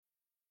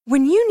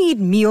When you need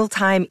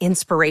mealtime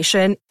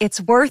inspiration,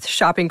 it's worth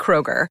shopping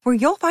Kroger, where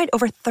you'll find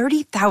over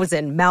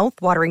 30,000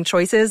 mouth-watering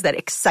choices that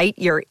excite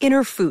your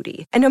inner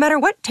foodie. And no matter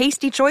what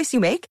tasty choice you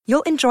make,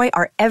 you'll enjoy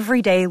our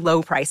everyday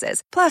low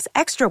prices, plus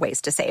extra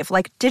ways to save,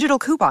 like digital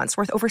coupons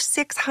worth over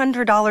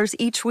 $600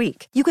 each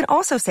week. You can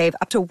also save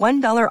up to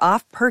 $1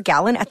 off per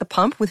gallon at the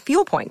pump with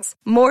fuel points.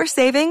 More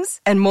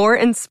savings and more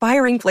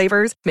inspiring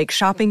flavors make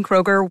shopping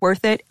Kroger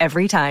worth it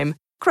every time.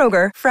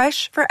 Kroger,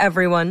 fresh for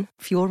everyone.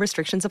 Fuel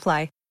restrictions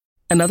apply.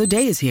 Another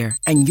day is here,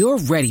 and you're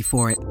ready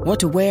for it. What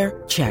to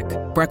wear? Check.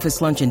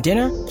 Breakfast, lunch, and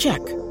dinner? Check.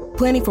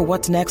 Planning for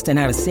what's next and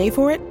how to save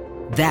for it?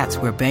 That's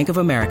where Bank of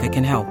America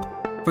can help.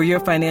 For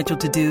your financial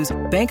to-dos,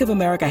 Bank of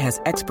America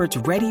has experts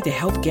ready to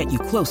help get you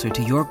closer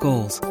to your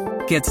goals.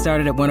 Get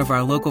started at one of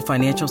our local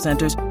financial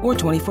centers or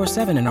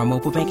 24/7 in our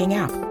mobile banking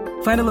app.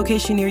 Find a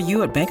location near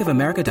you at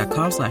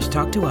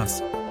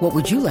bankofamerica.com/talktous. What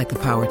would you like the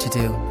power to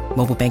do?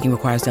 Mobile banking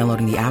requires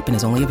downloading the app and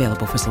is only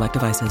available for select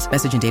devices.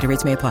 Message and data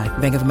rates may apply.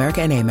 Bank of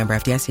America N.A., member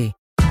FDIC.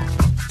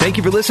 Thank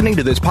you for listening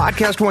to this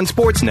Podcast One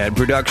Sportsnet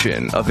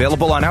production,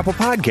 available on Apple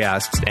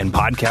Podcasts and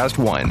Podcast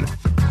One.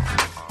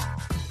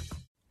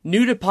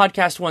 New to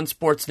Podcast One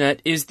Sportsnet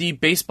is the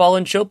Baseball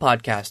and Chill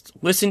podcast.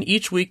 Listen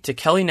each week to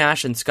Kelly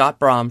Nash and Scott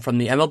Brahm from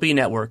the MLB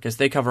Network as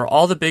they cover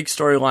all the big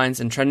storylines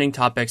and trending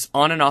topics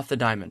on and off the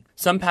diamond.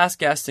 Some past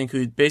guests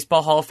include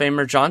Baseball Hall of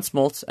Famer John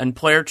Smoltz and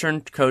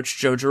player-turned-coach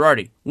Joe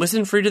Girardi.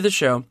 Listen free to the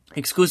show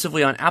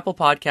exclusively on Apple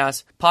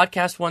Podcasts,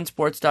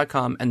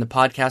 PodcastOneSports.com, and the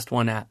Podcast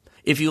One app.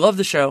 If you love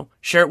the show,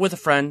 share it with a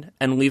friend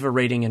and leave a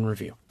rating and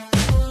review.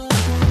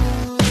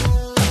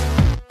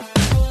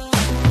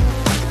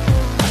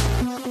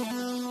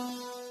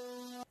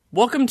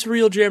 Welcome to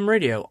Real Jam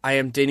Radio. I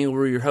am Danny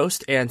LaRue, your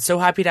host, and so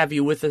happy to have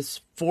you with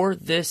us for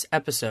this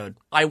episode.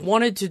 I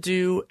wanted to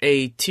do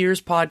a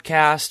Tiers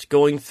podcast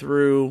going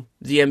through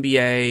the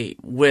NBA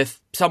with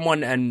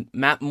someone, and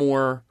Matt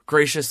Moore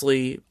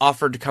graciously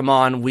offered to come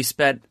on. We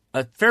spent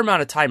a fair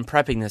amount of time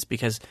prepping this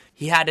because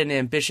he had an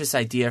ambitious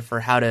idea for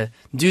how to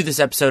do this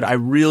episode. I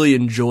really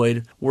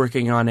enjoyed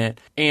working on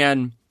it,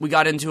 and we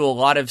got into a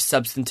lot of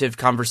substantive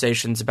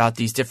conversations about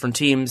these different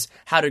teams,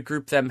 how to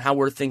group them, how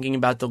we're thinking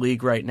about the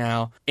league right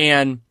now.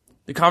 And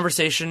the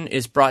conversation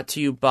is brought to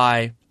you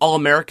by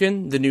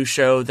All-American, the new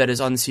show that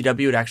is on the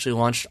CW. It actually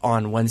launched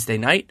on Wednesday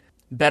night.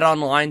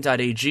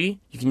 BetOnline.ag.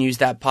 You can use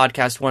that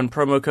Podcast One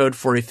promo code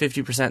for a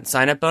 50%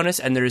 sign-up bonus,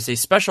 and there is a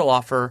special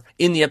offer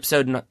in the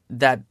episode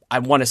that I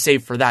want to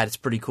save for that. It's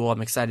pretty cool.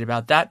 I'm excited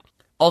about that.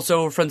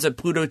 Also, friends at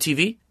Pluto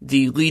TV,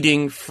 the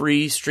leading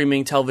free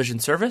streaming television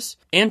service,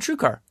 and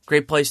TrueCar,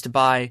 great place to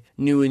buy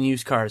new and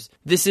used cars.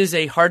 This is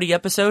a hearty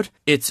episode.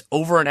 It's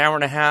over an hour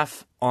and a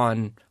half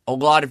on a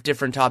lot of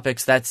different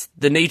topics. That's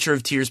the nature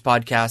of Tiers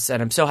podcasts,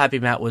 and I'm so happy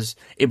Matt was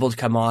able to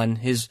come on.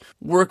 His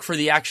work for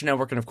the Action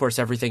Network and, of course,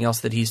 everything else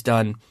that he's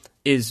done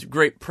is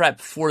great prep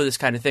for this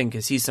kind of thing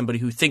because he's somebody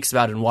who thinks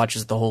about and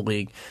watches the whole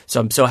league. So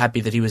I'm so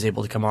happy that he was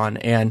able to come on,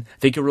 and I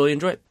think you'll really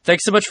enjoy it.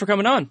 Thanks so much for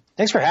coming on.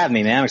 Thanks for having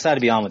me, man. I'm excited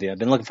to be on with you. I've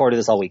been looking forward to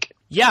this all week.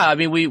 Yeah, I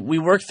mean, we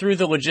worked through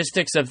the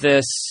logistics of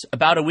this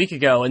about a week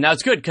ago, and that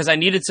was good because I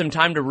needed some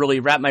time to really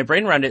wrap my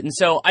brain around it. And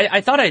so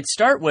I thought I'd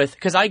start with,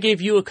 because I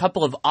gave you a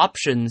couple of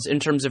options in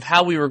terms of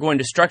how we were going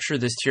to structure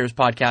this Tiers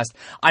podcast.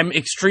 I'm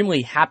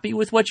extremely happy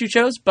with what you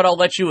chose, but I'll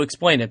let you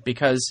explain it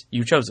because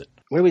you chose it.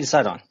 What did we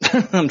decide on?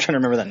 I'm trying to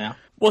remember that now.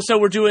 Well, so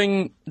we're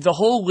doing the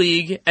whole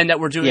league, and that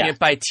we're doing it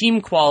by team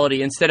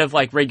quality instead of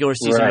like regular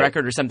season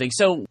record or something.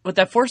 So what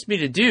that forced me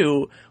to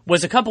do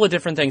was a couple of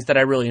different things that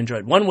I really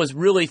enjoyed. One was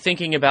really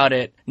thinking about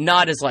it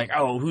not as like,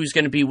 oh, who's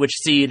going to be which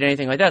seed,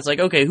 anything like that. It's like,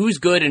 okay, who's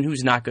good and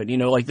who's not good? You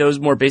know, like those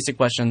more basic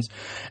questions.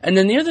 And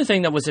then the other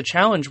thing that was a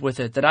challenge with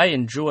it that I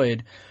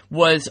enjoyed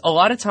was a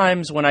lot of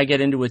times when I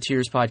get into a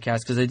Tiers podcast,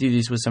 because I do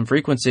these with some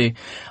frequency,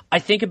 I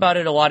think about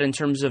it a lot in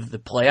terms of the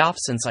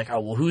playoffs. And it's like, oh,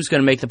 well, who's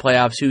going to make the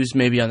playoffs? Who's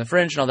maybe on the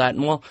fringe and all that?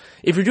 And well,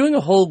 if you're doing a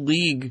whole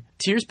league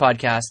Tiers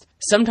podcast,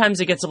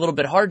 sometimes it gets a little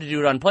bit hard to do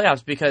it on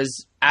playoffs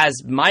because, as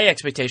my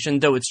expectation,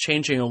 though it's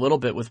changing a little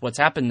bit with what's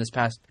happened this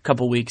past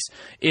couple weeks,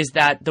 is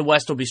that the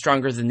West will be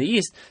stronger than the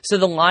East. So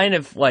the line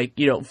of, like,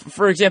 you know,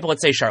 for example,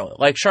 let's say Charlotte.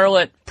 Like,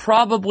 Charlotte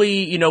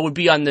probably, you know, would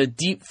be on the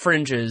deep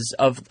fringes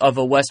of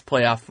a West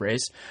playoff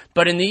race.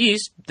 But in the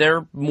East,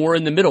 they're more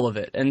in the middle of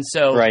it. And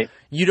so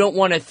you don't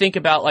want to think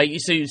about, like,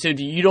 so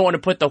you don't want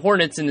to put the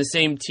Hornets in the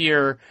same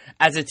tier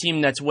as a team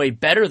that's way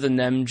better than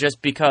them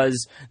just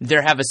because they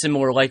have a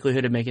similar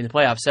likelihood of making the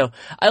playoffs. So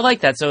I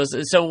like that. So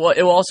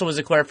it also was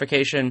a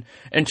clarification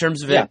in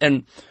terms of it.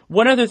 And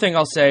one other thing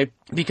I'll say,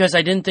 because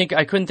I couldn't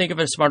think of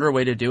a smarter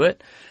way to do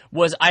it,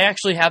 was I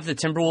actually have the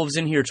Timberwolves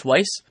in here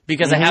twice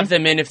because I have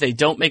them in if they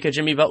don't make a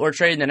Jimmy Butler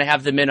trade, and then I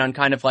have them in on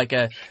kind of like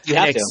an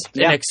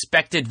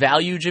expected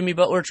value Jimmy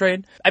Butler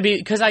trade. I mean,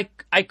 because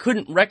I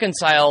couldn't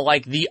reconcile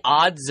like the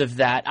odds of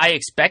that. I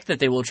expect that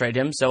they will trade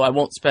him, so I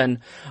won't spend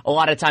a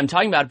lot of time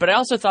talking about it, but I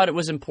also thought it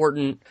was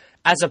important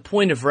as a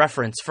point of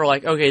reference for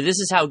like, okay, this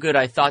is how good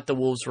I thought the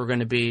Wolves were going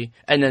to be,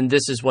 and then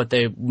this is what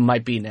they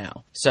might be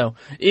now. So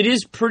it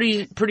is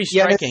pretty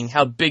striking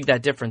how big that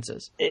that difference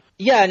is.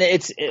 Yeah, and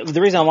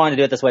the reason I wanted to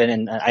do it this way,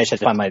 and I should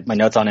find my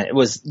notes on it,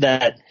 was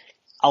that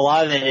a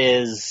lot of it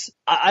is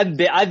I've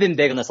been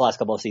big on this last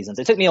couple of seasons.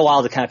 It took me a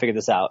while to kind of figure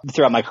this out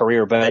throughout my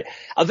career, but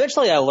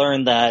eventually I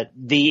learned that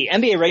the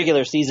NBA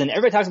regular season,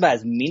 everybody talks about it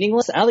as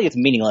meaningless. I don't think it's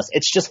meaningless.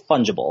 It's just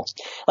fungible.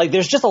 Like,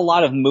 there's just a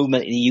lot of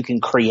movement that you can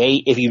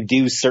create if you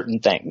do certain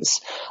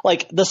things.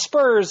 Like the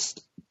Spurs,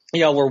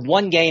 were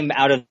one game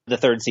out of the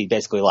third seed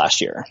basically last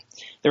year.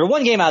 They were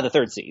one game out of the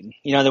third seed.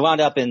 They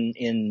wound up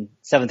in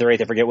seventh or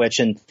eighth, I forget which,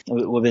 and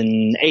would have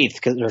been eighth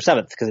or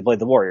seventh because they played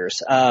the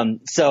Warriors.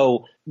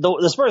 So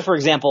the Spurs, for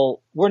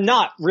example, were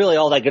not really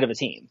all that good of a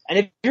team. And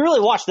if you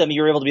really watch them,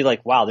 you're able to be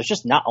like, wow, there's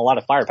just not a lot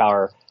of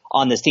firepower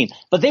on this team.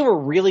 But they were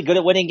really good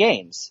at winning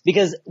games,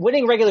 because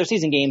winning regular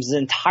season games is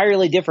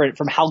entirely different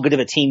from how good of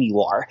a team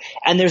you are.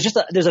 And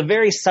there's a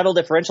very subtle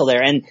differential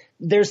there. And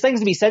there's things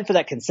to be said for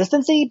that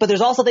consistency, but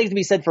there's also things to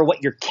be said for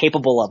what you're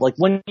capable of. Like,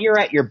 when you're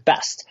at your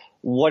best,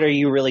 what are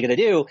you really going to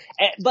do?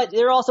 But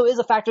there also is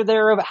a factor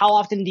there of how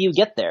often do you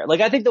get there?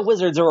 Like, I think the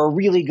Wizards are a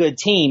really good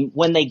team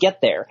when they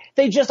get there.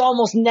 They just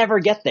almost never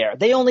get there.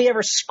 They only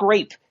ever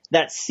scrape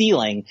that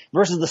ceiling,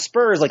 versus the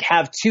Spurs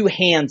have two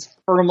hands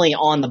firmly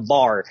on the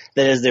bar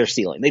that is their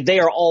ceiling. They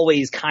are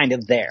always kind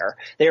of there.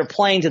 They are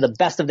playing to the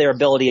best of their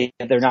ability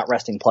if they're not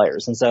resting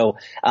players. And so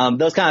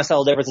those kind of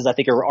subtle differences I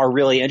think are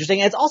really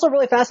interesting. And it's also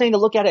really fascinating to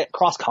look at it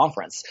cross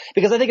conference,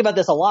 because I think about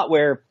this a lot,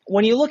 where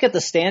when you look at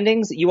the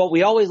standings,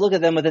 we always look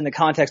at them within the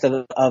context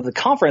of the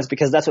conference,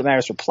 because that's what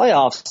matters for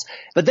playoffs.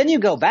 But then you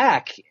go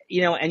back,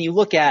 and you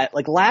look at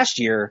last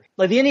year,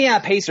 the Indiana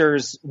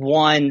Pacers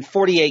won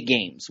 48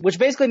 games, which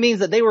basically means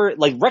that they were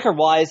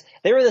record-wise,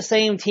 they were the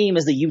same team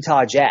as the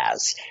Utah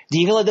Jazz. Do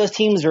you feel like those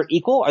teams are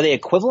equal? Are they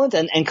equivalent?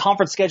 And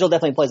conference schedule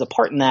definitely plays a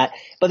part in that.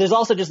 But there's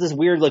also just this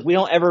weird, we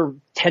don't ever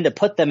tend to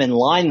put them in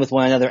line with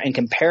one another, and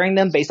comparing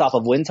them based off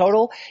of win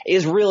total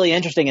is really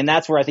interesting. And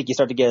that's where I think you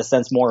start to get a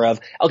sense more of,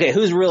 okay,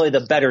 who's really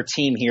the better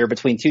team here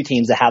between two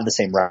teams that have the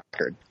same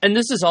record? And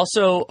this is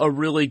also a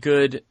really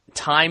good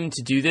time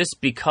to do this,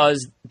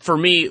 because for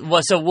me,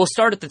 so we'll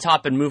start at the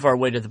top and move our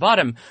way to the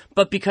bottom,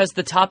 but because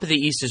the top of the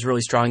East is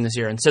really strong this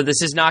year. And so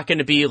this is not going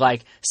to be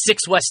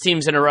 6 West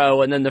teams in a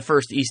row and then the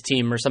first East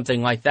team or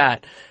something like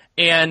that.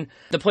 And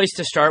the place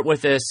to start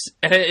with this,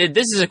 and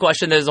this is a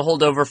question that is a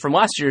holdover from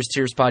last year's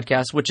Tiers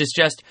podcast, which is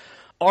just,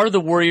 are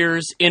the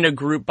Warriors in a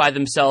group by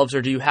themselves,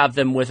 or do you have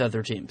them with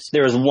other teams?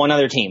 There is one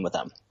other team with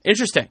them.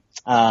 Interesting.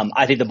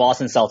 I think the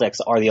Boston Celtics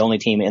are the only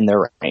team in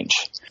their range.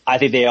 I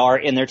think they are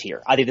in their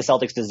tier. I think the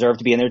Celtics deserve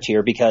to be in their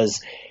tier,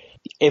 because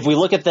if we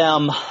look at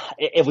them,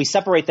 if we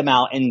separate them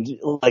out and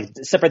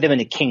separate them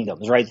into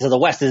kingdoms, right? So the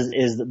West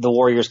is the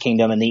Warriors'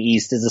 kingdom and the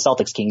East is the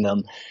Celtics'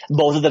 kingdom.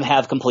 Both of them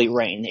have complete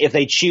reign. If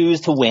they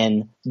choose to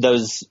win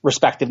those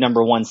respective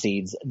number one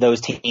seeds,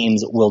 those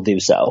teams will do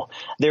so.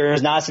 There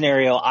is not a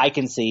scenario I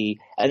can see,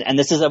 and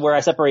this is where I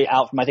separate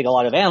out from, I think, a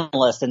lot of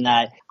analysts, in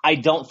that I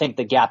don't think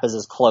the gap is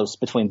as close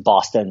between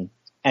Boston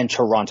and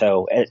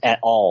Toronto at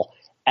all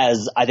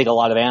as I think a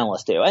lot of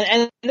analysts do.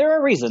 And there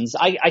are reasons.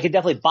 I could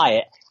definitely buy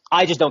it.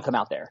 I just don't come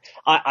out there.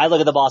 I look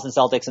at the Boston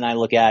Celtics and I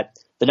look at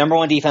the number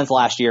one defense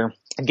last year,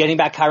 getting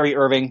back Kyrie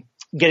Irving,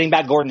 getting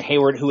back Gordon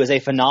Hayward, who is a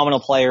phenomenal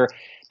player,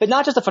 but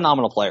not just a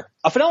phenomenal player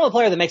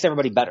that makes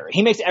everybody better.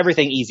 He makes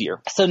everything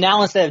easier. So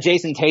now, instead of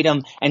Jason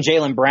Tatum and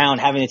Jaylen Brown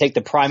having to take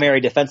the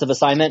primary defensive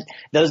assignment,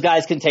 those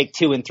guys can take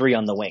 2 and 3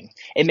 on the wing.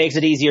 It makes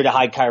it easier to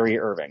hide Kyrie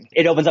Irving.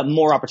 It opens up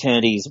more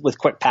opportunities with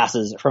quick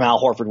passes from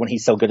Al Horford when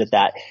he's so good at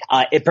that.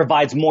 It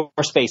provides more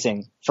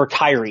spacing for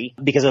Kyrie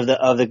because of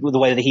the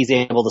way that he's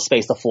able to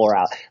space the floor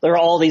out. There are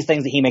all these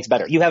things that he makes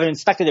better. You have an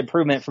expected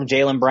improvement from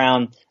Jaylen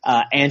Brown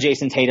and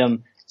Jason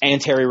Tatum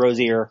and Terry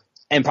Rozier,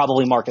 and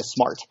probably Marcus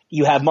Smart.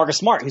 You have Marcus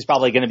Smart, who's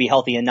probably going to be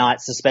healthy and not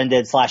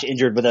suspended /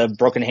 injured with a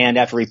broken hand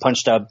after he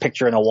punched a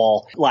picture in a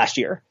wall last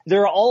year.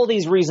 There are all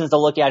these reasons to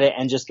look at it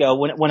and just go,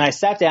 when I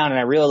sat down and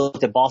I really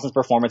looked at Boston's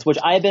performance, which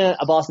I have been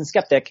a Boston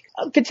skeptic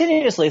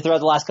continuously throughout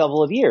the last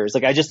couple of years.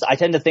 I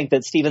tend to think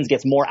that Stevens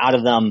gets more out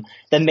of them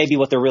than maybe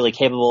what they're really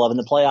capable of, and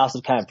the playoffs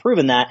have kind of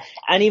proven that.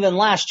 And even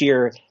last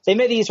year, they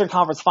made the Eastern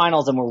Conference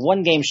Finals and were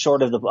 1 game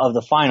short of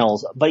the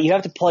finals, but you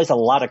have to place a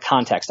lot of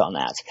context on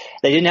that.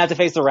 They didn't have to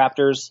face the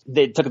Raptors.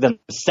 It took them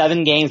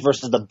 7 games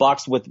versus the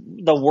Bucks with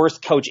the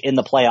worst coach in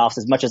the playoffs,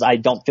 as much as I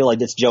don't feel like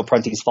it's Joe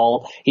Prunty's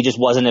fault. He just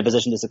wasn't in a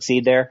position to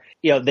succeed there.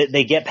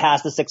 They get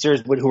past the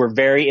Sixers, who were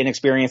very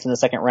inexperienced in the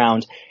second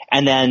round,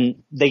 and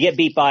then they get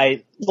beat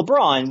by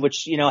LeBron,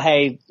 which,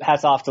 hey,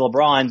 hats off to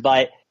LeBron,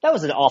 but that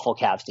was an awful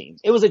Cavs team.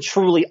 It was a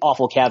truly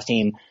awful Cavs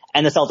team,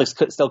 and the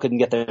Celtics still couldn't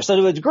get there. So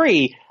to a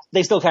degree,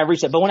 they still kind of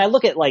reached it. But when I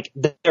look at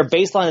their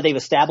baseline that they've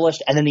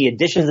established, and then the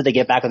additions that they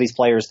get back with these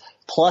players,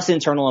 plus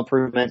internal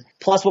improvement,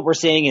 plus what we're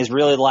seeing is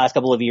really the last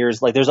couple of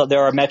years,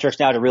 there are metrics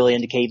now to really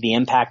indicate the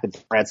impact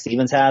that Brad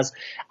Stevens has.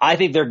 I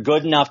think they're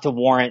good enough to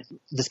warrant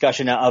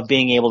discussion of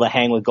being able to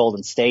hang with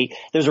Golden State.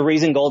 There's a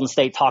reason Golden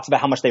State talks about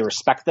how much they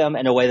respect them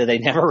in a way that they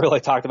never really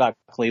talked about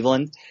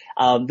Cleveland.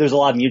 There's a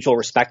lot of mutual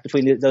respect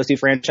between those two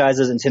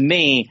franchises, and to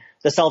me,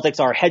 the Celtics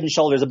are head and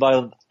shoulders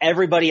above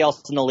everybody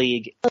else in the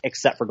league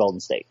except for Golden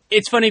State.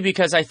 It's funny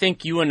because I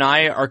think you and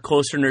I are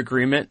closer in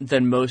agreement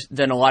than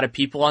a lot of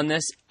people on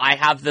this. I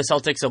have the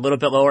Celtics a little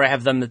bit lower. I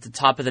have them at the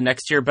top of the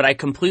next tier, but I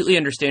completely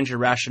understand your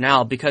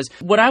rationale, because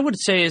what I would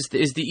say is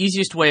the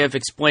easiest way of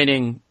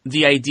explaining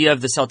the idea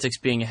of the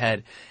Celtics being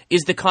ahead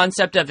is the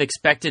concept of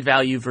expected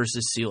value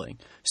versus ceiling.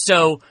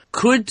 So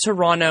could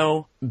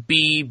Toronto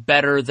be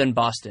better than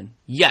Boston?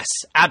 Yes,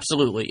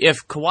 absolutely.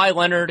 If Kawhi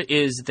Leonard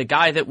is the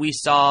guy that we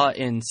saw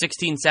in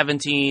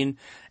 16-17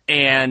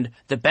 and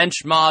the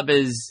bench mob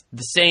is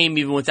the same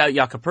even without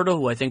Jakob Poeltl,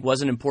 who I think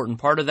was an important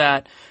part of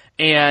that,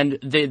 and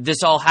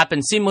this all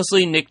happens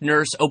seamlessly, Nick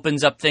Nurse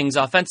opens up things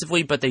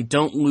offensively, but they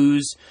don't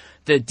lose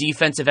the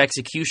defensive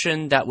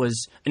execution that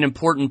was an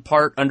important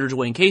part under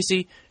Dwayne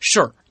Casey.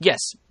 Sure, yes,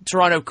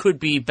 Toronto could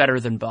be better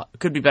than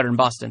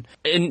Boston.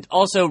 And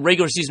also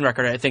regular season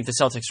record, I think the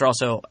Celtics are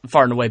also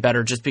far and away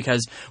better, just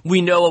because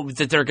we know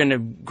that they're going to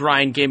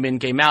grind game in,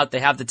 game out. They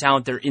have the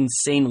talent. They're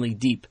insanely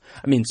deep.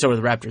 I mean, so are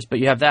the Raptors, but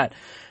you have that.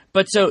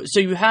 But so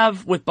you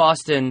have with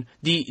Boston,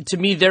 to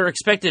me, their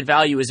expected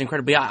value is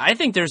incredibly high. I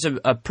think there's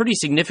a pretty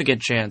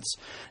significant chance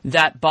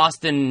that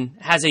Boston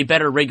has a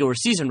better regular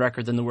season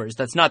record than the Warriors.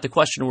 That's not the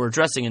question we're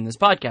addressing in this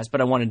podcast, but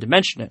I wanted to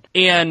mention it.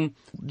 And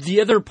the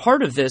other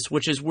part of this,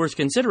 which is worth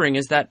considering,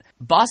 is that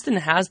Boston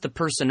has the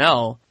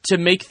personnel to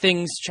make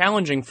things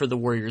challenging for the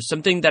Warriors.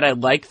 Something that I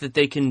like that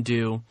they can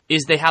do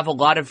is they have a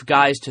lot of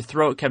guys to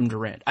throw at Kevin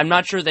Durant. I'm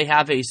not sure they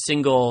have a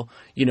single,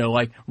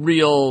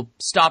 real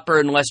stopper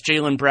unless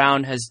Jaylen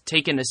Brown has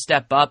taken a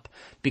step up,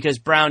 because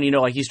Brown,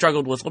 he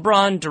struggled with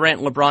LeBron. Durant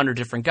and LeBron are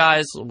different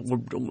guys.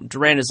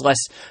 Durant is less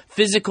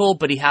physical,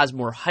 but he has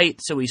more height,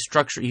 so he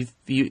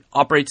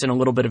operates in a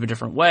little bit of a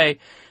different way.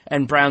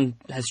 And Brown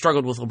has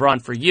struggled with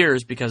LeBron for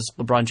years because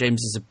LeBron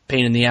James is a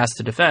pain in the ass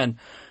to defend.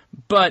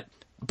 But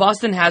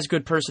Boston has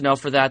good personnel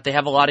for that. They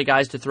have a lot of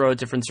guys to throw at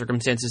different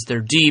circumstances.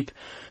 They're deep.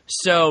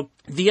 So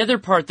the other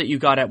part that you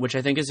got at, which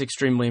I think is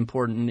extremely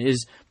important,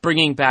 is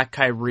bringing back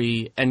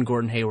Kyrie and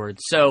Gordon Hayward.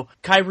 So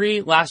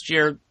Kyrie, last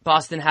year,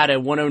 Boston had a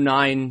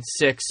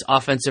 109.6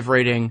 offensive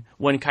rating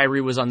when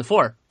Kyrie was on the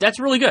floor. That's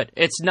really good.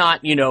 It's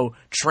not,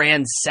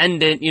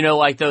 transcendent,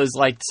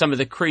 like some of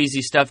the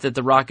crazy stuff that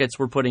the Rockets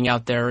were putting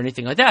out there or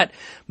anything like that.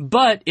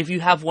 But if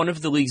you have one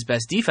of the league's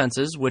best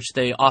defenses, which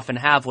they often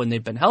have when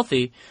they've been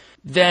healthy,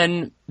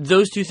 then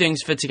those two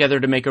things fit together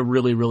to make a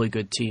really, really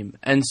good team.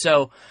 And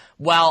so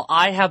while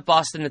I have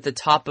Boston at the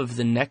top of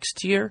the next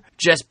tier,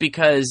 just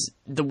because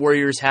the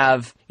Warriors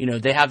have,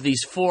 they have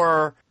these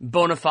 4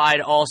 bona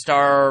fide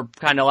all-star,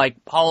 kind of like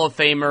Hall of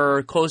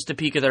Famer, close to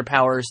peak of their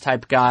powers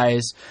type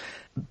guys,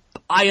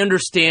 I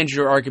understand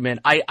your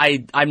argument.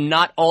 I'm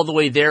not all the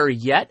way there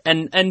yet.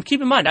 And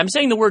keep in mind, I'm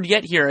saying the word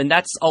yet here, and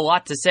that's a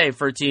lot to say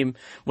for a team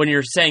when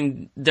you're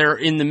saying they're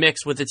in the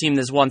mix with a team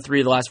that's won 3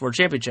 of the last 4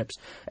 championships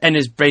and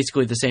is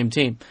basically the same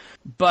team.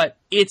 But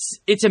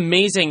it's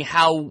amazing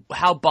how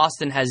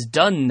Boston has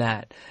done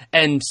that.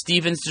 And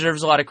Stevens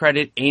deserves a lot of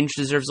credit. Ainge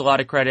deserves a lot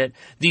of credit.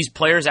 These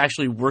players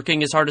actually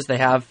working as hard as they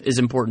have is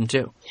important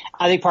too.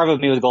 I think part of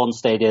me with Golden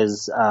State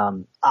is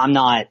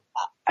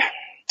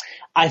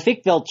I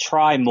think they'll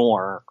try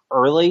more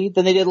early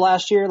than they did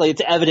last year. Like,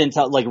 it's evident,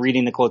 like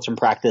reading the quotes from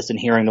practice and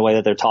hearing the way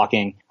that they're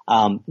talking,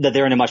 that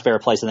they're in a much better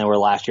place than they were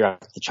last year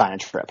after the China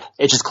trip.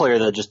 It's just clear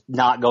that just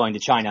not going to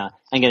China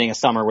and getting a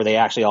summer where they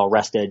actually all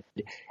rested,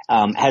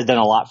 has done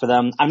a lot for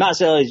them. I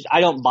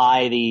don't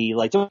buy the,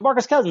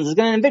 DeMarcus Cousins is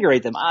going to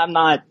invigorate them. I'm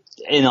not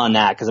in on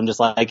that, because I'm just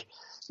like,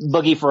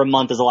 Boogie for a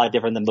month is a lot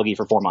different than Boogie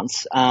for 4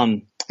 months.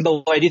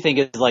 But what I do think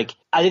is, I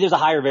think there's a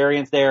higher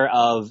variance there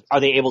of,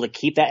 are they able to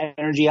keep that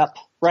energy up,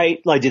 right?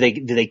 Like, do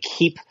they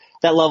keep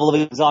that level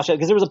of exhaustion?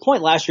 Because there was a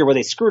point last year where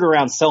they screwed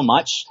around so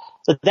much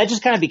that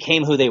just kind of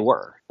became who they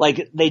were.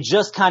 Like, they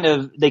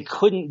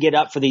couldn't get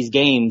up for these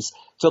games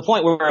to a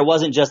point where it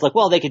wasn't just like,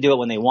 well, they could do it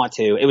when they want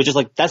to. It was just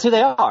like, that's who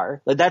they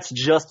are. Like, that's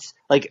just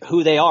like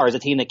who they are as a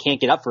team that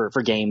can't get up for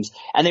games.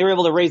 And they were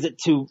able to raise it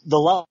to the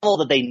level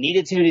that they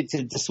needed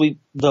to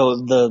sweep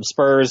the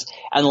Spurs,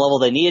 and the level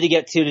they needed to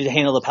get to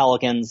handle the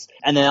Pelicans.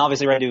 And then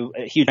obviously ran into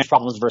huge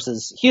problems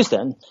versus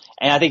Houston.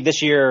 And I think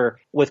this year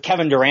with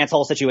Kevin Durant's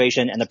whole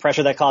situation and the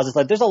pressure that causes,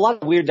 there's a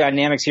lot of weird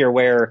dynamics here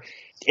where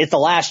it's the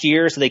last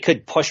year, so they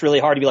could push really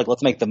hard to be like,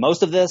 let's make the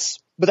most of this.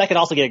 But that could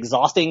also get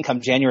exhausting come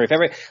January,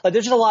 February.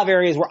 There's just a lot of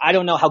areas where I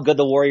don't know how good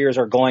the Warriors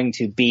are going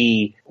to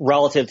be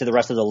relative to the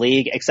rest of the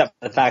league, except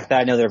for the fact that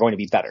I know they're going to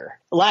be better.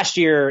 Last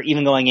year,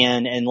 even going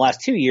in the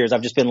last 2 years,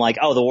 I've just been like,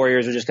 oh, the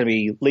Warriors are just going to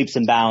be leaps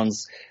and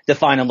bounds,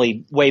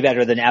 definably way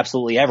better than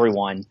absolutely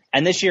everyone.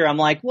 And this year, I'm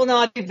like, well, no,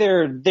 I think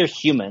they're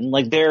human.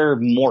 Like, they're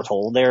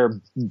mortal.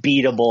 They're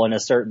beatable in a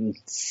certain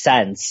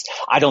sense.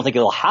 I don't think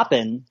it'll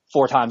happen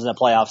 4 times in a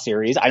playoff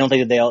series. I don't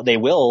think that they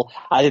will.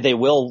 I think they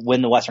will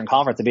win the Western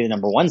Conference and be the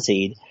number 1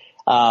 seed.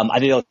 I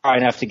think they'll try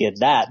enough to get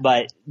that,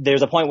 but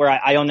there's a point where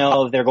I don't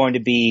know if they're going to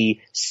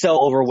be so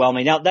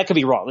overwhelming. Now, that could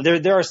be wrong.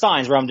 There are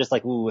signs where I'm just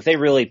like, ooh, if they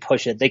really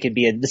push it, this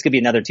could be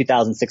another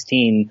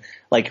 2016,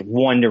 like,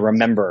 one to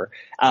remember.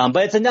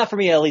 But it's enough for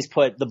me to at least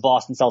put the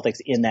Boston Celtics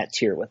in that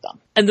tier with them.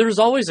 And there's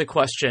always a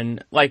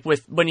question, like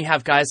when you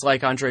have guys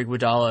like Andre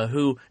Iguodala,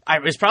 who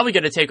is probably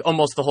going to take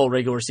almost the whole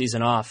regular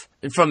season off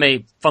from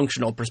a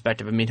functional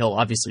perspective. I mean, he'll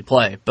obviously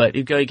play, but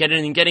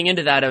getting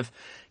into that of,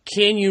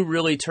 can you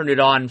really turn it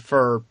on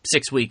for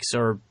 6 weeks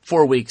or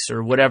 4 weeks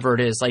or whatever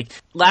it is? Like,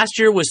 last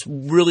year was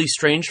really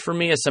strange for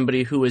me as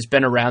somebody who has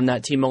been around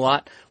that team a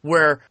lot,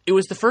 where it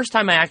was the first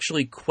time I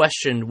actually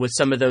questioned with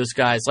some of those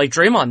guys. Like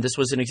Draymond, this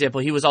was an example.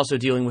 He was also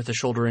dealing with a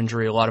shoulder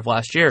injury a lot of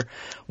last year,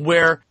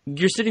 where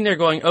you're sitting there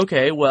going,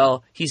 okay,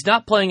 well, he's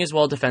not playing as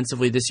well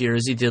defensively this year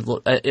as he did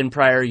in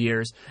prior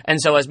years.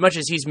 And so as much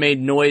as he's made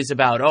noise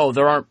about, oh,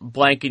 there aren't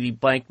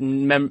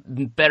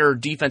better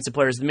defensive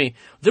players than me,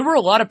 there were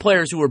a lot of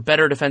players who were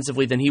better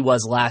defensively than he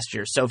was last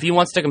year. So if he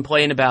wants to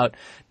complain about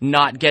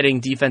not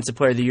getting Defensive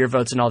Player of the Year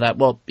votes and all that,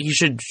 well, he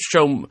should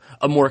show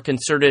a more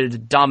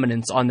concerted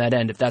dominance on that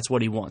end if that's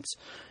what he wants.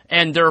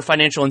 And there are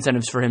financial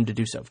incentives for him to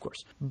do so, of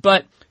course.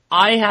 But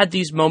I had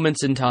these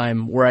moments in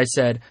time where I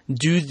said,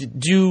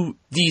 do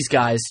these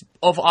guys,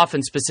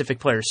 often specific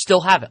players,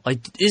 still have it?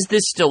 Like, is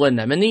this still in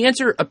them? And the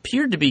answer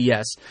appeared to be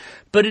yes.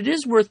 But it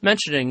is worth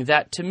mentioning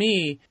that, to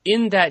me,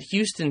 in that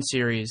Houston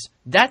series,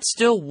 that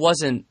still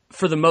wasn't,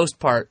 for the most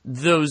part,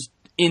 those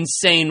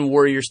insane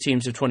Warriors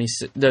teams of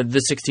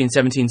the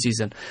 16-17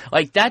 season.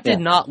 Like, that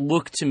did not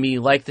look to me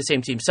like the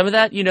same team. Some of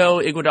that,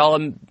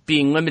 Iguodala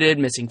being limited,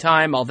 missing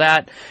time, all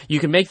that, you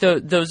can make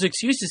those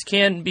excuses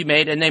can be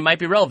made, and they might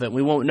be relevant.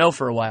 We won't know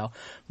for a while.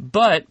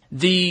 But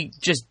the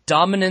just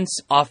dominance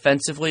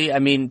offensively, I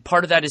mean,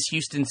 part of that is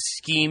Houston's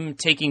scheme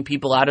taking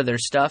people out of their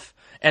stuff,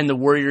 and the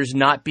Warriors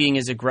not being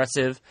as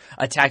aggressive,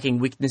 attacking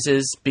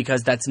weaknesses,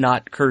 because that's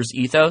not Kerr's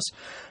ethos.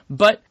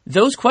 But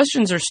those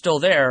questions are still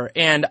there,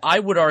 and I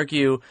would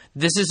argue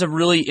this is a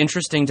really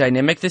interesting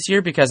dynamic this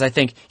year because I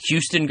think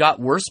Houston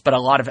got worse, but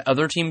a lot of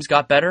other teams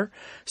got better.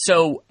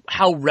 So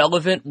how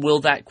relevant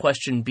will that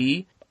question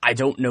be? I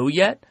don't know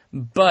yet,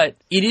 but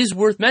it is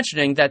worth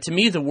mentioning that, to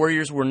me, the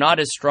Warriors were not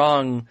as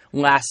strong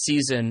last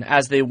season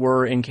as they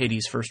were in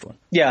KD's first one.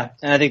 Yeah,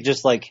 and I think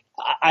just like,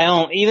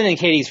 even in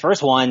KD's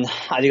first one,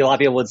 I think a lot of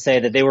people would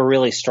say that they were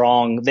really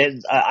strong.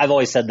 I've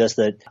always said this,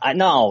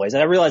 not always,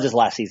 and I realized this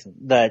last season,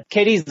 that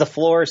KD's the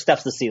floor,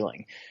 Steph's the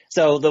ceiling.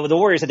 So the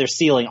Warriors had their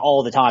ceiling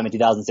all the time in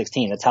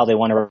 2016. That's how they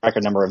won a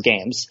record number of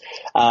games.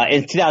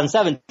 In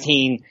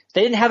 2017,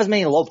 they didn't have as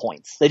many low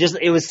points.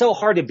 It was so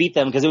hard to beat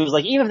them because it was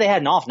like, even if they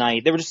had an off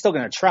night, they were just still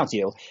going to trounce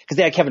you because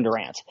they had Kevin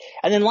Durant.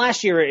 And then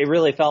last year, it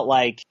really felt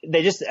like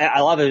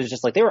a lot of it was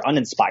just like they were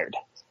uninspired.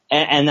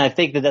 And I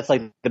think that's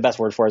like the best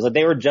word for it, is like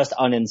they were just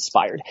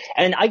uninspired.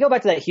 And I go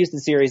back to that Houston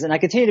series and I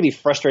continue to be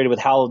frustrated with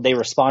how they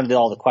responded to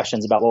all the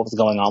questions about what was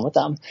going on with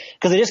them.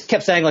 Because they just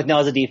kept saying like, no,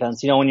 it's a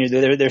defense. When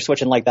they're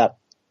switching like that,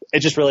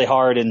 it's just really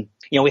hard. And,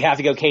 we have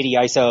to go KD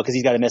ISO because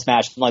he's got a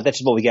mismatch. Like, that's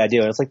just what we got to do.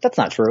 And it's like, that's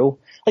not true.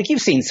 Like,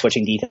 you've seen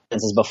switching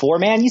defenses before,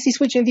 man. You see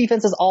switching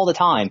defenses all the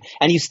time,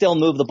 and you still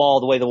move the ball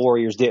the way the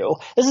Warriors do.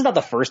 This is not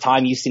the first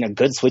time you've seen a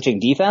good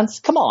switching defense.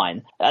 Come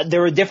on.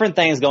 There were different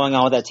things going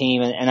on with that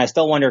team, and I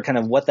still wonder kind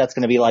of what that's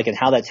going to be like and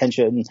how that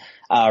tension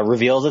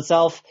reveals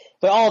itself.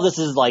 But all of this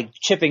is like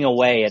chipping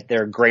away at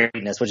their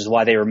greatness, which is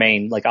why they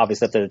remain like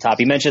obviously up to the top.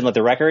 You mentioned with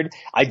the record,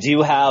 I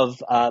do have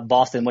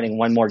Boston winning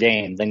one more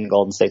game than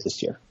Golden State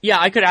this year. Yeah,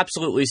 I could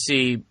absolutely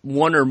see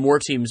one or more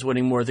teams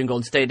winning more than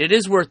Golden State. It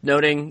is worth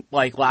noting,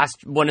 like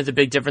one of the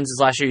big differences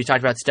last year, you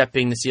talked about Steph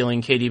being the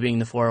ceiling, KD being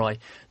the floor. Like,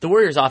 the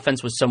Warriors'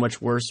 offense was so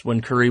much worse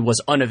when Curry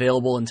was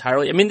unavailable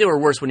entirely. I mean, they were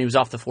worse when he was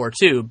off the floor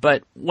too,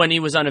 but when he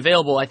was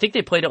unavailable, I think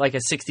they played at like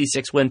a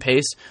 66 win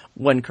pace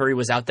when Curry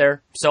was out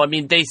there. So, I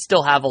mean, they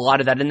still have a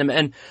lot of that in them.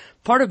 And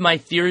part of my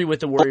theory with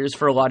the Warriors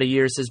for a lot of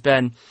years has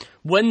been,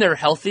 when they're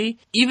healthy,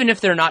 even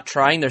if they're not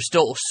trying, they're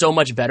still so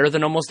much better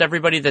than almost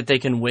everybody that they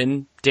can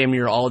win damn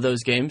near all of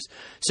those games.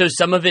 So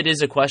some of it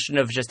is a question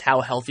of just how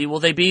healthy will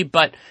they be,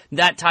 but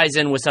that ties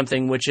in with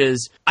something which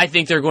is, I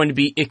think they're going to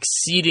be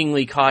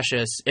exceedingly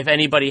cautious if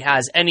anybody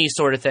has any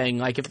sort of thing,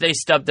 like if they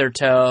stub their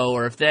toe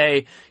or if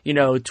they,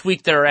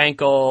 tweak their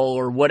ankle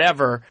or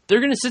whatever, they're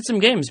going to sit some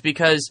games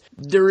because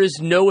there is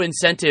no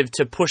incentive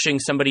to pushing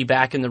somebody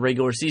back in the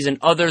regular season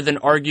other than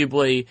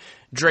arguably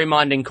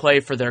Draymond and Clay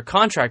for their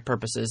contract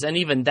purposes. And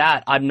even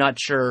that, I'm not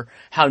sure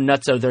how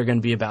nutso they're going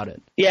to be about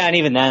it. Yeah, and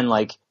even then,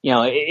 like,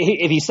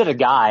 if you sit a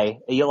guy,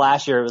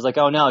 last year it was like,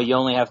 oh no, you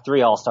only have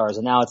 3 All-Stars.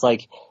 And now it's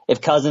like,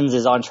 if Cousins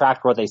is on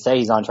track for what they say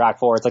he's on track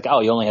for, it's like,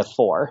 oh, you only have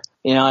 4.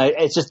 You know,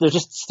 it's just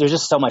there's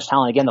just so much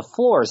talent. Again, the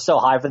floor is so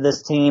high for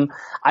this team.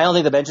 I don't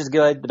think the bench is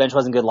good. The bench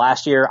wasn't good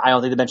last year. I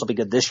don't think the bench will be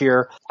good this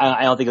year.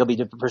 I don't think it'll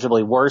be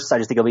appreciably worse. I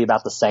just think it'll be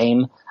about the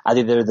same. I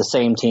think they're the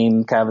same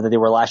team kind of that they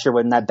were last year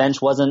when that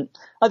bench wasn't.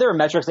 There were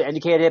metrics that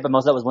indicated it, but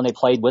most of that was when they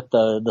played with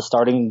the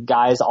starting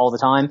guys all the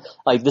time.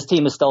 Like, this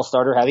team is still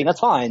starter heavy. That's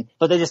fine,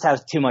 but they just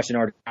have too much in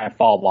order to kind of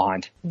fall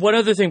behind. One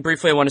other thing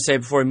briefly I want to say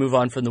before we move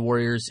on from the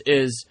Warriors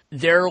is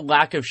their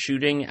lack of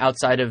shooting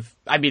outside of,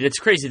 I mean, it's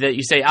crazy that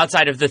you say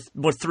outside of the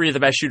three of the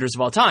best shooters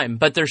of all time,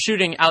 but their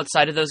shooting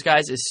outside of those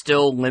guys is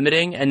still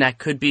limiting, and that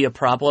could be a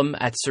problem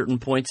at certain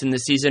points in the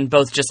season,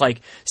 both just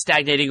like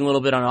stagnating a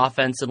little bit on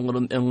offense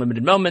and in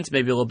limited moments,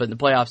 maybe a little bit in the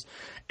playoffs.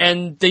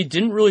 And they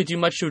didn't really do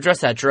much to address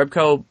that.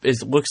 Jerebko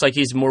looks like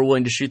he's more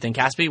willing to shoot than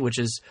Caspi, which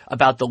is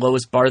about the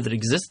lowest bar that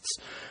exists.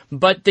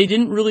 But they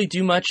didn't really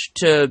do much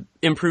to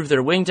improve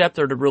their wing depth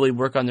or to really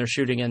work on their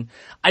shooting. And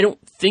I don't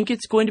think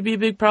it's going to be a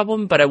big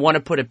problem, but I want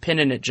to put a pin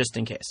in it just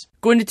in case.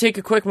 Going to take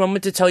a quick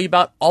moment to tell you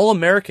about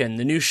All-American,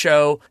 the new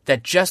show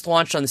that just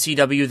launched on the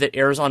CW that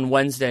airs on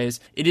Wednesdays.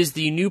 It is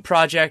the new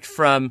project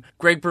from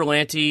Greg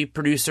Berlanti,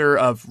 producer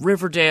of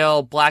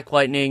Riverdale, Black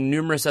Lightning,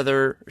 numerous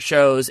other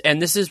shows.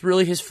 And this is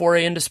really his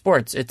foray into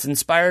sports. It's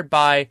inspired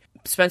by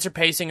Spencer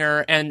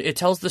Pasinger, and it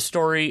tells the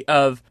story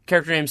of a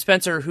character named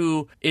Spencer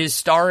who is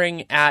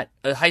starring at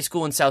a high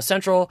school in South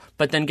Central,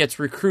 but then gets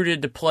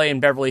recruited to play in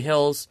Beverly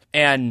Hills,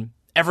 and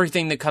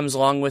everything that comes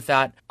along with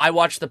that. I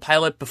watched the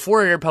pilot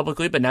before it aired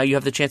publicly, but now you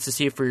have the chance to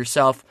see it for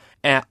yourself,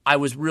 and I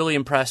was really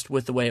impressed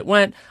with the way it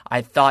went.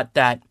 I thought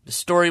that the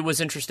story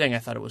was interesting. I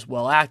thought it was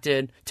well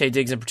acted. Taye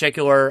Diggs in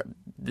particular,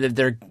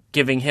 they're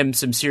giving him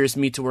some serious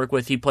meat to work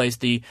with. He plays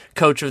the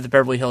coach of the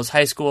Beverly Hills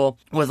High School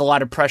with a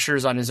lot of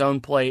pressures on his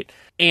own plate.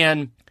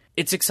 And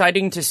it's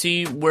exciting to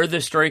see where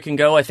this story can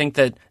go. I think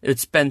that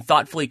it's been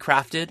thoughtfully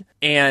crafted.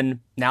 And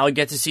now I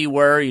get to see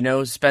where, you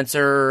know,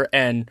 Spencer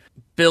and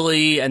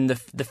Billy and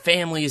the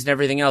families and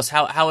everything else,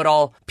 how it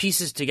all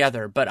pieces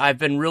together. But I've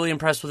been really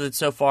impressed with it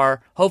so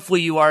far.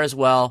 Hopefully you are as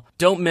well.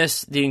 Don't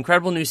miss the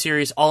incredible new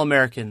series,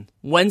 All-American.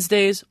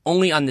 Wednesdays,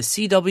 only on the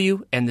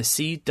CW and the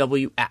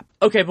CW app.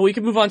 Okay, but we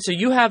can move on. So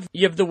you have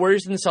the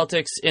Warriors and the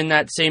Celtics in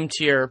that same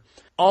tier.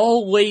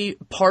 I'll lay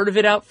part of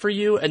it out for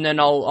you, and then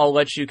I'll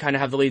let you kind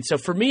of have the lead. So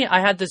for me, I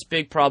had this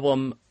big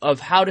problem of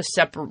how to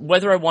separate,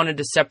 whether I wanted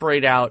to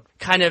separate out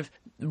kind of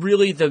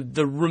really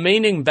the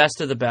remaining best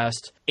of the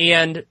best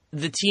and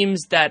the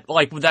teams that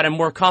I'm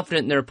more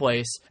confident in their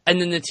place,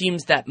 and then the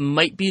teams that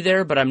might be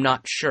there but I'm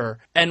not sure.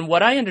 And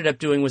what I ended up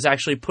doing was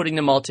actually putting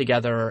them all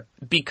together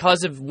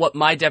because of what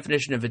my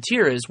definition of a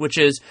tier is, which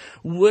is,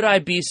 would I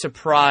be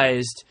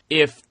surprised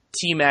if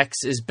Team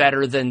X is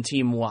better than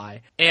Team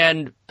Y?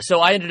 And so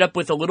I ended up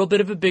with a little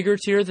bit of a bigger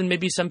tier than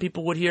maybe some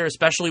people would hear,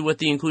 especially with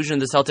the inclusion of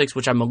the Celtics,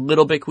 which I'm a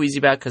little bit queasy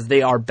about because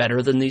they are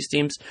better than these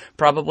teams,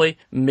 probably.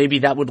 Maybe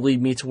that would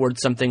lead me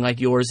towards something like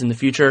yours in the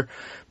future.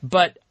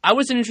 But I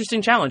was an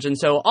interesting challenge, and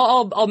so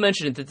I'll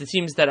mention it, that the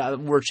teams that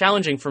were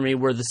challenging for me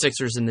were the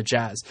Sixers and the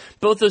Jazz.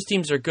 Both those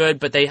teams are good,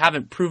 but they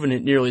haven't proven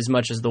it nearly as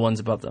much as the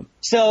ones above them.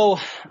 So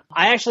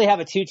I actually have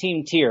a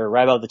two-team tier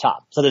right above the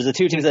top. So there's the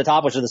two teams at the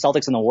top, which are the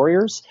Celtics and the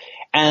Warriors.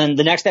 And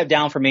the next step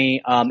down for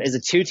me is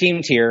a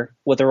two-team tier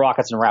with the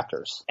Rockets and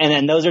Raptors. And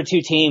then those are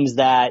two teams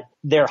that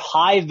their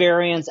high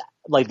variance,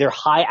 like their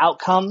high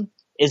outcome,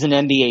 is an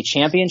NBA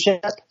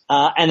championship.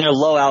 And their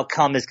low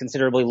outcome is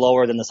considerably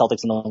lower than the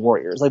Celtics and the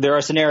Warriors. Like, there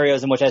are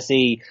scenarios in which I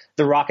see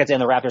the Rockets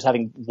and the Raptors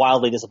having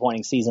wildly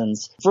disappointing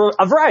seasons for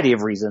a variety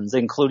of reasons,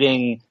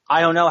 including I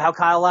don't know how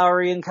Kyle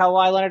Lowry and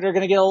Kawhi Leonard are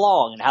going to get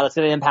along and how that's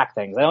going to impact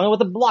things. I don't know what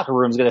the locker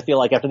room is going to feel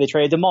like after they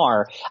trade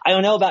DeMar. I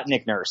don't know about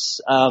Nick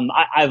Nurse.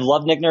 I've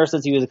loved Nick Nurse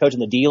since he was a coach in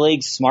the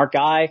D-League, smart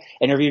guy.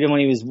 Interviewed him when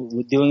he was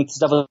doing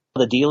stuff with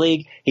the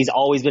D-League. He's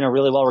always been a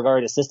really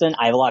well-regarded assistant.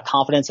 I have a lot of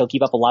confidence he'll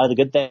keep up a lot of the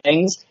good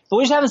things, but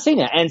we just haven't seen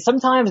it. And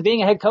sometimes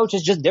being a head coach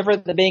is just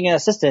different than being an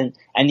assistant,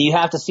 and you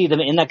have to see them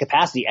in that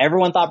capacity.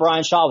 Everyone thought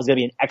Brian Shaw was going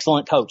to be an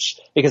excellent coach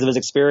because of his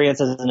experience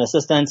as an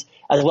assistant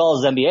as well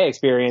as his NBA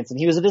experience, and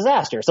he was a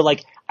disaster. So,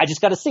 I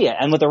just got to see it.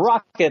 And with the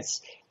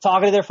Rockets,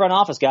 talking to their front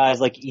office guys,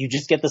 you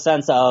just get the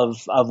sense of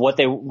what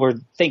they were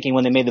thinking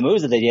when they made the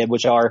moves that they did,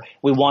 which are,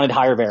 we wanted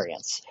higher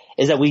variance.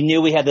 Is that we knew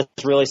we had this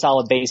really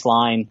solid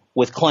baseline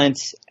with Clint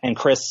and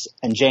Chris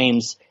and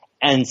James.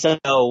 And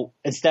so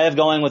instead of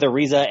going with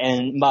Ariza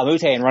and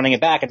Mamute and running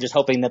it back and just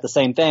hoping that the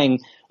same thing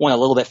went a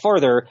little bit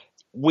further,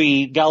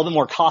 we got a little bit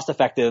more cost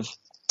effective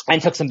and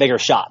took some bigger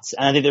shots.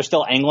 And I think they're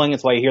still angling.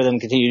 That's why you hear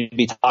them continue to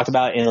be talked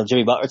about in the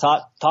Jimmy Butler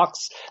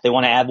talks. They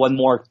want to add one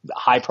more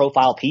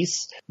high-profile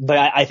piece. But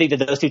I think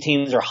that those two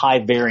teams are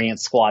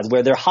high-variance squads,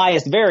 where their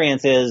highest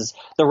variance is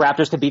the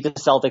Raptors could beat the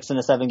Celtics in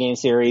a 7-game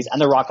series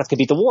and the Rockets could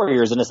beat the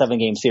Warriors in a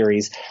 7-game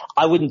series.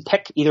 I wouldn't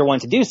pick either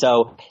one to do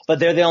so, but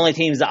they're the only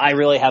teams that I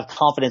really have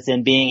confidence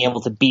in being able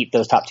to beat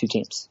those top two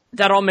teams.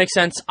 That all makes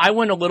sense. I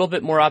went a little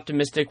bit more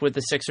optimistic with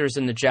the Sixers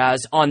and the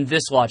Jazz on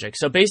this logic.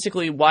 So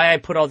basically why I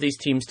put all these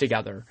teams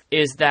together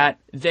is that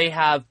they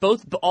have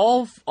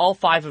all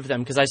five of them,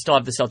 because I still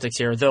have the Celtics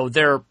here, though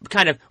they're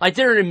kind of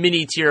they're in a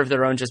mini tier of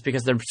their own just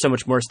because they're so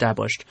much more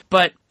established.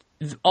 But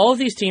all of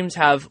these teams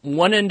have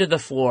one end of the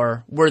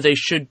floor where they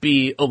should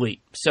be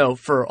elite. So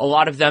for a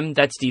lot of them,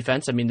 that's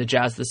defense. I mean, the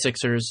Jazz, the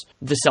Sixers,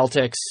 the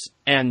Celtics,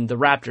 and the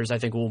Raptors, I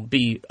think, will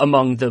be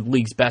among the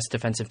league's best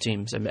defensive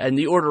teams. And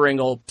the ordering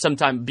will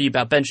sometimes be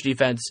about bench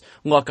defense,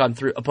 luck on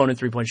opponent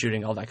three-point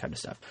shooting, all that kind of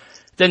stuff.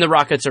 Then the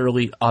Rockets are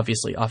elite,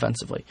 obviously,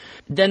 offensively.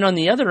 Then on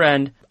the other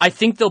end, I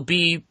think there'll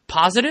be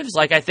positives.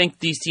 Like, I think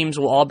these teams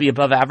will all be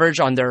above average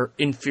on their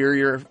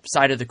inferior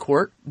side of the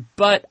court,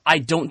 but I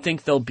don't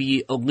think they'll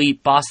be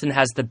elite. Boston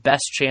has the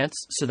best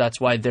chance, so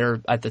that's why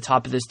they're at the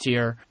top of this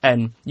tier.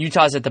 And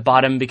Utah's at the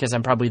bottom because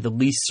I'm probably the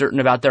least certain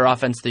about their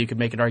offense, that you could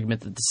make an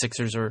argument that the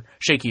Sixers are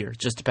shakier. It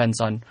just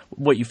depends on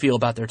what you feel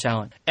about their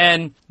talent.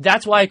 And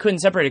that's why I couldn't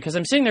separate it, because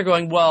I'm sitting there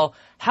going, well,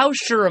 how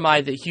sure am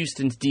I that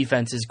Houston's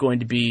defense is going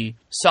to be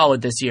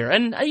solid this year?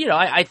 And,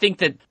 I think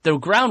that the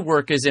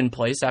groundwork is in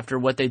place after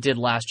what they did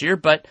last year,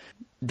 but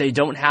they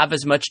don't have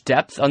as much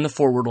depth on the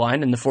forward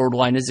line, and the forward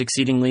line is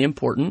exceedingly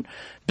important.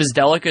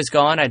 Bzdelik is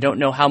gone. I don't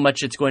know how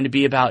much it's going to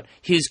be about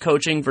his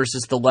coaching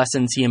versus the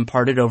lessons he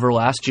imparted over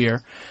last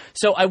year.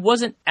 So I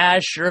wasn't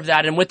as sure of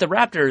that. And with the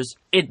Raptors,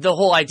 the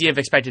whole idea of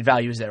expected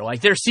value is there.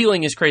 Like, their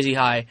ceiling is crazy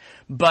high,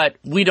 but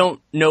we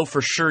don't know for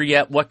sure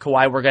yet what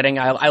Kawhi we're getting.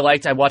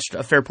 I watched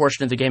a fair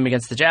portion of the game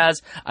against the Jazz.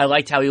 I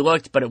liked how he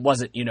looked, but it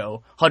wasn't,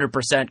 100%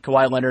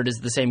 Kawhi Leonard is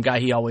the same guy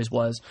he always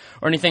was,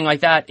 or anything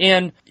like that.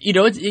 And,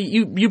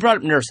 you brought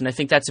up Nurse, and I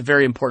think that's a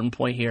very important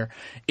point here,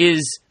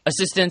 is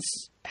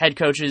assistants, head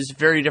coaches,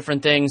 very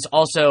different things.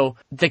 Also,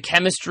 the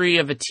chemistry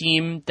of a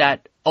team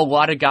that a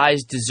lot of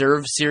guys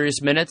deserve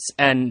serious minutes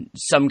and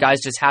some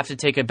guys just have to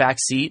take a back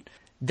seat.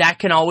 That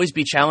can always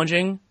be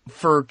challenging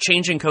for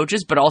changing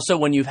coaches, but also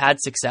when you've had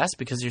success,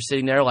 because you're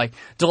sitting there like,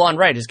 DeLon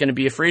Wright is going to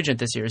be a free agent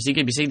this year. Is he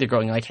going to be sitting there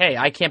going like, hey,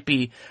 I can't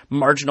be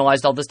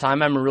marginalized all this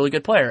time. I'm a really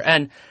good player.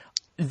 And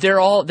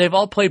they've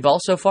all played ball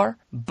so far,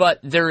 but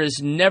there is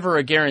never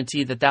a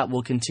guarantee that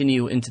will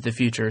continue into the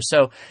future.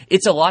 So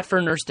it's a lot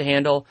for Nurse to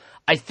handle.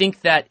 I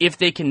think that if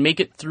they can make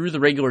it through the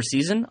regular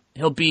season,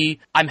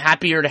 I'm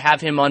happier to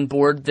have him on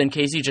board than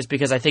Casey, just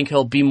because I think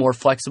he'll be more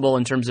flexible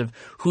in terms of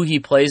who he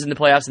plays in the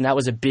playoffs, and that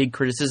was a big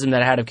criticism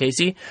that I had of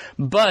Casey.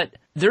 But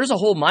there's a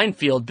whole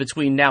minefield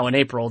between now and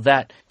April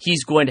that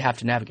he's going to have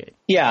to navigate.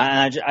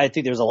 Yeah, and I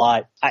think there's a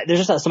lot.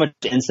 There's just so much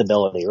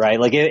instability, right?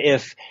 Like,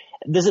 if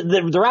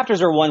the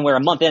Raptors are one where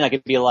a month in I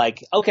could be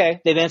like,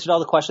 okay, they've answered all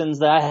the questions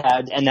that I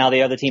had, and now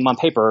they are the team on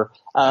paper.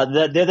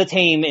 They're the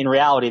team in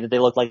reality that they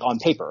look like on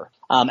paper.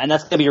 And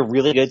that's going to be a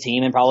really good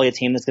team, and probably a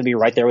team that's going to be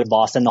right there with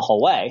Boston the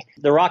whole way.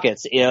 The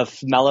Rockets, if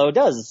Melo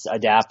does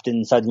adapt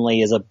and suddenly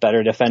is a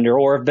better defender,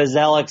 or if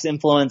Bzdelik's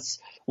influence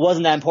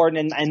wasn't that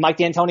important, and Mike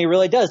D'Antoni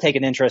really does take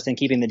an interest in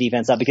keeping the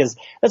defense up, because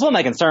that's one of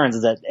my concerns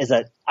is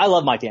that I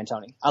love Mike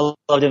D'Antoni. I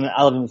love him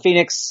in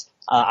Phoenix.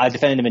 I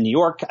defended him in New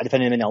York. I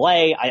defended him in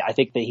LA. I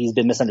think that he's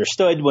been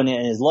misunderstood when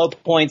in his low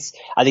points.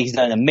 I think he's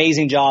done an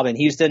amazing job in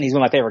Houston. He's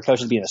one of my favorite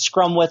coaches to be in a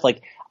scrum with.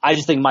 Like, I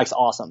just think Mike's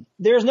awesome.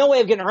 There's no way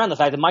of getting around the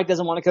fact that Mike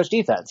doesn't want to coach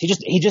defense.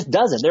 He just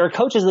doesn't. There are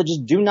coaches that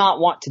just do not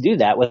want to do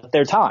that with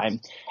their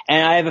time.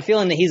 And I have a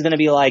feeling that he's going to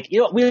be like, we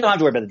don't have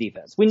to worry about the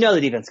defense. We know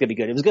the defense is going to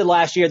be good. It was good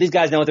last year. These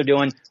guys know what they're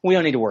doing. We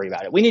don't need to worry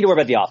about it. We need to worry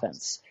about the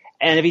offense.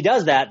 And if he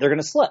does that, they're going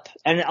to slip.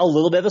 And a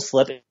little bit of a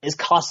slip is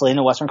costly in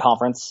the Western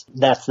Conference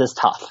that's this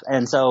tough.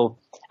 And so,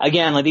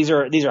 again, like, these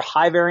are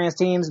high variance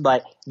teams,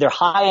 but their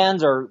high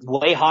ends are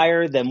way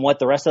higher than what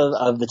the rest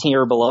of the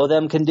tier below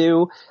them can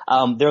do.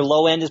 Their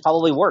low end is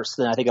probably worse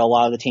than I think a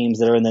lot of the teams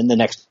that are in the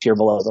next tier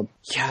below them.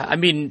 Yeah, I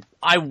mean,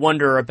 I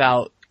wonder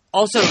about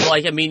also,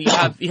 like, I mean,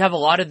 you have a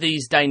lot of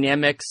these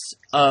dynamics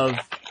of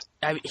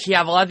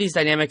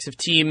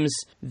teams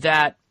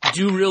that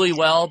do really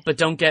well but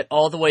don't get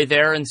all the way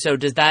there, and so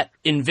does that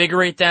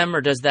invigorate them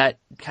or does that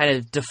kind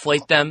of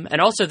deflate them? And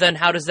also then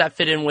how does that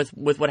fit in with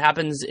what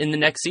happens in the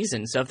next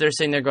season? So if they're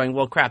sitting there going,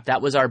 well, crap,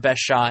 that was our best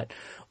shot,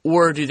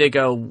 or do they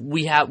go,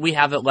 we have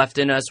it left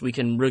in us, we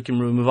can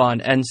move on?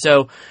 And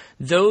so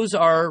those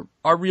are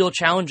real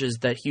challenges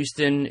that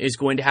Houston is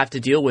going to have to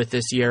deal with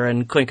this year,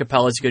 and Clint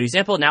Capella is a good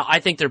example. Now,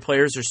 I think their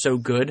players are so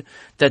good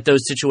that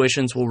those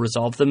situations will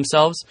resolve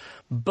themselves,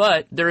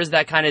 but there is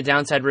that kind of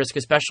downside risk,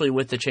 especially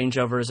with the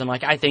changeovers. And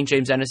like, I think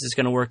James Ennis is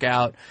going to work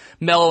out.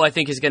 Melo, I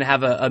think, is going to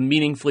have a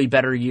meaningfully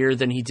better year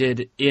than he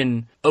did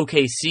in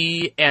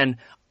OKC, and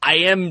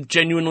I am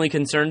genuinely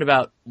concerned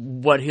about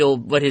what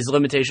his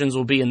limitations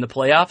will be in the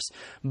playoffs,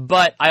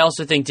 but I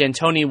also think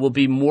D'Antoni will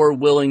be more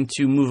willing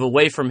to move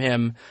away from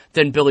him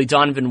than Billy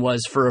Donovan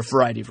was for a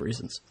variety of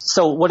reasons.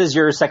 So what does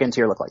your second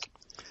tier look like?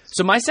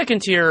 So my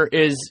second tier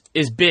is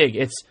big.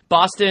 It's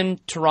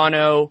Boston,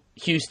 Toronto,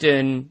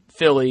 Houston,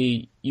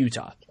 Philly,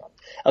 Utah.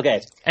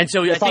 Okay. And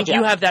so I think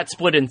you have that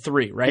split in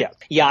three, right?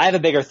 Yeah, I have a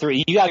bigger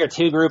three. You got your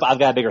two group, I've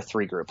got a bigger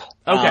three group.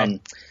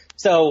 Okay.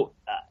 So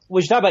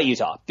we should talk about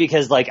Utah,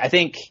 because like, I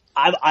think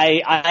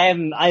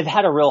I've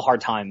had a real hard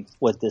time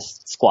with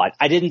this squad.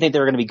 I didn't think they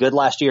were going to be good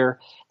last year.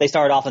 They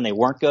started off and they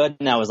weren't good,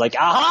 and I was like,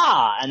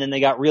 aha! And then they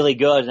got really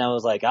good, and I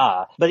was like,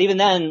 ah. But even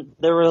then,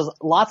 there was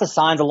lots of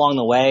signs along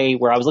the way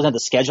where I was looking at the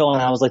schedule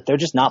and I was like, they're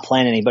just not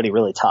playing anybody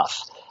really tough.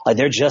 Like,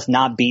 they're just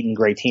not beating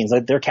great teams.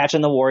 Like, they're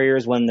catching the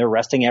Warriors when they're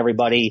resting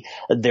everybody.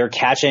 They're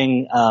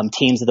catching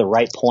teams at the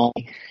right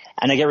point.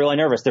 And I get really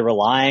nervous. They're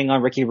relying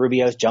on Ricky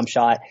Rubio's jump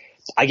shot.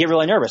 I get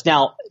really nervous.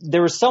 Now,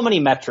 there were so many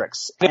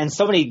metrics and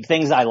so many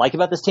things I like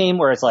about this team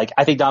where it's like,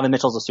 I think Donovan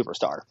Mitchell's a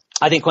superstar.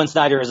 I think Quinn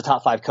Snyder is a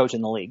top 5 coach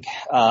in the league.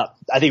 I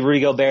think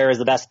Rudy Gobert is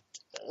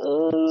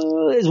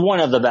is one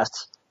of the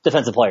best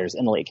defensive players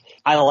in the league.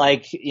 I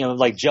like,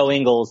 like Joe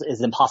Ingles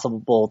is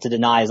impossible to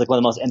deny. He's like one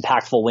of the most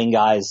impactful wing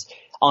guys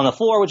on the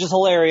floor, which is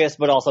hilarious,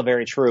 but also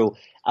very true.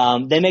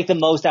 They make the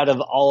most out of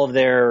all of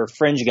their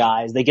fringe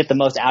guys. They get the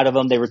most out of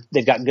them.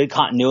 They've got good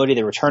continuity.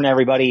 They return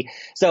everybody.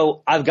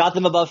 So I've got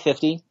them above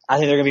 50. I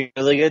think they're going to be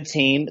a really good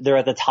team. They're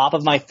at the top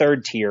of my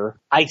third tier.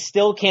 I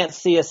still can't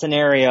see a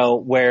scenario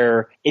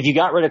where if you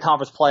got rid of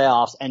conference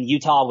playoffs and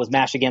Utah was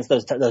matched against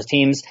those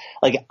teams,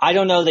 like, I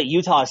don't know that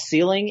Utah's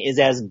ceiling is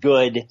as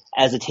good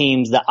as the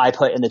teams that I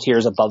put in the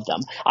tiers above them.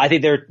 I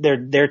think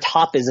their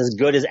top is as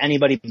good as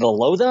anybody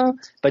below them,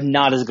 but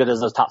not as good as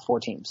those top 4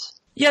 teams.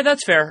 Yeah,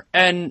 that's fair.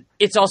 And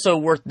it's also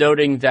worth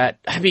noting that,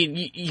 I mean,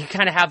 you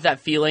kind of have that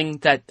feeling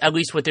that at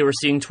least what they were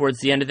seeing towards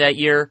the end of that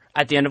year,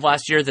 at the end of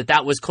last year,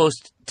 that was close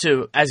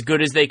to as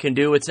good as they can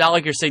do. It's not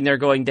like you're sitting there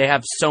going, they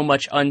have so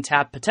much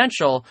untapped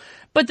potential.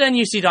 But then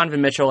you see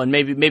Donovan Mitchell, and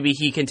maybe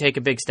he can take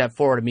a big step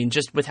forward. I mean,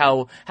 just with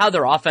how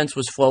their offense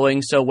was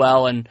flowing so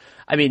well. And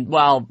I mean,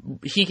 while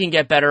he can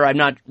get better,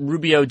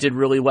 Rubio did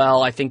really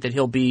well. I think that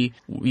he'll be,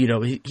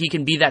 he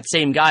can be that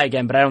same guy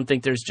again, but I don't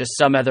think there's just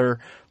some other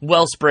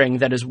wellspring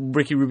that is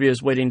Ricky Rubio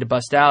is waiting to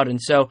bust out. And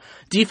so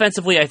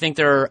defensively, I think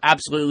they're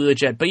absolutely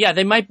legit. But yeah,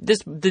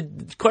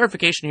 the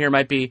clarification here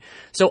might be,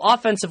 so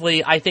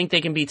offensively, I think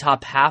they can be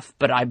top half,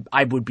 but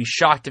I would be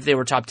shocked if they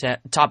were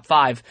top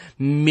 5,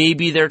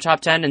 maybe they're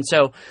top 10. And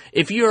so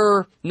if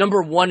you're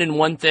number 1 in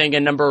one thing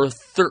and number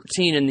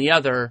 13 in the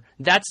other,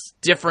 that's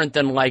different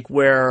than like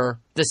where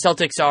the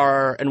Celtics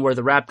are and where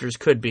the Raptors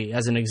could be,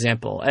 as an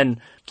example. And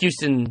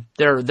Houston,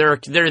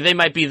 they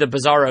might be the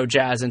bizarro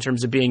Jazz in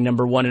terms of being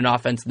number 1 in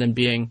offense and then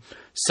being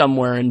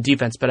somewhere in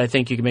defense, but I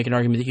think you can make an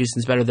argument that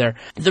Houston's better there.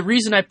 The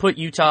reason I put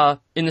Utah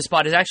in the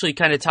spot is actually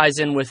kind of ties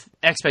in with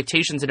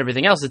expectations and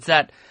everything else. It's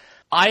that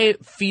I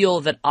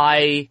feel that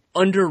I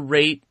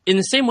underrate, in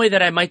the same way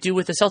that I might do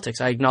with the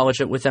Celtics. I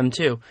acknowledge it with them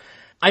too.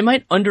 I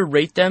might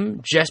underrate them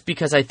just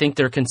because I think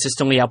they're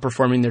consistently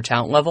outperforming their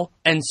talent level.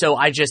 And so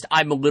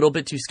I'm a little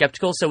bit too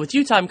skeptical. So with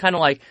Utah, I'm kind of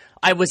like,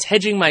 I was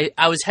hedging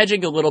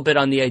a little bit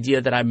on the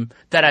idea that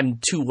I'm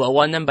too low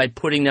on them by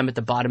putting them at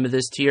the bottom of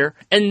this tier.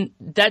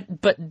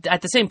 But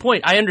at the same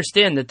point, I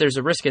understand that there's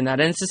a risk in that.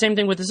 And it's the same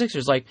thing with the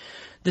Sixers. Like,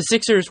 the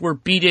Sixers were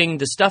beating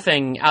the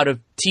stuffing out of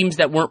teams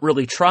that weren't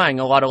really trying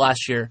a lot of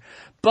last year.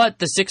 But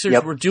the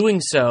Sixers were doing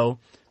so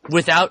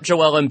without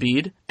Joel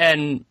Embiid,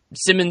 and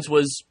Simmons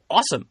was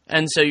awesome.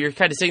 And so you're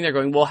kind of sitting there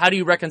going, well, how do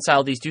you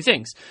reconcile these two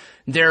things?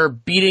 They're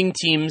beating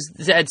teams.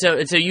 And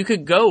so you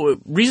could go,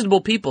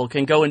 reasonable people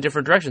can go in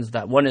different directions with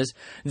that. One is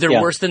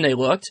they're worse than they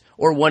looked,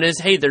 or one is,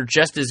 hey, they're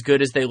just as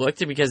good as they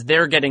looked because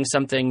they're getting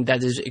something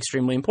that is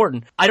extremely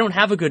important. I don't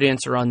have a good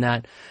answer on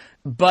that,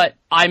 but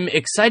I'm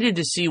excited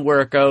to see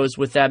where it goes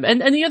with them.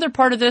 And the other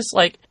part of this,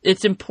 like,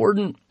 it's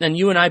important, and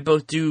you and I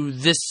both do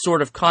this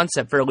sort of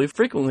concept fairly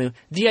frequently,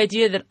 the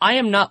idea that I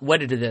am not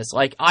wedded to this.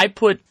 Like, I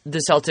put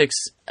the Celtics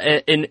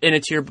in a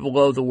tier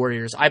below the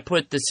Warriors. I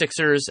put the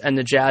Sixers and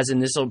the Jazz in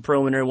this little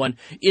preliminary one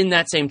in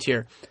that same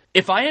tier.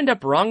 If I end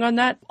up wrong on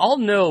that, I'll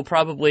know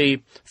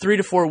probably 3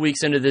 to 4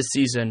 weeks into this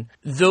season,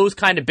 those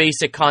kind of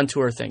basic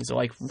contour things.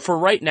 Like, for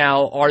right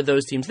now, are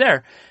those teams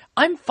there?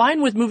 I'm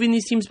fine with moving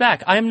these teams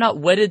back. I am not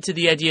wedded to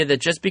the idea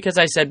that just because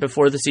I said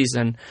before the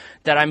season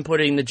that I'm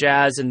putting the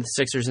Jazz and the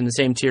Sixers in the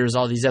same tier as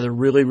all these other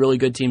really, really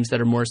good teams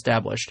that are more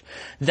established,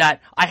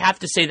 that I have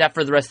to say that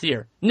for the rest of the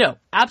year. No,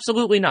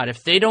 absolutely not.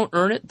 If they don't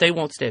earn it, they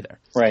won't stay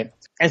there. Right.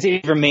 And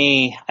see, for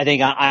me, I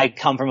think I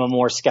come from a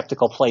more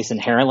skeptical place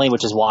inherently,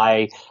 which is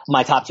why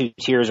my top 2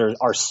 tiers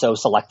are so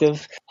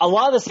selective. A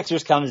lot of the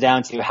Sixers comes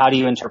down to how do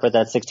you interpret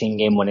that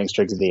 16-game winning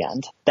streak at the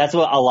end. That's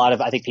what a lot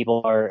of, I think,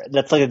 people are,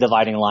 that's like a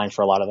dividing line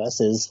for a lot of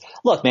us is,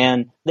 look,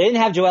 man, they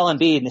didn't have Joel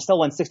Embiid and they still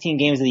won 16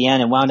 games at the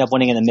end and wound up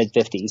winning in the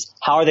mid-50s.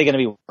 How are they going to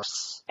be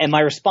worse? And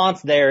my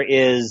response there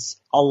is,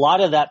 a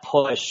lot of that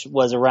push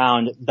was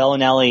around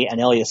Bellinelli and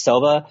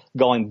Ilyasova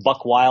going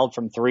buck wild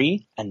from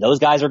 3, and those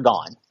guys are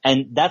gone.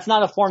 And that's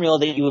not a formula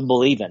that you would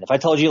believe in. If I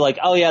told you, like,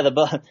 oh yeah,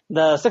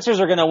 the Sixers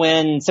are going to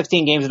win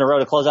 16 games in a row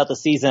to close out the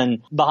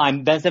season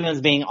behind Ben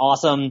Simmons being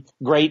awesome,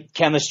 great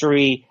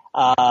chemistry,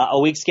 a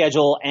weak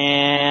schedule,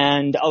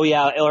 and oh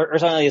yeah,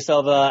 Ersan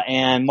Ilyasova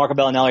and Marco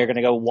Bellinelli are going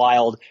to go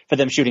wild for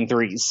them shooting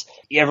threes.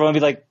 Everyone would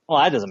be like,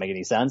 well, that doesn't make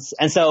any sense.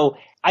 And so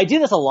I do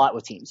this a lot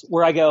with teams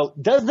where I go,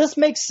 does this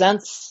make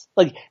sense?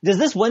 Like, does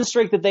this win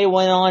streak that they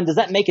went on, does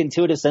that make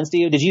intuitive sense to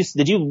you? Did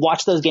you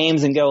watch those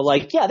games and go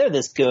like, yeah, they're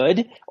this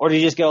good? Or did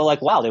you just go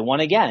like, wow, they won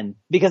again?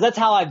 Because that's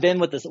how I've been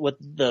with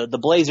the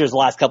Blazers the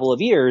last couple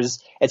of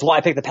years. It's why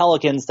I picked the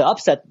Pelicans to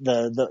upset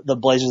the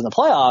Blazers in the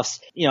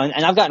playoffs. You know,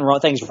 and I've gotten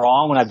things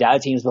wrong when I've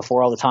doubted teams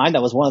before all the time.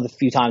 That was one of the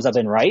few times I've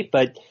been right.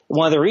 But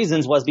one of the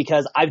reasons was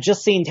because I've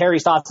just seen Terry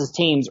Stotts'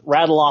 teams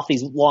rattle off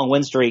these long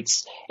win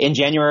streaks in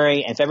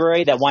January and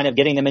February that wind up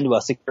getting them into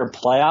a secure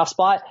playoff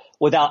spot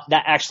without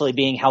that actually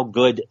being how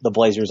good the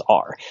Blazers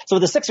are. So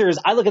with the Sixers,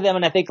 I look at them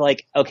and I think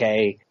like,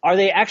 okay, are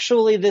they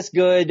actually this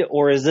good,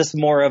 or is this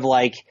more of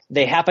like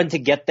they happen to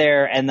get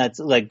there and that's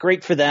like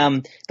great for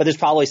them, but there's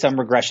probably some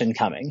regression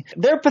coming.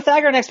 Their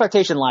Pythagorean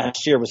expectation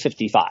last year was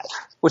 55,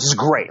 which is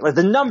great. Like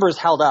the numbers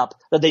held up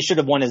that they should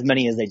have won as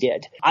many as they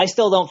did. I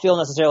still don't feel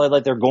necessarily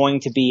like they're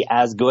going to be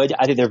as good.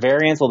 I think their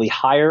variance will be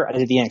higher. I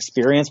think the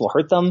inexperience will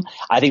hurt them.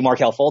 I think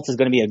Markelle Fultz is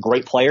going to be a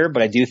great player,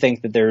 but I do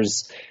think that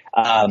there's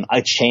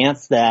a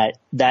chance that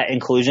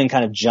inclusion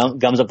kind of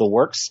gums up the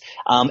works.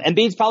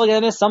 Embiid's probably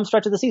going to miss some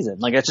stretch of the season.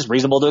 Like, it's just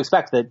reasonable to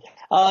expect that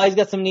he's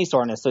got some knee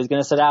soreness, so he's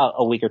going to sit out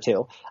a week or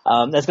two.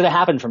 That's going to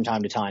happen from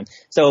time to time.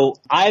 So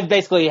I've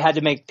basically had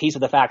to make peace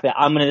with the fact that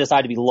I'm going to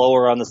decide to be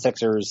lower on the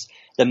Sixers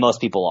than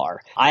most people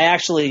are. I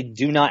actually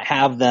do not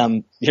have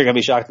them. You're going to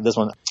be shocked at this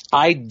one.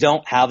 I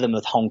don't have them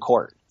with home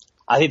court.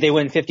 I think they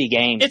win 50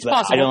 games, it's but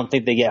possible. I don't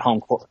think they get home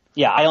court.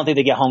 Yeah, I don't think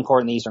they get home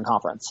court in the Eastern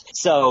Conference.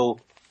 So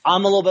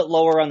I'm a little bit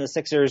lower on the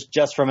Sixers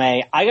just from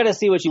I got to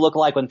see what you look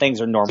like when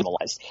things are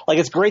normalized. Like,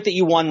 it's great that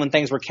you won when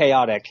things were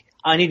chaotic.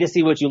 I need to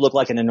see what you look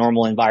like in a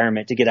normal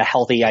environment to get a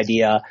healthy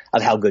idea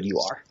of how good you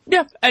are.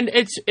 Yeah, and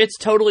it's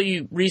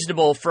totally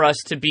reasonable for us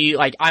to be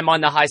like, I'm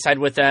on the high side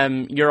with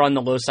them, you're on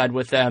the low side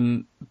with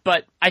them.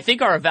 But I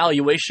think our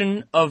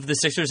evaluation of the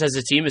Sixers as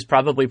a team is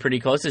probably pretty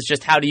close. It's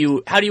just how do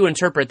you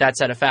interpret that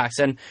set of facts?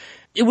 And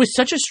it was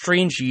such a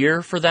strange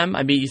year for them.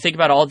 I mean, you think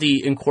about all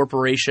the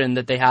incorporation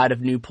that they had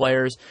of new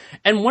players.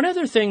 And one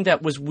other thing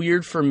that was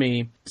weird for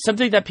me,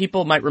 something that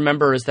people might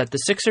remember, is that the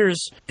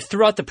Sixers,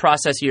 throughout the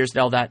process years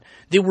and all that,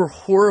 they were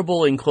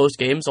horrible in close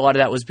games. A lot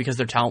of that was because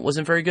their talent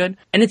wasn't very good.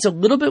 And it's a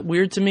little bit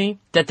weird to me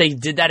that they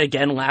did that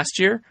again last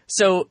year.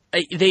 So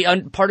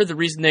part of the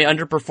reason they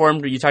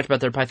underperformed, you talked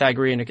about their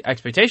Pythagorean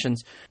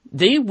expectations,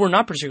 they were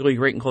not particularly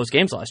great in close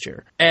games last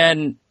year.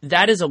 And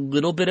that is a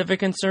little bit of a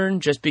concern,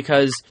 just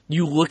because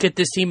you look at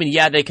this team and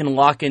yeah, they can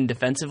lock in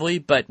defensively,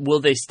 but will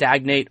they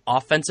stagnate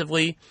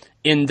offensively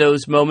in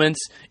those moments?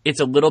 It's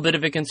a little bit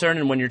of a concern.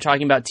 And when you're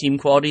talking about team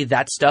quality,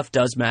 that stuff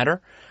does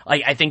matter.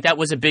 Like, I think that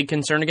was a big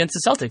concern against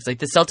the Celtics. Like,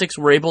 the Celtics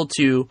were able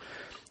to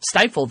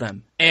stifle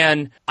them.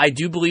 And I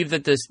do believe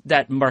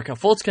that Markelle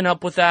Fultz can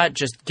help with that,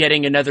 just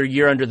getting another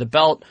year under the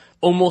belt.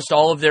 Almost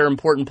all of their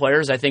important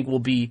players, I think,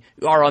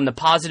 are on the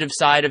positive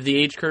side of the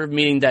age curve,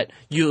 meaning that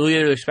you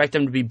either expect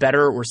them to be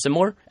better or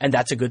similar, and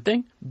that's a good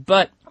thing.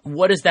 But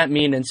what does that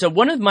mean? And so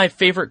one of my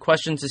favorite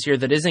questions this year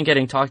that isn't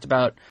getting talked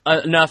about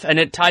enough, and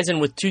it ties in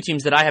with two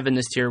teams that I have in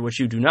this tier,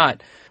 which you do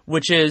not,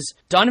 which is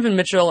Donovan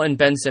Mitchell and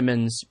Ben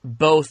Simmons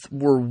both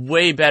were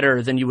way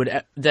better than you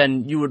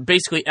would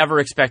basically ever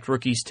expect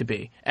rookies to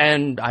be.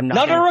 And I'm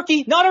not a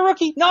rookie. No,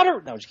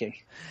 just kidding.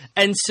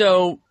 And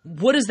so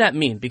what does that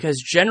mean? Because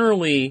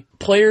generally,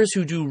 players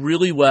who do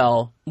really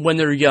well when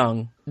they're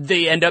young,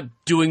 they end up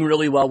doing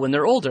really well when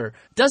they're older.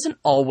 Doesn't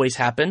always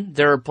happen.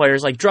 There are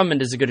players like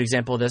Drummond is a good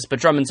example of this, but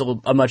Drummond's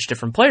a much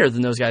different player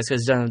than those guys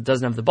because he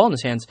doesn't have the ball in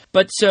his hands.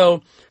 But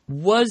so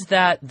was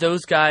that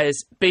those guys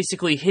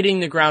basically hitting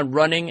the ground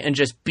running and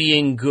just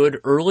being good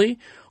early?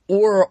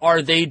 Or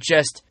are they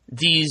just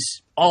these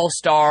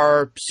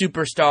all-star,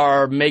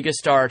 superstar,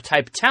 megastar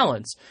type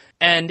talents?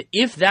 And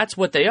if that's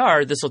what they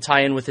are, this will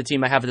tie in with the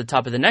team I have at the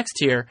top of the next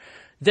tier,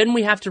 then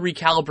we have to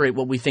recalibrate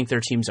what we think their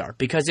teams are.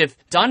 Because if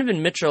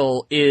Donovan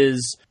Mitchell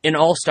is an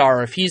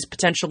all-star, if he's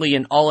potentially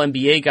an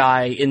all-NBA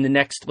guy in the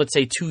next, let's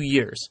say, 2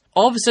 years,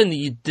 all of a sudden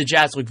the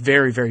Jazz look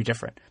very, very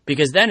different.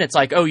 Because then it's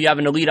like, oh, you have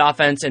an elite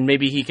offense and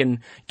maybe he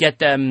can get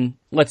them,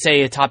 let's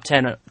say, a top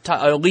 10,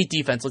 elite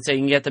defense. Let's say you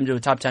can get them to a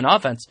top 10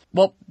 offense.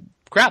 Well,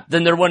 crap,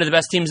 then they're one of the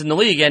best teams in the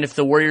league. And if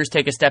the Warriors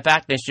take a step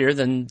back next year,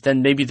 then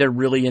maybe they're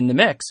really in the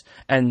mix.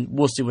 And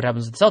we'll see what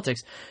happens with the Celtics.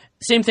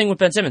 Same thing with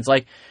Ben Simmons.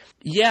 Like,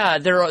 yeah,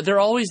 there are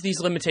always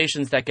these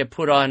limitations that get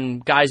put on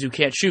guys who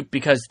can't shoot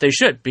because they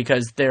should,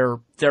 because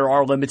there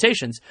are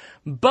limitations.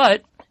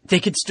 But they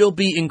could still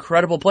be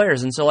incredible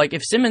players. And so, like,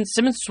 if Simmons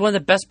is one of the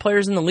best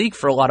players in the league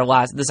for a lot of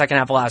the second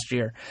half of last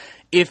year.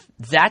 If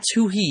that's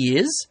who he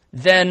is,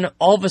 then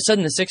all of a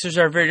sudden the Sixers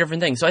are a very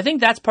different thing. So I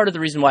think that's part of the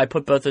reason why I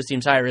put both those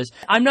teams higher is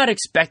I'm not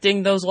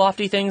expecting those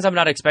lofty things. I'm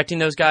not expecting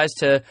those guys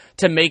to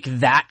make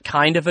that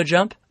kind of a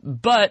jump.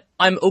 But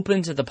I'm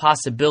open to the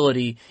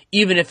possibility,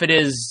 even if it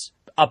is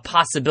a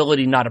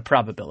possibility, not a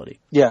probability.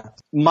 Yeah.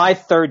 My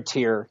third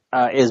tier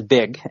is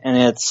big, and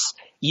it's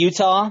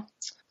Utah,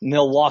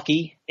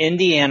 Milwaukee,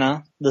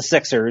 Indiana, the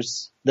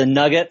Sixers, the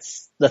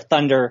Nuggets, the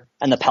Thunder,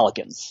 and the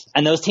Pelicans.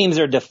 And those teams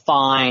are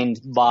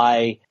defined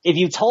by, if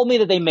you told me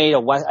that they made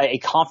a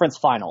conference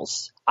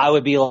finals, I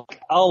would be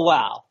like, oh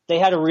wow, they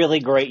had a really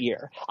great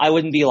year. I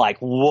wouldn't be like,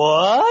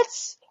 what?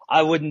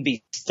 I wouldn't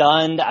be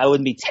stunned. I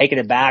wouldn't be taken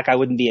aback. I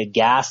wouldn't be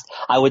aghast.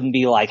 I wouldn't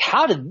be like,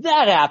 how did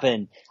that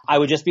happen? I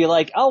would just be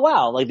like, oh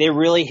wow, like they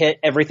really hit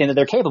everything that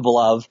they're capable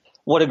of.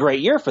 What a great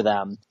year for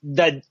them.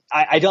 That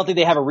I don't think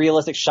they have a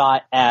realistic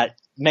shot at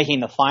making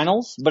the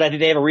finals, but I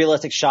think they have a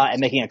realistic shot at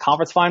making a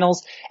conference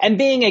finals and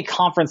being a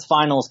conference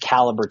finals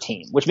caliber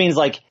team, which means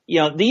like,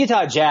 the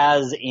Utah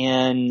Jazz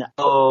in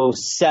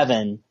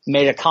 2007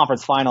 made a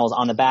conference finals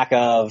on the back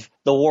of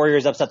the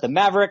Warriors upset the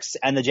Mavericks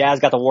and the Jazz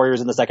got the Warriors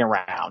in the second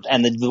round.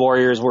 And the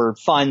Warriors were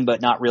fun, but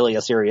not really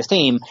a serious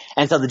team.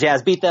 And so the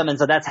Jazz beat them. And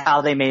so that's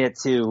how they made it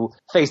to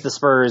face the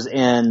Spurs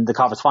in the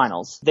conference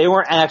finals. They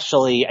weren't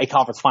actually a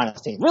conference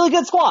finals team. Really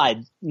good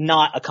squad,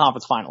 not a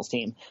conference finals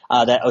team,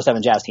 that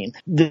 2007 Jazz team.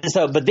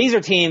 But these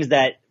are teams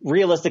that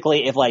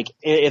realistically,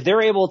 if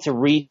they're able to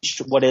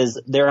reach what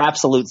is their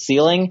absolute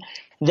ceiling,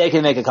 they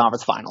can make a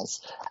conference finals.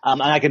 And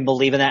I can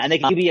believe in that. And they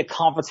can be a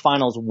conference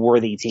finals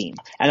worthy team.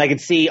 And I can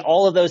see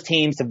all of those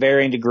teams to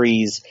varying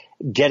degrees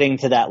getting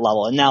to that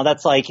level. And now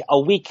that's like a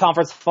weak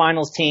conference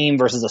finals team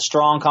versus a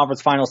strong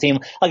conference finals team.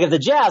 Like if the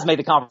Jazz make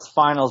the conference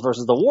finals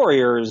versus the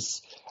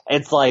Warriors,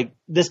 it's like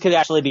this could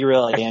actually be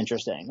really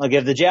interesting. Like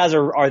if the Jazz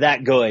are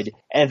that good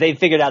and if they've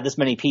figured out this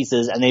many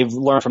pieces and they've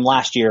learned from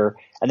last year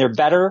and they're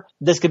better,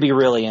 this could be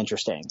really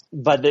interesting.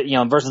 But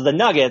versus the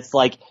Nuggets,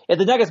 like if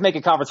the Nuggets make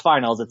a conference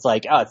finals, it's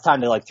like, oh, it's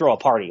time to like throw a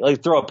party,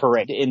 like throw a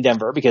parade in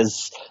Denver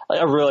because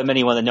really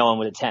many one that no one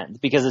would attend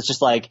because it's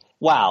just like,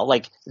 wow,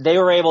 like they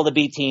were able to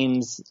beat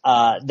teams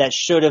that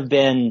should have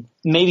been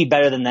maybe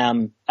better than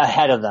them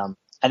ahead of them.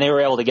 And they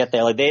were able to get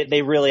there. Like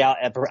they really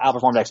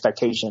outperformed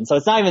expectations. So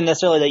it's not even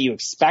necessarily that you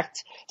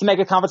expect to make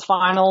a conference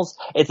finals.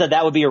 It's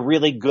that would be a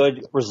really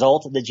good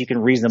result that you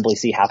can reasonably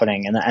see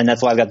happening. And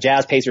that's why I've got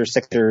Jazz, Pacers,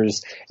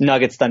 Sixers,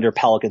 Nuggets, Thunder,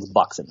 Pelicans,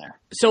 Bucks in there.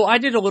 So I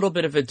did a little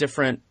bit of a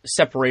different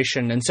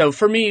separation. And so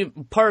for me,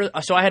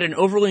 so I had an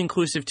overly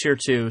inclusive tier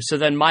 2. So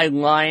then my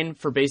line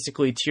for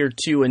basically tier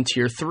 2 and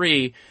tier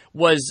 3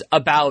 was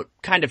about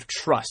kind of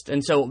trust.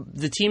 And so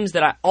the teams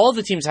all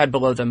the teams I had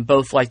below them,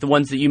 both like the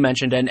ones that you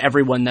mentioned and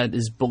everyone that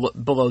is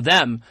below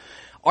them,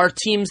 are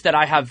teams that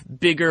I have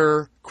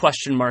bigger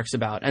question marks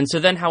about. And so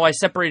then how I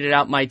separated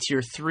out my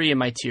tier 3 and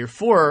my tier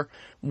 4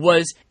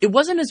 was it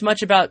wasn't as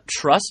much about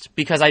trust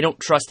because I don't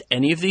trust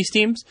any of these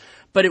teams,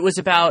 but it was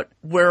about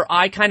where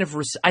I kind of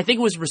I think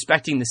it was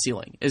respecting the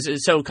ceiling.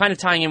 So kind of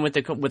tying in with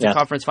the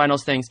conference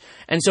finals things.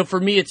 And so for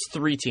me, it's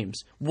 3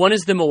 teams. One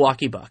is the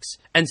Milwaukee Bucks.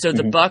 And so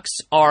the Bucks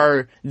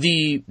are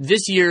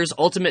this year's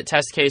ultimate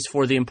test case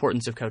for the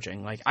importance of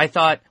coaching. Like I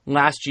thought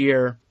last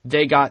year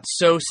they got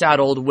so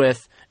saddled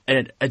with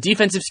a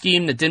defensive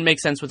scheme that didn't make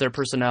sense with their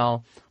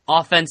personnel,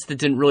 offense that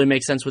didn't really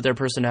make sense with their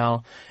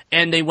personnel,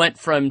 and they went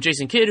from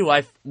Jason Kidd, who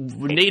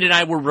Nate and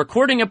I were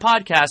recording a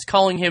podcast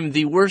calling him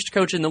the worst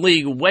coach in the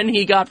league when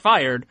he got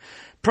fired.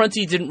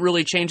 Prunty didn't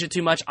really change it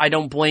too much. I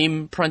don't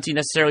blame Prunty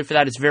necessarily for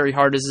that. It's very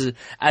hard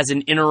as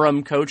an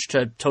interim coach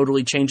to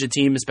totally change a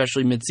team,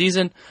 especially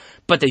midseason,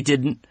 but they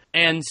didn't.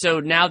 And so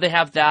now they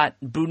have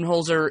that.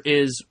 Budenholzer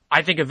is,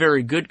 I think, a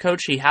very good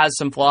coach. He has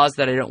some flaws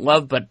that I don't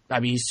love, but I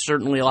mean, he's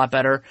certainly a lot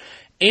better.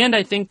 And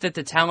I think that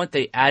the talent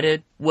they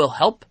added will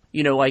help.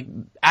 Like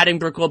adding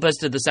Brook Lopez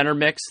to the center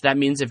mix, that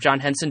means if John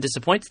Henson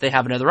disappoints, they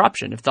have another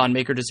option. If Thon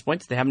Maker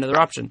disappoints, they have another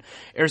option.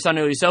 Ersan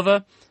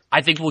Ilyasova,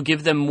 I think will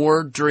give them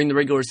more during the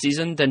regular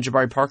season than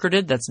Jabari Parker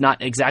did. That's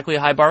not exactly a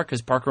high bar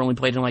because Parker only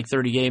played in like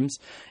 30 games,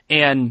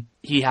 and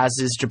he has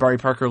his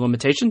Jabari Parker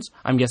limitations.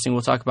 I'm guessing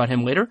we'll talk about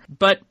him later.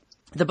 But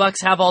the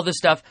Bucks have all this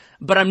stuff,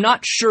 but I'm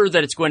not sure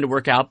that it's going to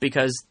work out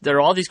because there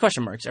are all these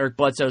question marks. Eric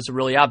Bledsoe is a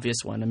really obvious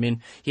one. I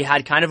mean, he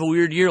had kind of a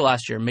weird year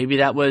last year. Maybe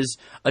that was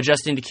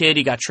adjusting to Kidd.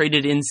 He got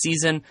traded in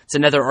season. It's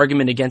another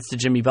argument against the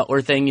Jimmy Butler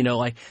thing,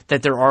 like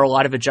that there are a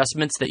lot of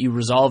adjustments that you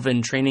resolve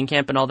in training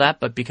camp and all that.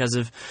 But because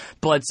of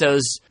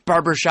Bledsoe's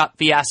barbershop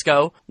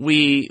fiasco,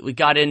 we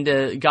got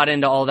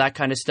into all that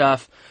kind of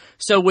stuff.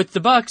 So with the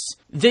Bucks,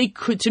 they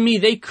could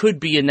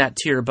be in that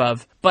tier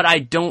above, but I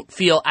don't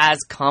feel as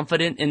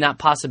confident in that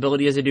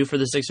possibility as I do for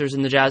the Sixers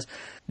and the Jazz.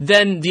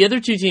 Then the other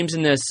 2 teams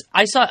in this,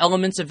 I saw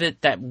elements of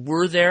it that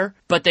were there,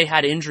 but they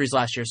had injuries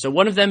last year. So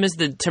one of them is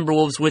the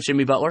Timberwolves with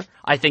Jimmy Butler.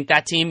 I think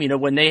that team,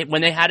 when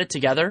they had it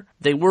together,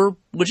 they were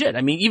legit.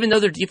 I mean, even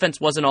though their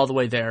defense wasn't all the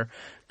way there,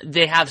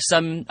 they have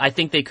some, I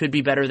think they could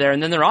be better there.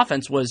 And then their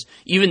offense was,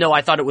 even though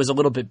I thought it was a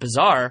little bit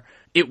bizarre,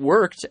 it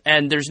worked,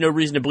 and there's no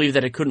reason to believe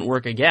that it couldn't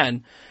work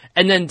again.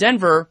 And then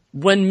Denver,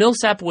 when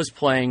Millsap was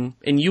playing,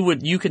 and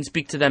you can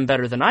speak to them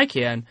better than I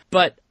can,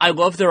 but I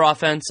love their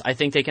offense. I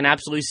think they can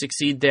absolutely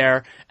succeed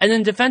there. And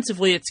then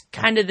defensively, it's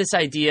kind of this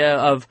idea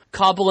of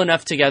cobble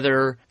enough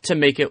together to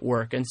make it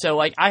work. And so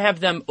I have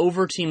them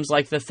over teams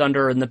like the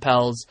Thunder and the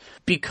Pels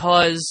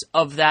because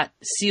of that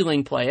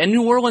ceiling play. And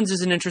New Orleans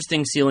is an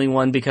interesting ceiling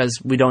one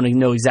because we don't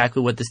know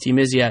exactly what this team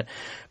is yet.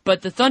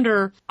 But the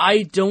Thunder,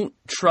 I don't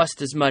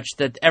trust as much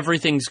that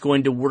everything's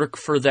going to work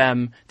for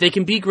them. They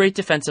can be great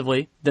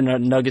defensively. The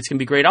Nuggets can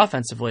be great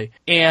offensively.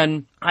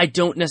 And I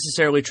don't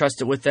necessarily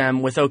trust it with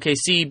them with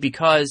OKC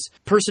because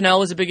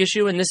personnel is a big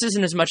issue. And this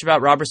isn't as much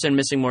about Robertson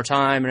missing more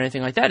time or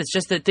anything like that. It's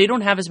just that they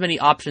don't have as many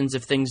options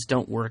if things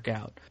don't work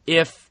out.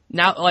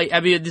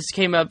 This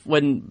came up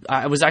when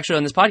I was actually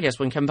on this podcast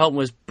when Kevin Pelton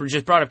was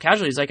just brought up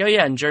casually. He's like, oh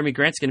yeah, and Jeremy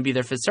Grant's going to be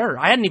their fifth starter.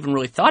 I hadn't even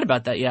really thought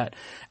about that yet.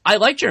 I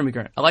like Jeremy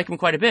Grant. I like him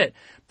quite a bit.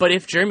 But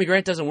if Jeremy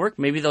Grant doesn't work,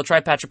 maybe they'll try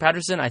Patrick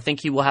Patterson. I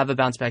think he will have a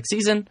bounce-back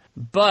season.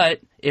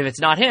 But if it's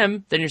not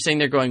him, then you're saying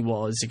they're going,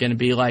 well, is it going to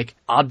be like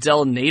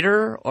Abdel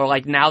Nader? Or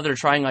like now they're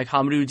trying like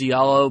Hamidou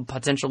Diallo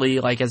potentially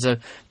like as a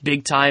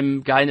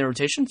big-time guy in their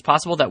rotation? It's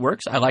possible that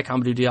works. I like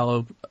Hamidou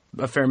Diallo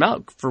a fair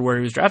amount for where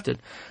he was drafted.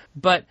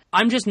 But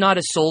I'm just not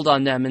as sold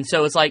on them. And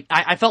so it's like,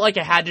 I felt like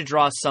I had to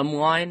draw some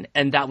line,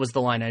 and that was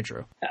the line I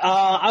drew.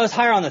 I was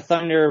higher on the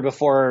Thunder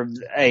before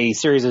a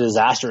series of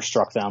disasters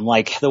struck them.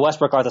 Like the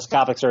Westbrook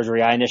arthroscopic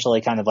surgery, I initially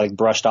kind of like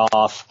brushed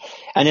off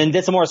and then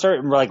did some more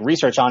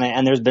research on it.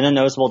 And there's been a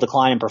noticeable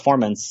decline in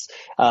performance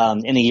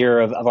in the year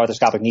of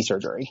arthroscopic knee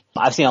surgery.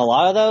 I've seen a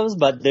lot of those,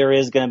 but there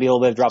is going to be a little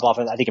bit of drop off,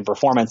 I think, in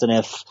performance. And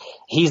if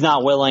he's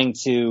not willing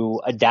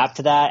to adapt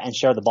to that and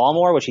share the ball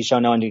more, which he's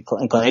shown no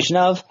inclination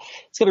of,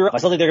 it's going to be rough. I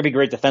still think they're going to be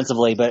great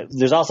defensively, but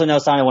there's also no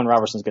sign of when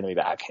Robertson's going to be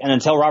back. And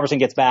until Robertson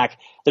gets back,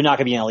 they're not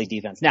going to be an elite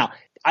defense. Now,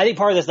 I think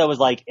part of this, though, is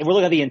like, if we're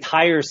looking at the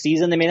entire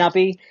season, they may not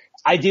be.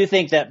 I do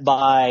think that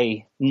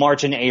by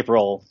March and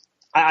April,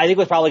 I think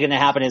what's probably going to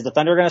happen is the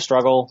Thunder are going to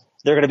struggle.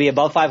 They're going to be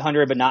above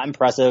 500, but not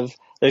impressive.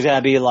 There's going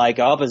to be like,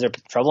 oh, is there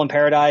trouble in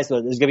paradise?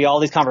 There's going to be all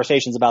these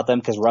conversations about them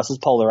because Russ is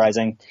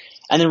polarizing.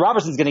 And then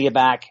Robertson's going to get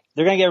back.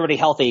 They're going to get everybody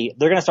healthy.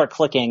 They're going to start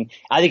clicking.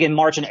 I think in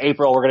March and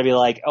April, we're going to be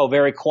like, oh,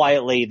 very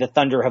quietly, the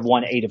Thunder have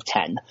won 8 of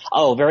 10.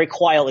 Oh, very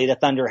quietly, the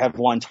Thunder have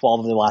won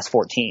 12 of the last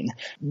 14.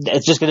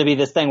 It's just going to be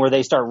this thing where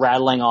they start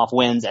rattling off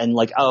wins and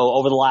like, oh,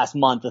 over the last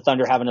month, the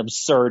Thunder have an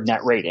absurd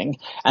net rating.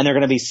 And they're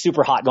going to be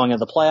super hot going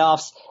into the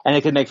playoffs, and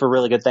it could make for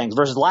really good things.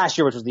 Versus last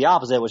year, which was the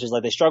opposite, which is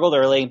like they struggled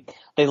early.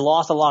 They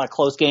lost a lot of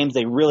close games.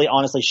 They really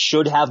honestly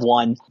should have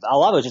won. A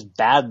lot of it was just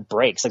bad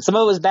breaks. Like some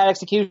of it was bad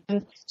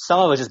execution. Some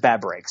of it was just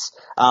bad breaks.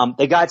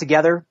 They got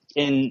together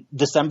in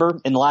December,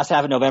 in the last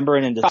half of November,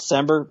 and in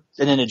December,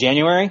 and into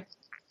January.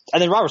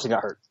 And then Robertson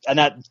got hurt. And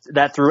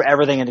that threw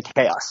everything into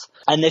chaos.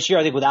 And this year,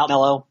 I think without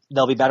Melo,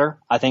 they'll be better.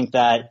 I think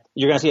that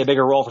you're going to see a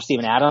bigger role for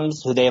Steven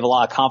Adams, who they have a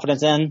lot of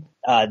confidence in.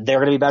 They're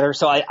going to be better.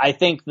 So I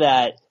think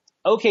that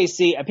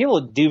OKC, and people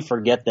do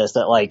forget this,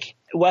 that like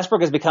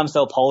Westbrook has become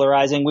so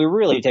polarizing. We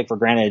really take for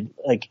granted,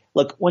 like,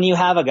 look, when you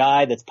have a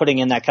guy that's putting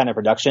in that kind of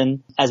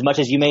production, as much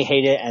as you may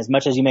hate it, as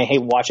much as you may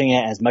hate watching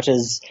it, as much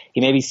as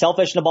he may be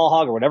selfish and a ball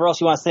hog or whatever else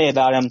you want to say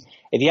about him,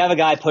 if you have a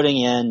guy putting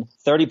in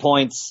 30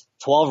 points,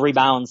 12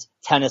 rebounds,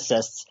 10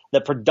 assists,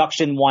 the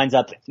production winds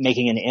up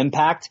making an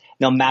impact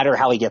no matter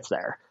how he gets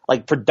there.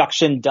 Like,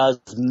 production does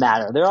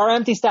matter. There are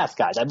empty stats,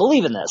 guys. I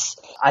believe in this.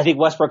 I think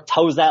Westbrook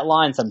toes that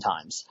line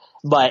sometimes.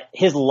 But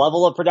his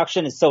level of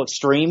production is so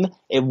extreme,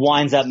 it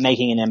winds up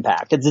making an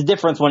impact. It's a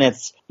difference when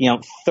it's,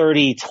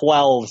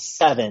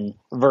 30-12-7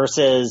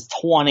 versus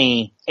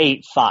 28-5.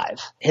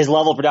 His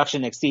level of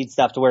production exceeds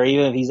stuff to where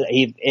even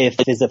if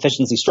his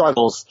efficiency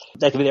struggles,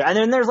 that could be there. And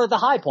then there's like the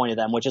high point of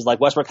them, which is like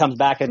Westbrook comes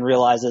back and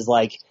realizes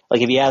like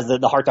if he has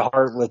the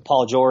heart-to-heart with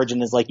Paul George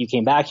and is like, you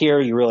came back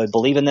here, you really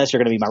believe in this, you're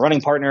going to be my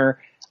running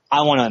partner,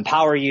 I want to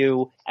empower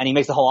you, and he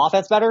makes the whole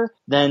offense better,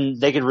 then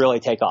they could really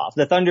take off.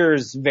 The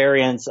Thunder's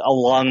variance,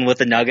 along with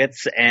the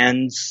Nuggets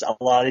and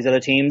a lot of these other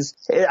teams,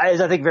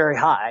 is, I think, very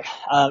high.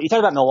 You talked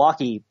about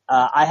Milwaukee.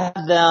 I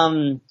had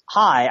them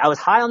high. I was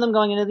high on them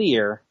going into the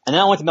year, and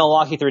then I went to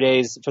Milwaukee for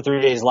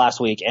 3 days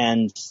last week,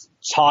 and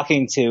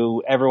talking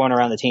to everyone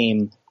around the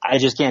team, I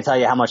just can't tell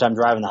you how much I'm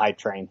driving the hype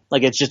train.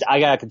 Like, it's just, I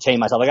gotta contain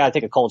myself. I gotta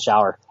take a cold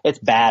shower. It's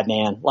bad,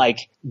 man. Like,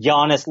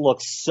 Giannis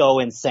looks so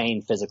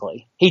insane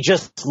physically. He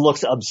just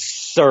looks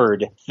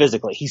absurd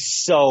physically. He's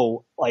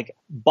so, like,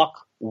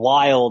 buck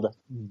wild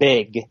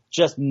big,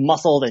 just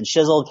muscled and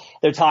chiseled.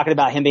 They're talking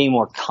about him being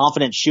more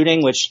confident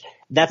shooting, which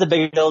that's a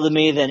bigger deal to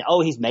me than,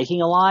 oh, he's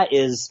making a lot,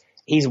 is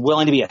he's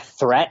willing to be a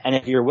threat. And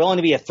if you're willing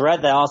to be a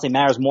threat, that honestly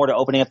matters more to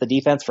opening up the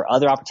defense for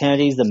other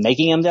opportunities than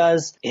making him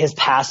does. His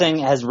passing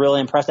has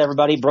really impressed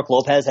everybody. Brook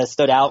Lopez has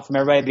stood out from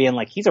everybody being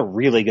like, he's a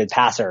really good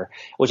passer,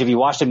 which if you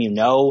watched him,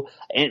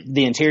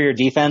 the interior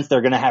defense,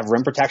 they're going to have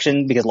rim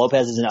protection because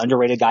Lopez is an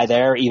underrated guy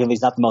there, even if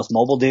he's not the most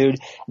mobile dude.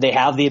 They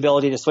have the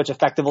ability to switch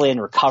effectively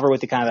and recover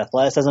with the kind of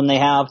athleticism they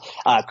have.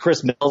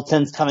 Chris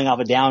Middleton's coming off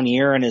a down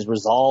year and is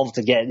resolved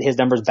to get his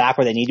numbers back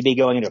where they need to be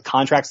going into a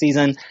contract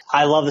season.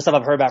 I love the stuff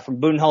I've heard about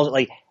from Budenholzer.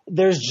 like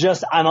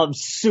I'm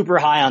super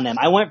high on them.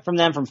 I went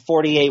from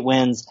 48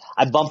 wins.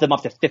 I bumped them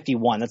up to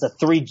 51. That's a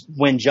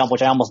 3-win jump,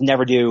 which I almost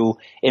never do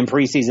in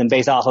preseason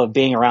based off of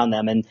being around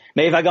them. And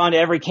maybe if I'd gone to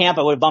every camp,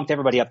 I would have bumped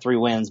everybody up 3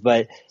 wins.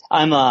 But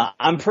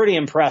I'm pretty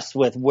impressed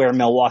with where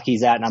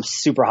Milwaukee's at, and I'm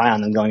super high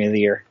on them going into the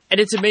year. And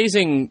it's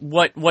amazing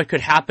what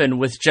could happen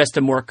with just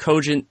a more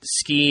cogent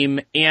scheme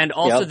and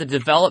also the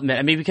development.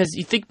 I mean, because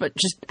you think about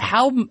just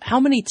how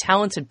many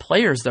talented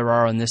players there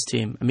are on this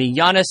team. I mean,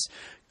 Giannis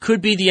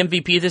could be the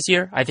MVP this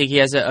year. I think he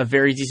has a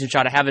very decent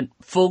shot. I haven't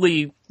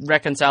fully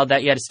reconciled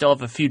that yet. I still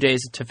have a few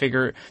days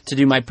to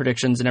do my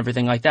predictions and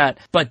everything like that.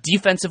 But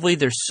defensively,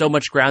 there's so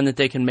much ground that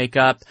they can make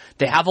up.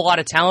 They have a lot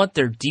of talent.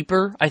 They're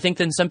deeper, I think,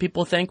 than some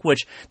people think,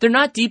 which they're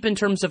not deep in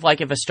terms of like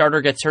if a starter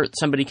gets hurt,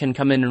 somebody can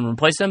come in and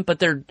replace them,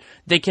 but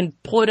they can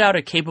pull it out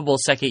a capable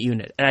second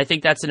unit. And I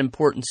think that's an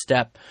important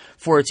step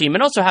for a team.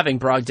 And also having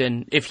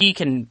Brogdon, if he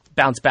can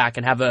bounce back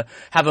and have a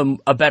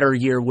better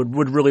year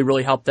would really,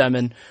 really help them.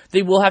 And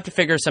they will have to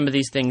figure some of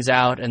these things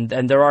out.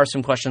 And there are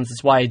some questions.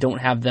 That's why I don't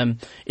have them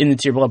in the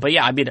tier below. But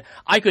yeah, I mean,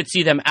 I could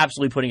see them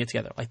absolutely putting it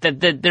together. Like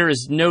that there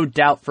is no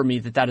doubt for me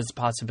that is a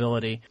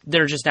possibility.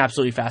 They're just an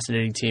absolutely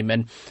fascinating team.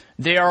 And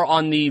they are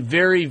on the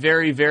very,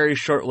 very, very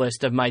short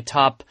list of my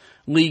top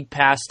league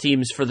pass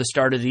teams for the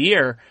start of the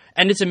year.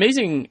 And it's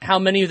amazing how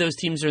many of those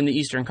teams are in the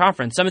Eastern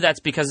Conference. Some of that's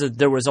because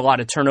there was a lot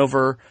of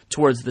turnover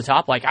towards the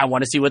top. Like, I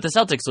want to see what the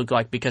Celtics look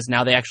like because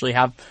now they actually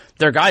have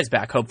their guys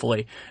back,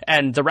 hopefully.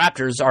 And the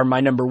Raptors are my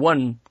number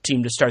one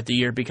team to start the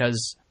year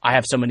because I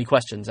have so many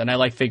questions and I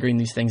like figuring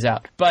these things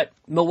out. But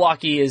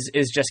Milwaukee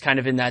is just kind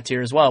of in that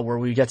tier as well, where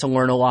we get to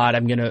learn a lot.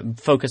 I'm going to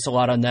focus a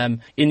lot on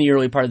them in the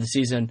early part of the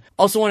season.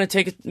 Also want to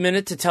take a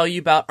minute to tell you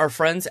about our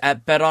friends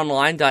at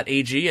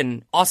betonline.ag.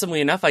 And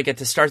awesomely enough, I get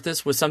to start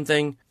this with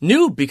something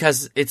new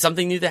because it's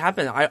something new that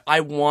happened. I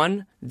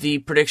won the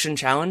prediction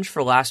challenge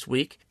for last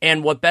week.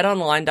 And what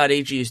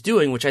betonline.ag is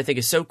doing, which I think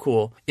is so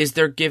cool, is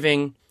they're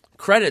giving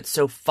credit,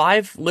 so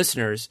 5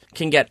 listeners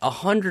can get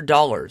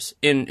 $100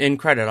 in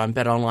credit on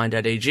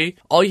betonline.ag.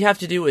 All you have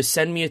to do is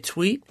send me a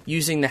tweet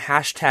using the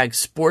hashtag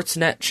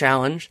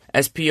SportsNetChallenge,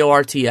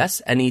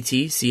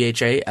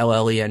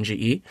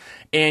 SportsNetChallenge,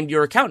 and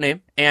your account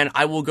name, and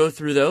I will go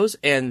through those,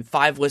 and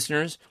 5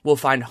 listeners will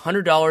find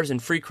 $100 in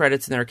free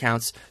credits in their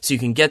accounts, so you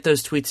can get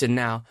those tweets in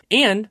now.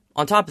 And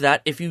on top of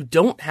that, if you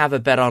don't have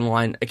a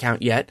BetOnline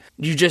account yet,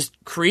 you just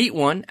create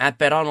one at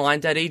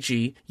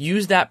betonline.ag,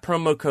 use that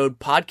promo code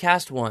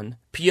PODCAST1,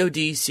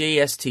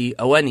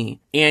 PODCASTONE,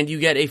 and you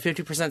get a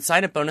 50%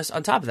 sign-up bonus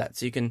on top of that.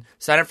 So you can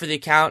sign up for the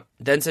account,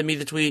 then send me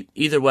the tweet.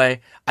 Either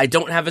way, I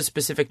don't have a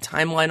specific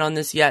timeline on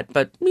this yet,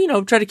 but,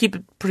 try to keep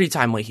it pretty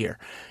timely here.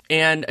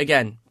 And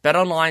again,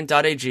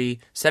 betonline.ag,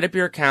 set up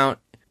your account,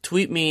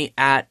 tweet me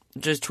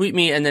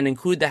and then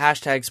include the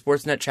hashtag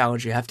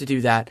SportsNetChallenge. You have to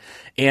do that.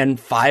 And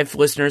 5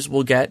 listeners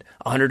will get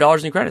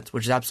 $100 in credits,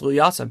 which is absolutely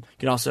awesome. You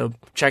can also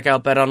check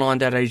out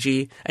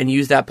betonline.ag and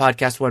use that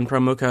podcast1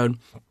 promo code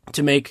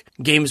to make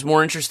games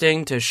more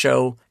interesting, to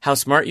show how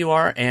smart you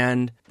are,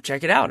 and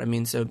check it out.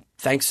 So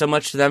thanks so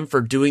much to them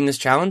for doing this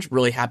challenge.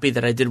 Really happy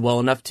that I did well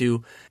enough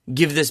to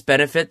give this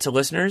benefit to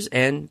listeners,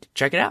 and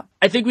check it out.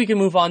 I think we can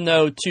move on,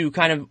 though, to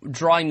kind of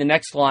drawing the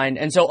next line.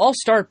 And so I'll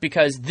start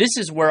because this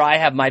is where I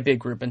have my big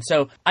group. And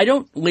so I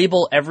don't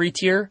label every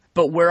tier,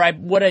 but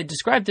what I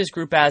describe this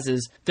group as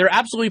is they're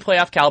absolutely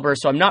playoff caliber,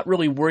 so I'm not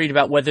really worried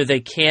about whether they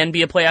can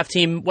be a playoff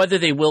team. Whether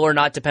they will or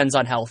not depends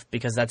on health,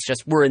 because that's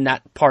just, we're in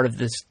that part of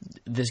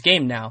this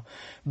game now.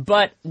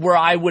 But where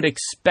I would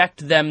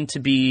expect them to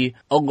be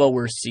a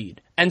lower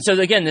seed. And so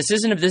again, this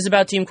is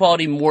about team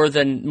quality more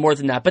than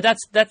that. But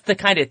that's the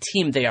kind of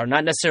team they are,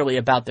 not necessarily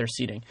about their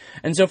seeding.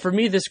 And so for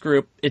me, this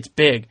group, it's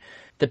big.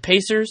 The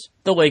Pacers,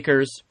 the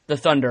Lakers, the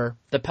Thunder,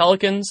 the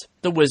Pelicans,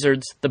 the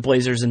Wizards, the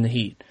Blazers, and the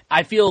Heat.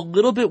 I feel a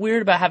little bit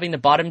weird about having the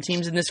bottom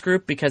teams in this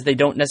group because they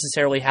don't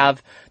necessarily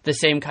have the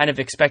same kind of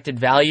expected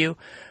value,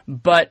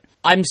 but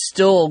I'm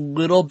still a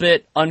little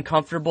bit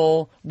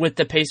uncomfortable with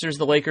the Pacers,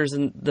 the Lakers,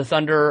 and the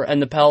Thunder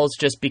and the Pels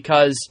just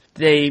because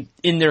they,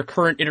 in their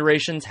current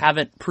iterations,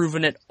 haven't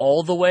proven it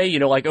all the way,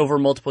 like over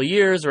multiple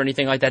years or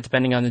anything like that,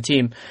 depending on the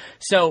team.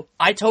 So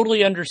I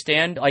totally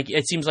understand.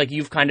 It seems like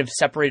you've kind of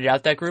separated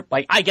out that group.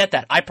 I get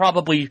that. I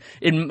probably,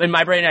 in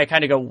my brain, I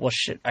kind of go, well,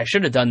 shit, I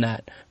should have done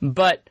that.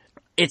 But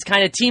it's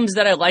kind of teams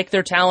that I like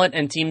their talent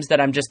and teams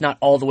that I'm just not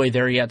all the way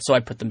there yet, so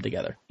I put them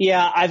together.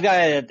 Yeah, I've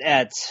got it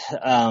at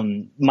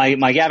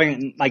my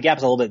gap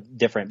is a little bit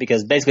different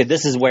because basically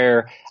this is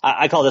where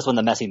I call this one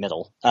the messy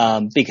middle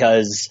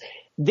because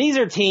these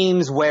are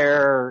teams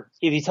where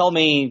if you told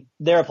me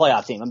they're a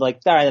playoff team, I'm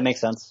like, all right, that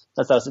makes sense.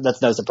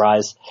 That's no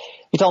surprise.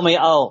 You told me,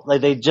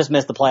 they just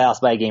missed the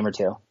playoffs by a game or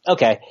two.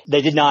 Okay,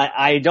 they did not.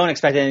 I don't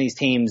expect any of these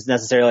teams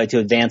necessarily to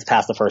advance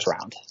past the first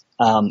round.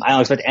 I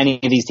don't expect any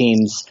of these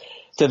teams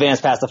to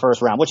advance past the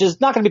first round, which is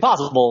not going to be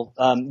possible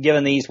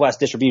given the East-West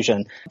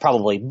distribution,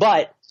 probably.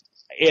 But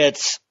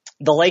it's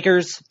the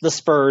Lakers, the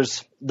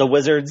Spurs, the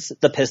Wizards,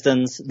 the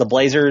Pistons, the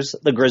Blazers,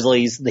 the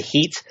Grizzlies, the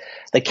Heat,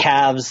 the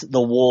Cavs,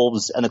 the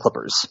Wolves, and the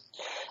Clippers.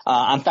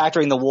 I'm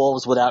factoring the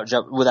Wolves without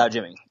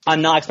Jimmy.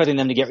 I'm not expecting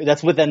them to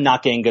that's with them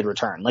not getting good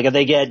return. Like if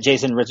they get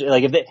Jason Richardson,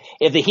 like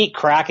if the Heat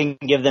crack and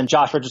give them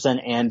Josh Richardson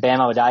and Bam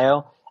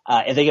Adebayo,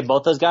 if they get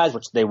both those guys,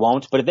 which they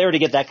won't, but if they were to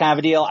get that kind of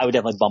a deal, I would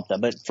definitely bump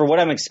them. But for what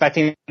I'm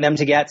expecting them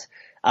to get,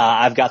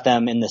 I've got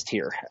them in this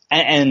tier.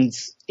 And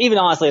even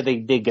honestly, if they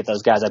did get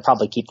those guys, I'd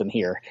probably keep them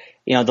here.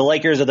 You know, the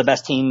Lakers are the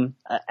best team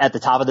at the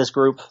top of this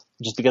group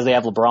just because they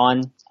have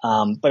LeBron.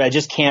 But I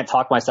just can't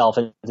talk myself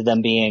into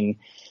them being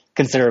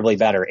considerably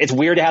better. It's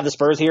weird to have the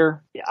Spurs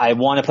here. I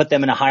want to put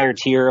them in a higher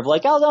tier of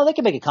like, oh no, they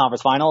can make a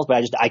conference finals,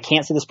 but I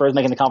can't see the Spurs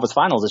making the conference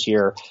finals this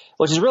year,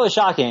 which is really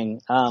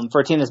shocking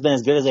for a team that's been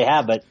as good as they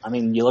have. But I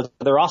mean, you look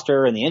at the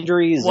roster and the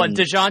injuries. Well,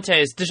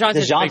 DeJounte's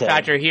a big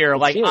factor here.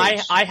 Like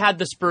I had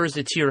the Spurs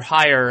a tier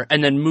higher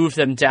and then moved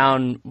them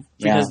down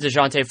because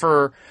DeJounte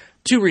for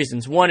two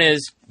reasons. One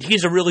is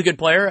he's a really good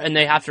player and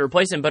they have to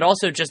replace him, but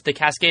also just the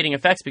cascading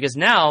effects because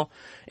now,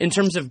 in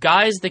terms of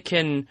guys that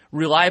can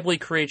reliably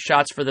create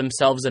shots for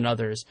themselves and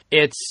others,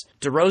 it's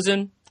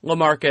DeRozan,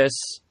 LaMarcus,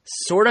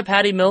 sort of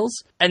Patty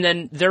Mills, and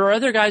then there are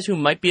other guys who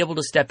might be able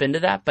to step into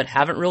that but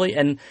haven't really.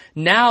 And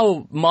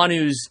now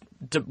Manu's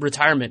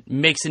retirement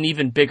makes an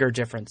even bigger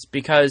difference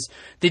because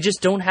they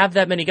just don't have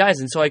that many guys.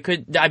 And so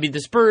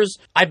the Spurs,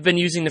 I've been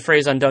using the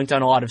phrase on Dunked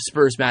On a lot of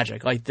Spurs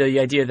magic, like the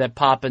idea that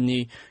Pop and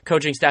the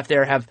coaching staff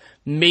there have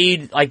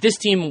made, like this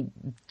team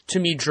to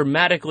me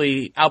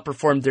dramatically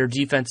outperformed their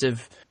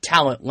defensive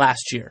talent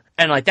last year.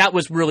 And like that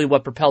was really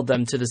what propelled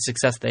them to the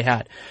success they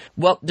had.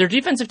 Well, their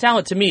defensive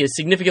talent to me is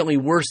significantly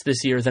worse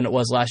this year than it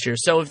was last year.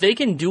 So if they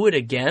can do it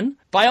again,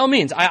 by all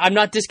means, I'm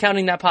not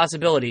discounting that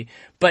possibility.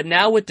 But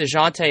now with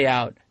DeJounte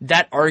out,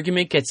 that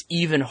argument gets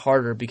even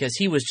harder because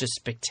he was just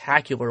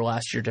spectacular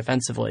last year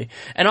defensively.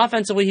 And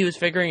offensively, he was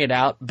figuring it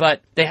out,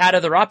 but they had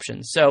other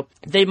options. So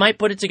they might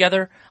put it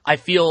together. I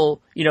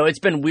feel, it's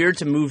been weird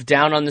to move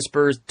down on the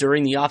Spurs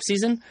during the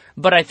offseason,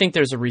 but I think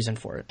there's a reason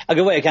for it. A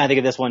good way to kind of think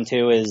of this one,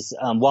 too, is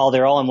while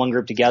they're all in one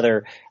group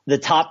together, the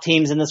top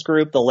teams in this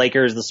group, the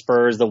Lakers, the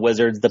Spurs, the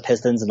Wizards, the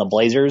Pistons, and the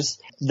Blazers,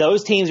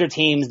 those teams are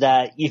teams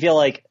that you feel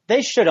like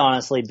they should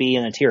honestly be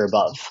in a tier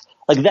above.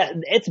 Like that,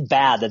 it's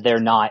bad that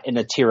they're not in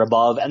a tier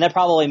above, and that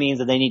probably means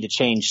that they need to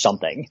change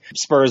something.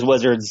 Spurs,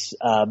 Wizards,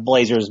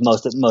 Blazers,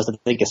 most I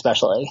think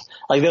especially.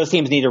 Like those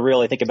teams need to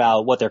really think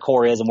about what their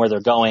core is and where they're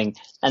going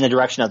and the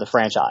direction of the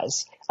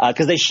franchise.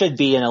 Because they should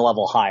be in a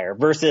level higher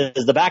versus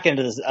the back end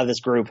of this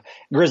group,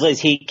 Grizzlies,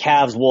 Heat,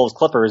 Cavs, Wolves,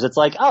 Clippers. It's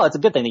like, oh, it's a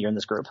good thing that you're in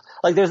this group.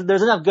 Like there's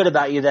enough good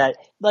about you that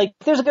like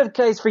there's a good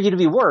case for you to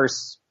be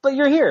worse, but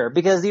you're here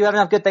because you have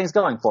enough good things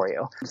going for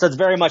you. So it's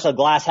very much a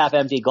glass half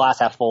empty, glass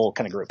half full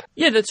kind of group.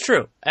 Yeah, that's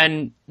true.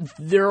 And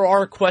there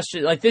are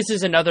questions like this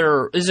is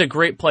a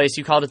great place.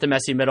 You called it the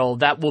messy middle.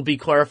 That will be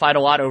clarified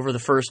a lot over the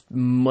first,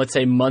 let's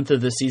say, month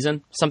of the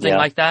season, something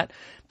like that.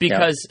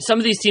 Because some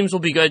of these teams will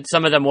be good,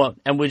 some of them won't,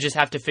 and we just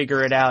have to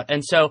figure it out.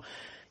 And so,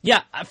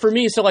 yeah, for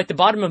me, so like the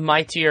bottom of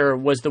my tier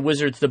was the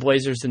Wizards, the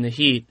Blazers, and the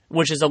Heat,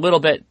 which is a little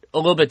bit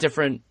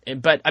different.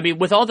 But I mean,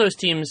 with all those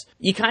teams,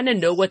 you kind of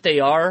know what they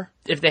are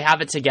if they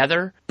have it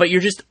together, but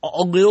you're just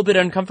a little bit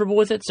uncomfortable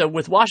with it. So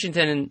with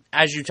Washington,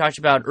 as you talked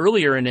about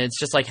earlier, and it's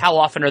just like how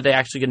often are they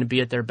actually going to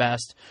be at their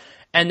best?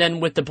 And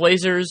then with the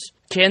Blazers,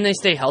 can they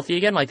stay healthy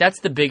again? Like that's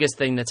the biggest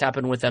thing that's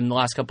happened with them the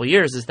last couple of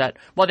years is that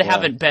while they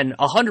haven't been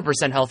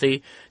 100%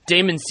 healthy,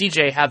 Dame and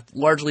CJ have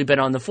largely been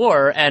on the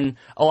floor, and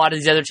a lot of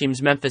these other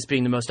teams, Memphis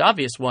being the most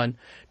obvious one,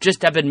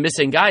 just have been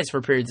missing guys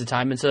for periods of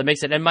time, and so that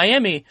makes it. And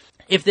Miami,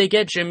 if they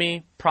get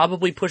Jimmy,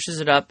 probably pushes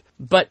it up,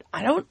 but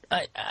I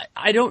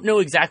don't know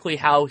exactly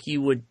how he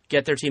would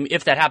get their team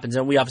if that happens,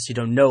 and we obviously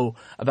don't know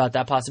about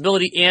that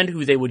possibility and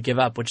who they would give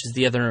up, which is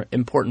the other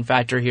important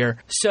factor here.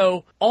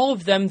 So all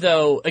of them,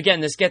 though, again,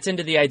 this gets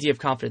into the idea of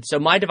confidence. So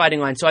my dividing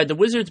line, so I had the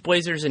Wizards,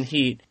 Blazers, and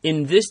Heat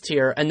in this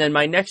tier, and then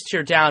my next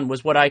tier down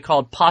was what I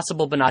called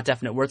possible but not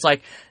definite, where it's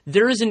like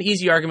there is an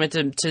easy argument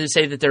to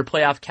say that they're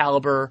playoff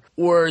caliber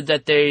or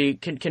that they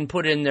can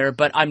put in there,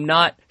 but I'm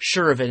not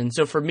sure of it. And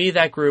so for me,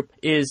 that group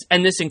is,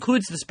 and this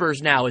includes the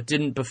Spurs now, it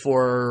didn't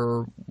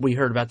before we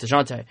heard about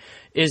DeJounte,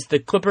 is the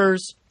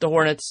Clippers, the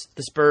Hornets,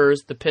 the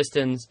Spurs, the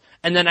Pistons,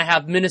 and then I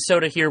have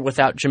Minnesota here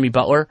without Jimmy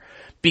Butler,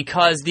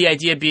 because the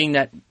idea being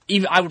that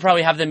I would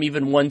probably have them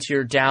even one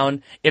tier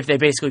down if they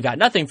basically got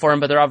nothing for him,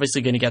 but they're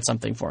obviously going to get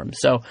something for him.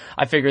 So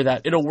I figure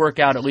that it'll work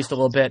out at least a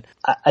little bit.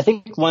 I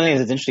think one thing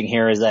that's interesting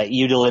here is that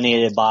you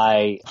delineated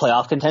by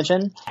playoff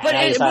contention. But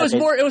it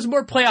was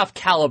more playoff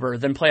caliber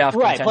than playoff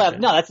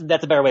contention.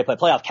 That's a better way to put it.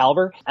 Playoff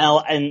caliber.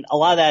 And a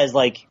lot of that is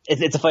like,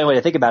 it's a funny way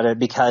to think about it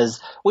because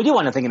we do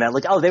want to think about it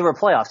like, oh, they were a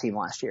playoff team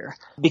last year.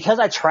 Because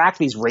I tracked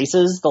these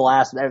races the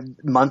last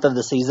month of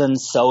the season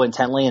so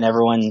intently, and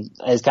everyone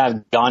has kind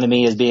of gone to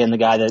me as being the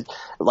guy that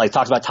like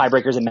talks about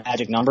tiebreakers and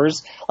magic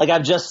numbers. Like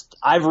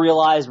I've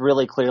realized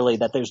really clearly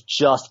that there's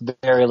just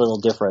very little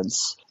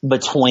difference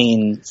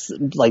between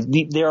like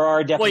there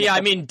are definitely. Well, yeah,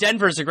 I mean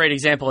Denver's a great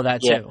example of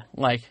that too.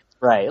 Like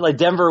right, like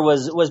Denver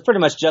was pretty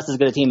much just as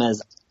good a team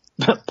as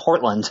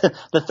Portland,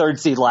 the 3rd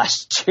seed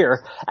last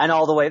year, and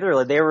all the way through.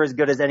 Like, they were as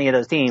good as any of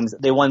those teams.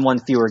 They won one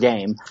fewer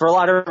game for a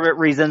lot of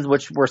reasons,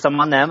 which were some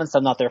on them and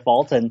some not their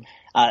fault. And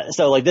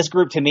so like this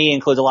group to me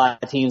includes a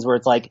lot of teams where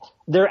it's like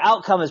their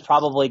outcome is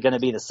probably going to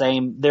be the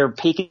same. Their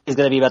peak is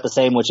going to be about the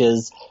same, which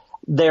is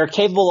they're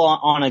capable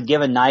on a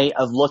given night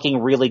of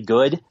looking really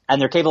good,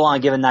 and they're capable on a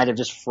given night of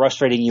just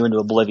frustrating you into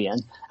oblivion.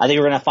 I think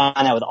we're going to find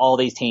that with all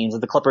these teams.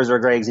 The Clippers are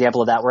a great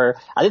example of that, where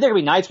I think there are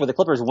going to be nights where the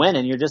Clippers win,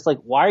 and you're just like,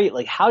 why are you,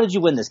 like, how did you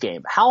win this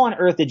game? How on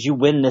earth did you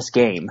win this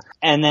game?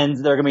 And then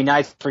there are going to be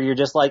nights where you're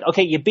just like,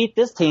 okay, you beat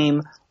this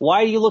team.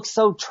 Why do you look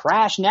so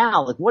trash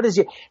now? Like, what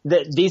is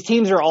these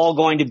teams are all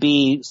going to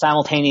be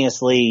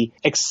simultaneously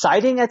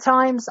exciting at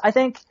times, I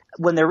think,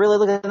 when they're really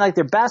looking like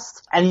their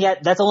best, and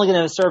yet that's only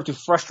going to serve to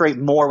frustrate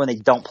more when they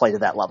don't play to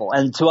that level,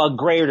 and to a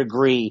greater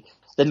degree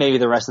than maybe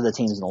the rest of the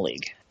teams in the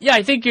league. Yeah,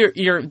 I think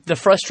the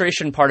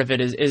frustration part of it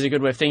is a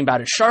good way of thinking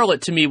about it.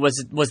 Charlotte, to me, was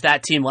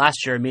that team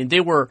last year. I mean, they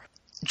were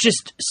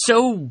just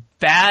so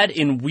bad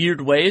in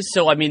weird ways.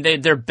 So, I mean,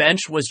 their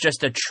bench was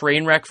just a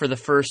train wreck for the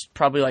first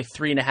probably like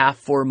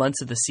 3.5-4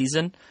 months of the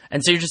season.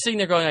 And so you're just sitting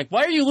there going like,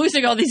 why are you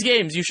losing all these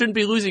games? You shouldn't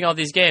be losing all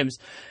these games.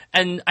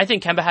 And I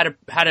think Kemba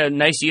had a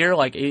nice year.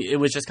 Like, it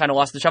was just kind of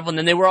lost the shuffle. And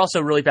then they were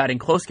also really bad in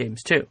close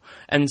games too.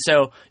 And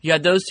so you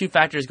had those two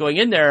factors going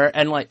in there.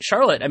 And like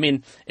Charlotte, I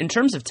mean, in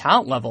terms of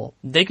talent level,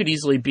 they could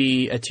easily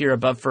be a tier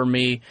above for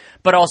me.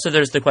 But also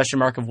there's the question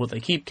mark of will they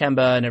keep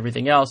Kemba and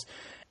everything else.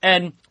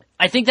 And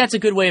I think that's a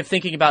good way of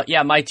thinking about,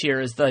 my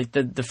tier is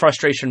the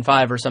frustration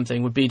 5 or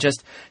something would be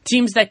just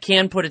teams that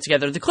can put it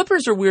together. The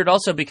Clippers are weird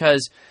also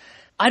because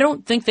I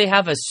don't think they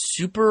have a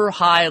super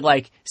high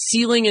like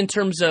ceiling in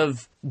terms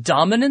of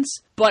dominance,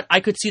 but I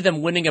could see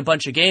them winning a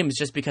bunch of games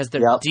just because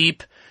they're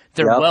deep.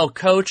 They're well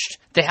coached.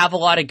 They have a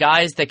lot of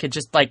guys that could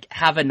just like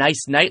have a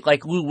nice night,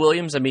 like Lou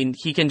Williams. I mean,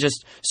 he can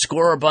just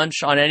score a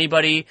bunch on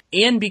anybody.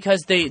 And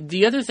because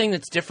the other thing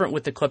that's different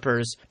with the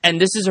Clippers, and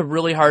this is a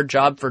really hard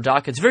job for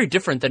Doc, it's very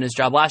different than his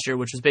job last year,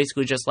 which was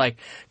basically just like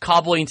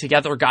cobbling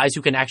together guys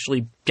who can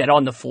actually get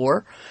on the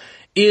floor,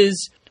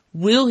 is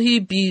will he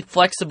be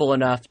flexible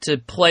enough to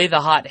play the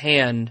hot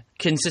hand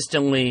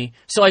consistently?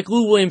 So like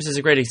Lou Williams is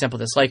a great example of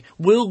this. Like,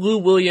 will Lou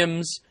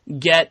Williams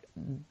get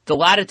the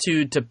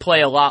latitude to play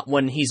a lot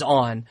when he's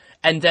on?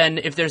 And then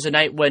if there's a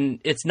night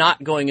when it's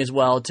not going as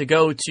well, to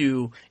go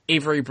to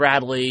Avery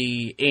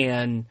Bradley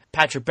and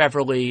Patrick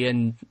Beverley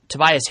and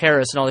Tobias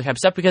Harris and all that type of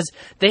stuff, because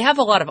they have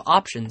a lot of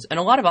options, and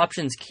a lot of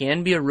options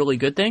can be a really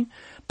good thing,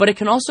 but it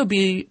can also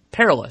be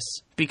perilous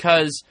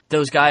because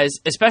those guys,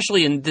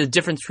 especially in the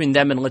difference between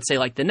them and let's say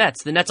like the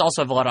Nets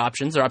also have a lot of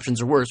options. Their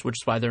options are worse, which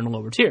is why they're in a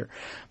lower tier.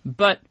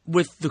 But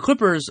with the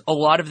Clippers, a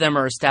lot of them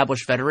are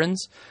established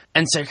veterans.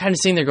 And so you're kind of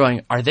sitting there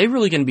going, are they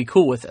really going to be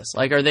cool with this?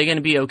 Like, are they going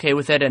to be okay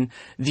with it? And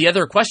the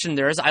other question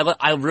there is,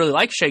 I really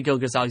like Shai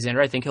Gilgeous-Alexander.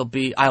 I think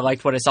I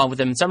liked what I saw with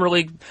him in Summer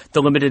League.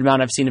 The limited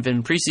amount I've seen of him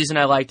in preseason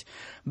I liked.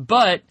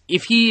 But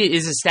if he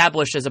is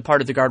established as a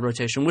part of the guard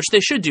rotation, which they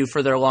should do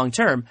for their long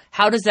term,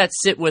 how does that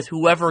sit with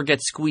whoever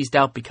gets squeezed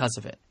out because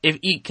of it?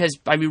 Because,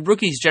 I mean,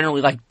 rookies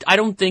generally, like, I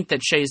don't think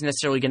that Shai is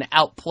necessarily going to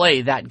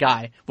outplay that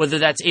guy, whether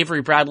that's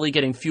Avery Bradley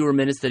getting fewer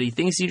minutes that he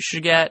thinks he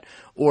should get,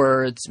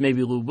 or it's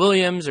maybe Lou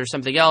Williams or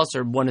something else,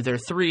 or one of their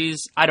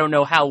threes. I don't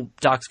know how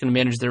Doc's going to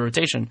manage their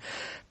rotation.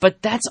 But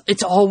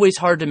it's always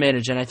hard to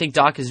manage, and I think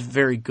Doc is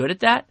very good at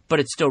that, but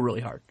it's still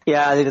really hard.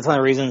 Yeah, I think that's one of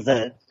the reasons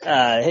that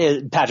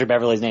Patrick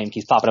Beverley's name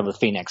keeps popping up with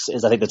Phoenix,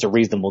 is I think that's a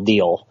reasonable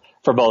deal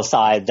for both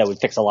sides that would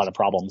fix a lot of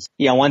problems.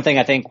 One thing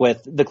I think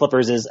with the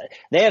Clippers is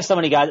they have so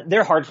many guys.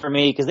 They're hard for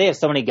me because they have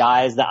so many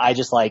guys that I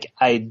just like,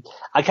 I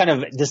kind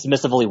of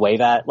dismissively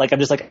wave at. Like, I'm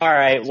just like, all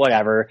right,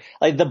 whatever.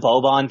 Like the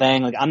Boban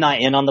thing, like I'm not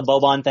in on the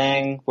Boban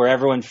thing where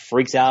everyone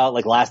freaks out.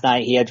 Like last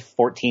night he had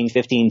 14,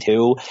 15,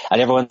 2,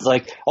 and everyone's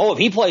like, oh, if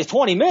he plays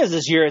 20 minutes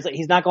this year, it's like,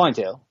 he's not going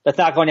to. That's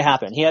not going to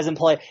happen. He has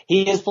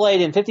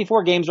played in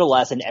 54 games or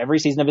less in every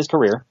season of his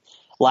career.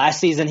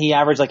 Last season, he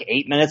averaged like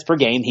 8 minutes per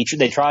game.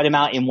 They tried him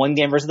out in one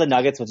game versus the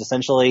Nuggets, which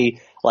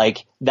essentially,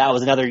 like, that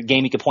was another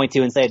game you could point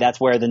to and say that's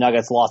where the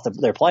Nuggets lost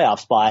their playoff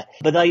spot.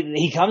 But like,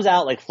 he comes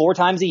out like 4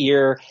 times a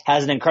year,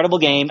 has an incredible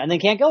game, and then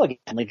can't go again.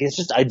 Like, it's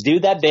just a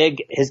dude that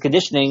big, his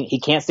conditioning, he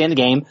can't stand the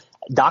game.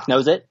 Doc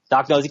knows it.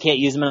 Doc knows he can't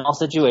use him in all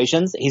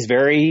situations. He's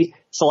very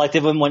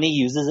selective when he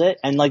uses it.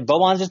 And like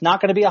Boban's just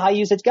not going to be a high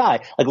usage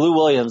guy. Like Lou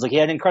Williams, like he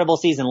had an incredible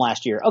season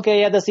last year. Okay,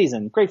 he had the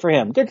season. Great for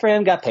him. Good for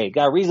him. Got paid.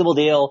 Got a reasonable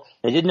deal.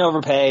 They didn't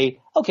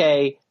overpay.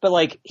 Okay. But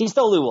like, he's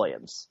still Lou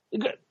Williams.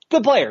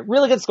 Good player.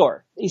 Really good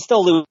scorer. He's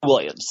still Lou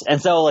Williams. And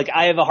so like,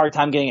 I have a hard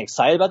time getting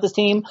excited about this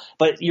team,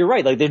 but you're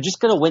right. Like they're just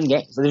going to win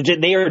games.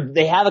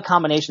 They have a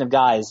combination of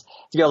guys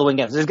to be able to win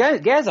games. There's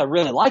guys I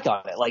really like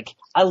on it. Like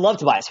I love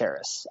Tobias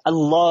Harris. I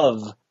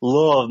love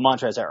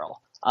Montrezl Harrell.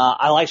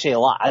 I like Shai a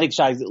lot. I think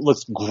Shai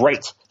looks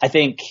great. I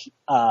think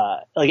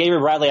like Avery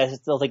Bradley, I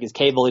still think is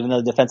capable, even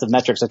though the defensive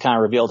metrics have kind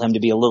of revealed him to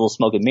be a little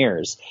smoke and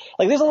mirrors.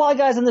 Like, there's a lot of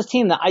guys on this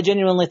team that I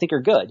genuinely think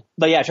are good.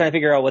 But yeah, trying to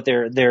figure out what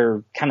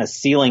their kind of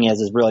ceiling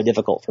is really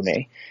difficult for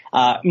me.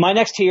 My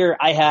next tier,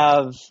 I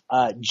have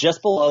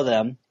just below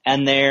them,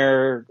 and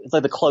it's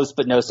like the close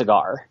but no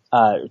cigar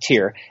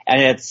tier.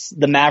 And it's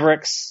the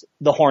Mavericks,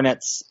 the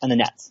Hornets, and the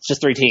Nets. It's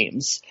just 3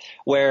 teams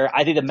where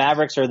I think the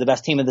Mavericks are the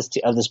best team of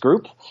this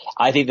group.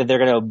 I think that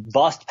they're going to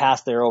bust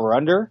past their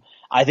over-under.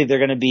 I think they're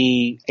going to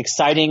be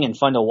exciting and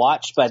fun to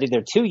watch, but I think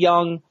they're too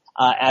young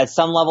at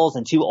some levels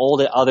and too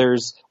old at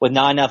others with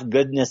not enough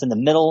goodness in the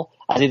middle.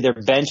 I think their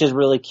bench is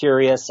really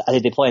curious. I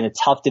think they play in a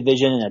tough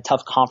division and a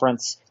tough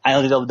conference. I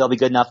don't think they'll be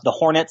good enough. The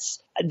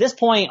Hornets, at this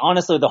point,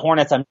 honestly, with the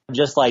Hornets, I'm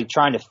just like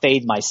trying to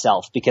fade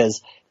myself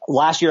because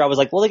last year I was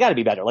like, well, they got to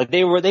be better. Like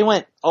they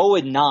went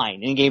 0-9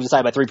 in games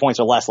decided by 3 points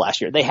or less last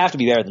year. They have to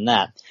be better than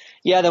that.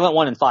 Yeah, they went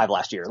 1-5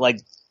 last year. Like,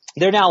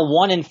 they're now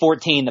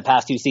 1-14 the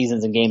past 2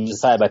 seasons in games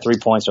decided by 3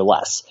 points or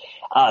less.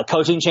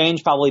 Coaching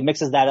change probably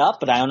mixes that up,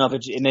 but I don't know if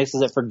it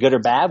mixes it for good or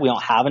bad. We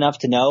don't have enough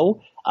to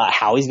know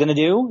how he's going to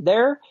do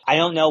there. I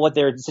don't know what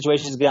their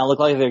situation is going to look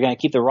like, if they're going to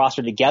keep the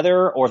roster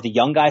together or if the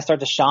young guys start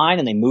to shine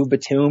and they move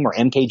Batum or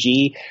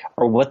MKG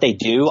or what they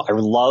do. I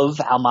love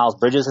how Miles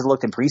Bridges has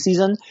looked in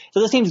preseason. So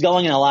this team's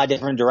going in a lot of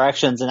different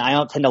directions, and I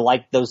don't tend to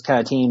like those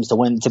kind of teams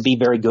to be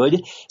very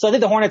good. So I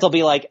think the Hornets will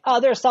be like, oh,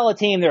 they're a solid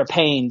team, they're a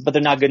pain, but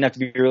they're not good enough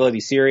to really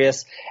be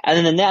serious. And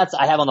then the Nets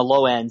I have on the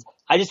low end.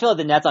 I just feel like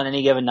the Nets on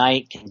any given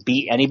night can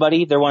beat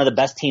anybody. They're one of the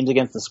best teams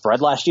against the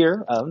spread last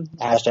year,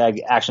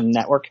 #Action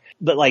Network.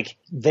 But like,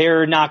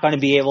 they're not going to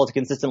be able to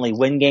consistently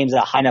win games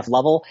at a high enough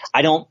level.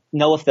 I don't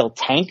know if they'll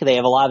tank. They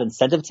have a lot of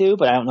incentive to,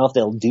 but I don't know if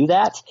they'll do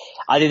that.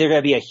 I think they're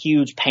going to be a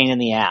huge pain in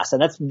the ass.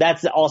 And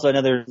that's also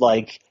another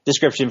like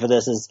description for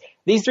this is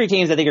these 3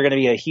 teams I think are going to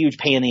be a huge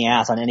pain in the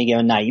ass on any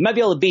given night. You might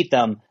be able to beat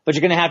them, but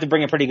you're going to have to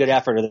bring a pretty good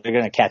effort or they're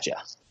going to catch you.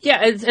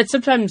 Yeah, and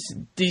sometimes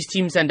these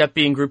teams end up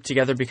being grouped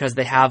together because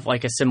they have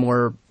like a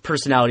similar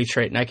personality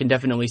trait, and I can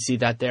definitely see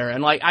that there.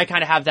 And like I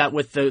kind of have that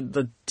with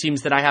the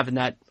teams that I have in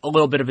that a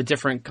little bit of a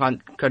different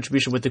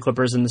contribution with the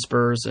Clippers and the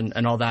Spurs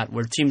and all that,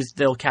 where teams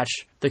they'll catch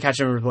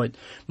them. But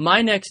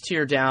my next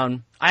tier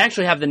down, I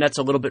actually have the Nets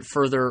a little bit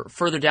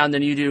further down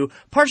than you do,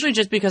 partially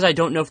just because I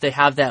don't know if they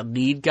have that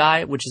lead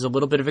guy, which is a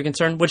little bit of a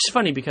concern, which is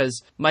funny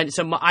because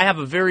I have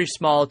a very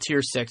small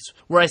tier 6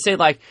 where I say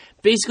like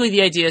basically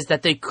the idea is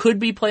that they could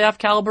be playoff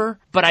caliber,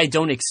 but I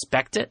don't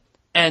expect it.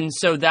 And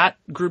so that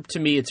group to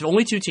me, it's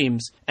only 2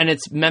 teams, and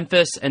it's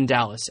Memphis and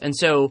Dallas. And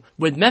so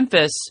with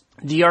Memphis,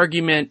 the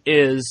argument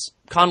is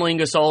Conley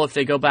and Gasol, if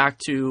they go back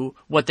to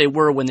what they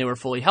were when they were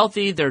fully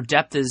healthy, their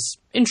depth is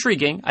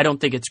intriguing. I don't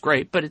think it's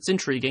great, but it's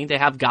intriguing. They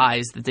have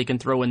guys that they can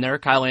throw in there.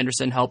 Kyle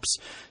Anderson helps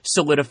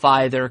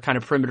solidify their kind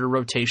of perimeter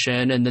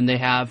rotation, and then they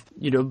have,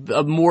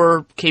 a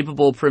more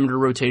capable perimeter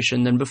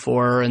rotation than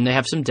before, and they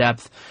have some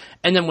depth.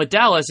 And then with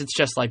Dallas, it's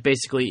just like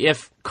basically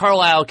if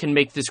Carlisle can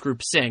make this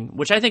group sing,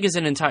 which I think is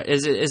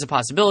is a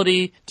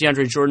possibility.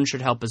 DeAndre Jordan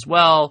should help as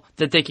well,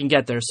 that they can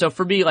get there. So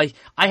for me, like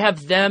I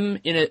have them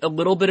in a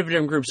little bit of a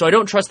different group, so I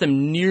don't trust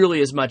them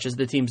nearly as much as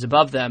the teams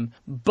above them.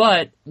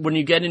 But when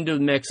you get into the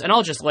mix, and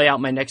I'll just lay out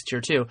my next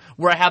tier too,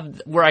 where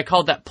I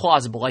call that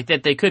plausible, like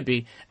that they could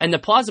be. And the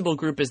plausible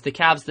group is the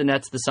Cavs, the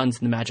Nets, the Suns,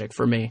 and the Magic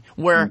for me,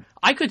 where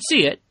I could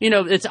see it.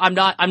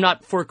 I'm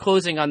not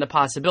foreclosing on the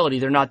possibility.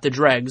 They're not the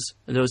dregs.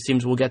 Those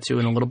teams we'll get to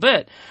in a little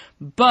bit.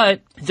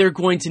 But they're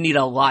going to need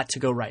a lot to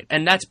go right.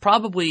 And that's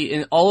probably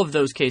in all of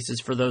those cases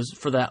for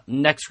that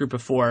next group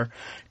of 4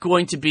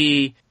 going to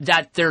be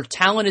that their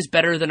talent is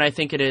better than I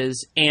think it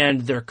is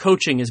and their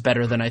coaching is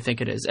better than I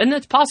think it is. And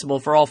that's possible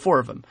for all 4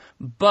 of them.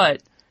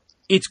 But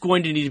it's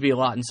going to need to be a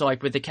lot. And so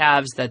like with the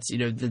Cavs, that's,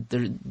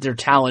 their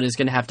talent is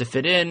going to have to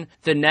fit in.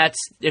 The Nets,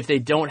 if they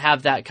don't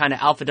have that kind of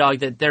alpha dog,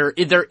 that they're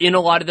in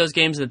a lot of those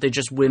games, that they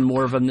just win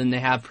more of them than they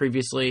have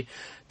previously.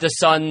 The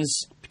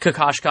Suns,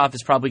 Kokoshkov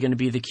is probably going to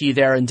be the key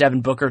there, and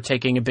Devin Booker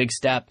taking a big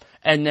step.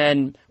 And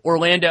then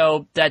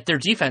Orlando, that their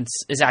defense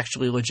is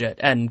actually legit,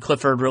 and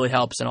Clifford really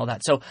helps and all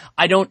that. So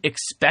I don't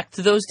expect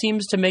those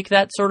teams to make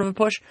that sort of a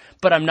push,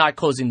 but I'm not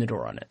closing the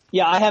door on it.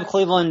 Yeah, I have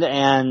Cleveland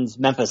and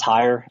Memphis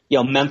higher.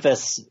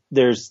 Memphis,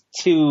 there's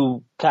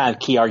 2 kind of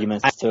key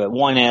arguments to it.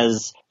 One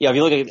is, if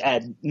you look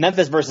at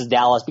Memphis versus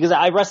Dallas, because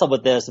I wrestled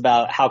with this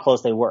about how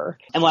close they were.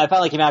 And what I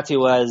finally came out to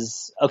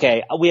was,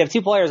 okay, we have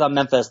 2 players on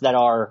Memphis that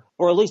are,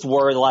 or at least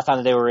were the last time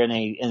that they were in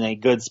a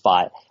good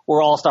spot,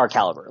 were all-star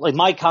caliber. Like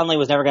Mike Conley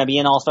was never going to be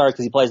an all-star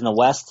because he plays in the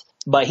West,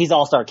 but he's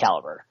all-star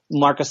caliber.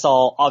 Marc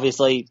Gasol,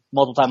 obviously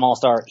multiple-time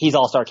all-star, he's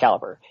all-star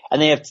caliber. And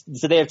they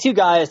have 2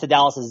 guys to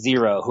Dallas's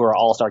 0 who are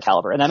all-star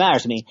caliber, and that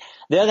matters to me.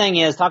 The other thing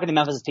is, talking to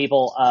Memphis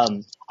people, I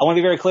want to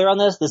be very clear on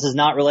this. This is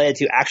not related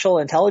to actual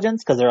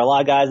intelligence, because there are a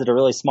lot of guys that are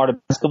really smart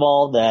at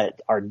basketball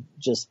that are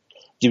just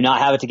do not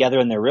have it together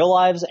in their real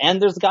lives,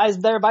 and there's guys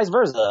there vice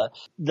versa.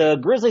 The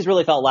Grizzlies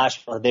really felt last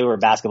year like they were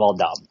basketball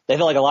dumb. They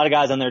felt like a lot of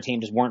guys on their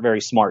team just weren't very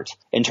smart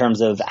in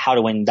terms of how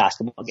to win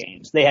basketball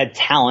games. They had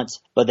talent,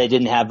 but they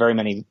didn't have very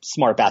many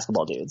smart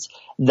basketball dudes.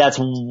 That's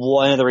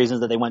one of the reasons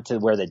that they went to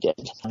where they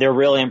did. They're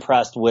really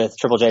impressed with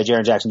Triple J,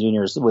 Jaren Jackson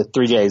Jr.'s, with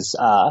 3J's,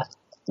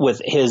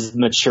 with his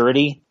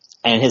maturity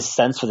and his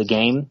sense for the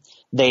game.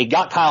 They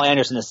got Kyle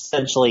Anderson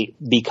essentially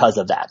because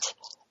of that.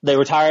 They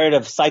were tired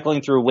of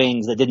cycling through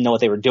wings that didn't know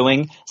what they were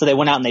doing, so they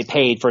went out and they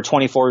paid for a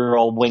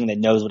 24-year-old wing that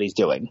knows what he's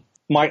doing.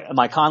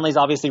 Mike Conley's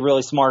obviously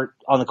really smart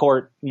on the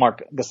court.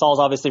 Marc Gasol's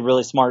obviously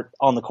really smart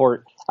on the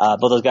court. Both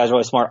those guys are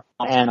really smart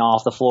and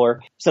off the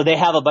floor. So they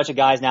have a bunch of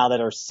guys now that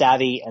are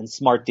savvy and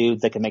smart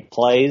dudes that can make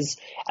plays.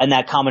 And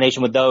that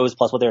combination with those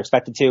plus what they're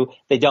expected to,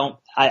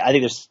 I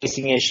think their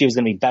spacing issue is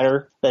going to be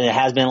better than it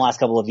has been the last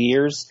couple of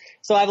years.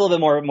 So I have a little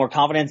bit more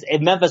confidence.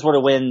 If Memphis were to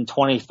win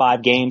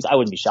 25 games, I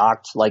wouldn't be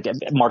shocked. Like,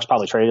 Mark's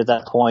probably traded at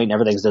that point and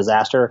everything's a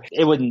disaster.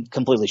 It wouldn't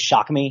completely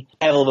shock me.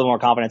 I have a little bit more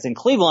confidence. In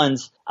Cleveland,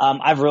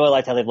 I've really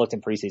liked how they've looked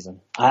in preseason.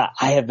 I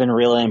have been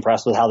really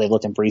impressed with how they've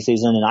looked in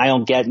preseason, and I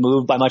don't get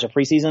moved by much of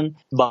preseason,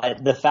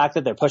 but the fact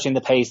that they're pushing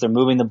the pace, they're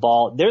moving the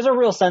ball, there's a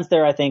real sense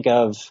there, I think,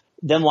 of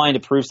them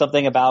wanting to prove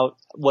something about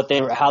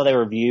how they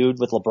were viewed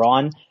with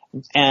LeBron.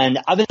 And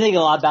I've been thinking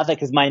a lot about that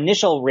because my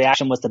initial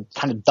reaction was to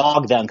kind of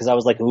dog them because I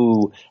was like,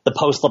 ooh, the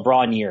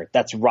post-LeBron year,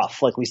 that's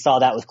rough. Like we saw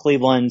that with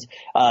Cleveland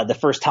the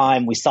first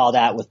time. We saw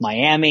that with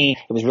Miami.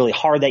 It was really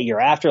hard that year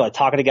after, like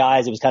talking to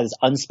guys. It was kind of this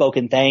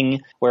unspoken thing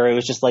where it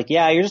was just like,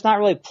 yeah, you're just not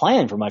really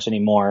playing for much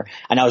anymore.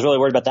 And I was really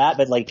worried about that.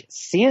 But like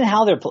seeing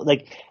how they're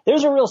like,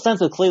 there's a real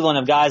sense with Cleveland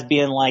of guys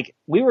being like,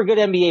 we were good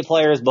NBA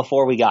players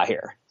before we got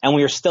here, and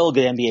we are still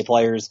good NBA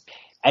players.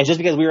 And just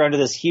because we were under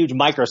this huge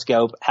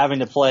microscope, having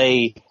to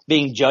play,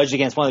 being judged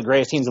against one of the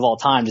greatest teams of all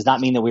time does not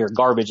mean that we are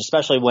garbage,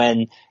 especially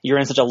when you're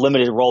in such a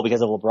limited role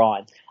because of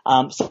LeBron.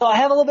 So I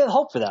have a little bit of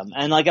hope for them.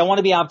 And like, I want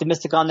to be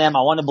optimistic on them.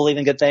 I want to believe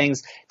in good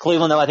things.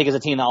 Cleveland, though, I think is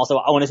a team that also,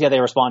 I want to see how they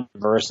respond to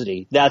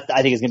adversity. That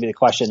I think is going to be the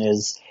question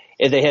is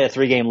if they hit a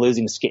 3-game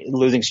losing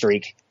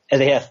streak.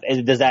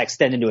 Does that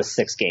extend into a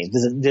 6 game?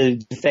 Do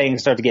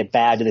things start to get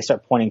bad? Do they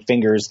start pointing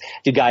fingers?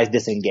 Do guys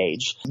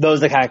disengage? Those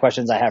are the kind of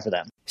questions I have for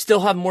them.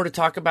 Still have more to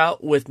talk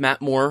about with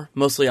Matt Moore,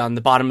 mostly on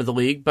the bottom of the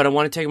league, but I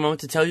want to take a moment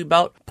to tell you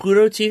about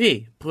Pluto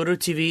TV. Pluto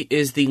TV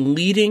is the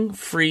leading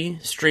free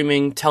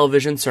streaming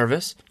television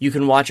service. You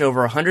can watch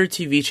over 100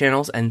 TV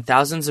channels and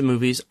thousands of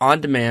movies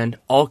on demand,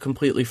 all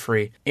completely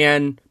free.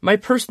 And my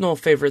personal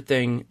favorite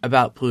thing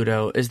about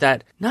Pluto is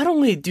that not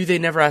only do they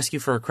never ask you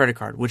for a credit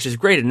card, which is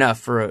great enough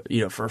for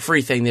a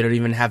free thing. They don't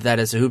even have that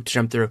as a hoop to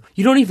jump through.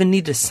 You don't even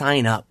need to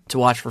sign up to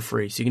watch for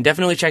free. So you can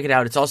definitely check it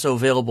out. It's also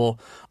available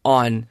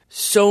on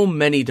so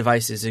many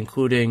devices,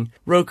 including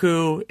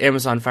Roku,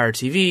 Amazon Fire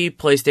TV,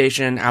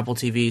 PlayStation, Apple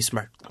TV,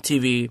 Smart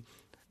TV,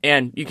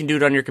 and you can do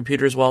it on your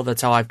computer as well.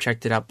 That's how I've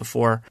checked it out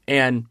before.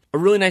 And a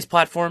really nice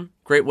platform,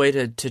 great way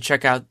to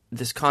check out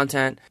this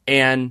content.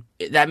 And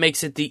that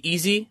makes it the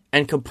easy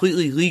and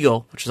completely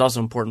legal, which is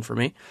also important for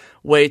me,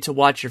 way to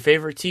watch your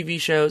favorite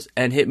TV shows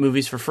and hit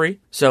movies for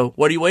free. So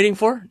what are you waiting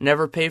for?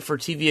 Never pay for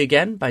TV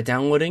again by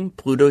downloading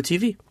Pluto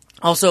TV.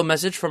 Also a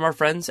message from our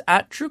friends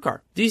at TrueCar.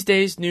 These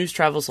days, news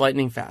travels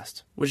lightning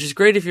fast, which is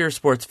great if you're a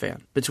sports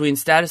fan. Between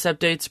status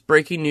updates,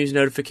 breaking news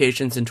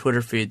notifications, and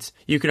Twitter feeds,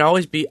 you can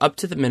always be up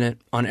to the minute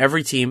on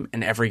every team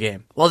and every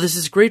game. While this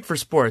is great for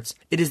sports,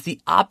 it is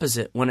the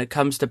opposite when it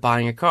comes to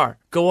buying a car.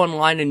 Go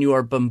online and you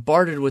are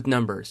bombarded with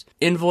numbers.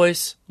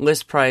 Invoice,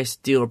 list price,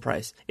 dealer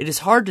price. It is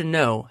hard to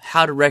know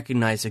how to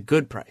recognize a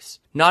good price.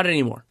 Not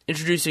anymore.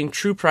 Introducing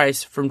True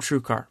Price from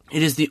TrueCar.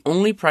 It is the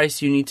only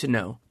price you need to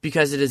know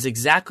because it is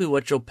exactly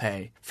what you'll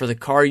pay for the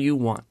car you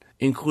want,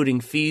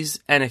 including fees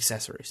and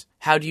accessories.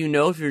 How do you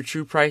know if your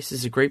true price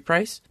is a great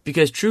price?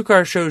 Because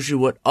TrueCar shows you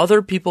what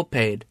other people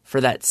paid for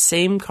that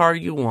same car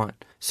you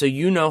want, so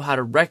you know how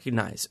to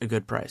recognize a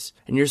good price.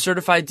 And your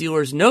certified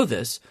dealers know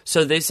this,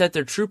 so they set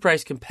their true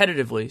price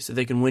competitively so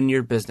they can win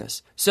your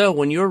business. So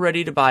when you're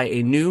ready to buy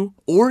a new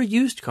or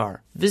used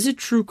car, visit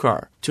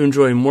TrueCar to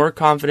enjoy a more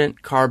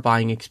confident car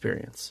buying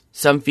experience.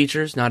 Some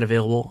features not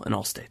available in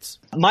all states.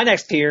 My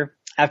next tier,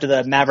 after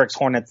the Mavericks,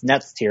 Hornets,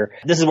 Nets tier,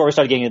 this is where we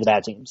started getting into the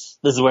bad teams.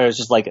 This is where it's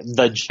just like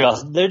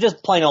they're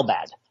just plain old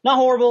bad. Not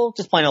horrible,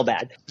 just plain old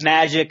bad.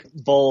 Magic,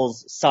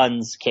 Bulls,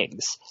 Suns,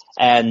 Kings.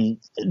 And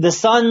the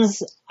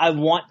Suns, I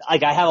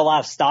have a lot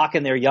of stock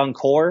in their young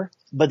core,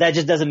 but that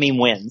just doesn't mean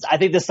wins. I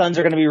think the Suns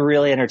are going to be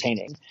really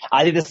entertaining.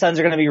 I think the Suns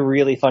are going to be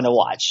really fun to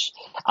watch.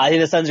 I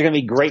think the Suns are going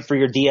to be great for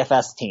your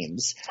DFS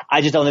teams.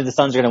 I just don't think the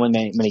Suns are going to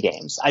win many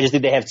games. I just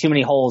think they have too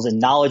many holes in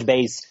knowledge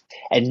base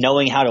and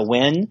knowing how to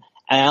win.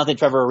 And I don't think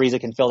Trevor Ariza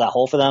can fill that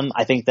hole for them.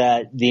 I think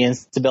that the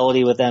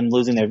instability with them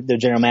losing their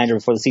general manager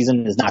before the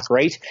season is not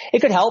great. It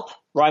could help.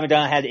 Ryan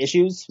McDonough had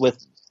issues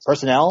with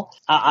personnel.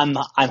 I'm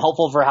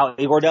hopeful for how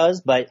Igor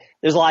does, but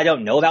there's a lot I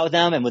don't know about with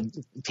them. And with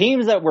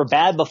teams that were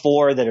bad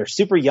before that are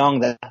super young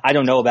that I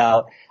don't know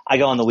about, I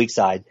go on the weak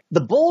side.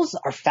 The Bulls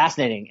are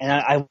fascinating, and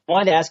I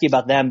wanted to ask you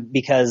about them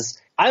because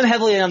I'm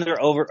heavily on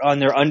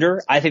their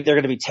under. I think they're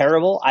going to be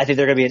terrible. I think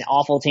they're going to be an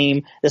awful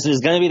team. This is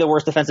going to be the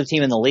worst defensive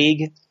team in the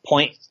league.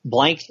 Point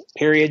blank,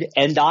 period,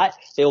 end dot.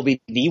 They will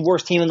be the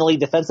worst team in the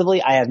league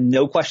defensively. I have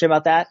no question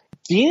about that.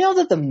 Do you know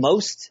that the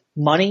most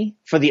money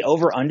for the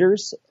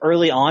over-unders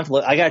early on,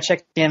 I got to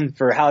check in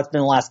for how it's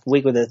been the last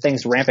week with the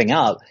things ramping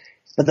up,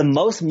 but the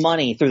most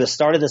money through the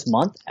start of this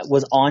month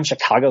was on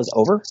Chicago's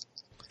over?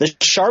 The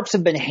Sharps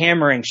have been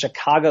hammering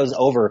Chicago's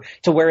over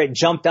to where it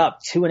jumped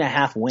up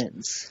 2.5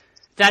 wins.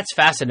 That's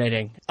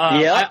fascinating.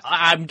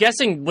 I'm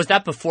guessing, was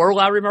that before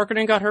Lauri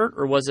Markkanen got hurt,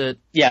 or was it?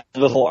 Yeah,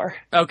 before.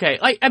 Okay.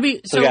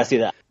 So we gotta see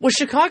that. Well,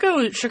 Chicago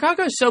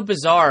is so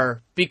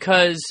bizarre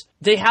because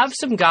they have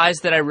some guys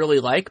that I really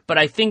like, but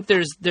I think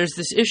there's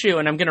this issue,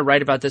 and I'm going to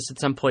write about this at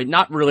some point,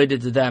 not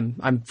related to them.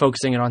 I'm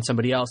focusing it on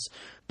somebody else.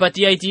 But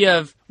the idea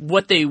of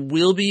what they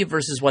will be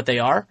versus what they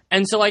are.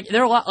 And so,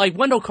 there are a lot,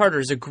 Wendell Carter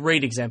is a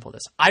great example of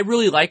this. I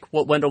really like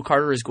what Wendell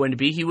Carter is going to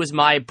be. He was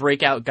my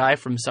breakout guy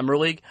from Summer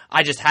League.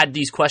 I just had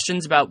these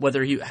questions about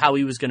how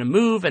he was going to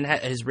move and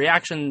his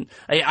reaction.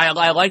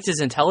 I liked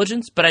his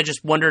intelligence, but I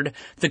just wondered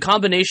the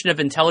combination of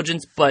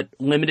intelligence but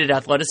limited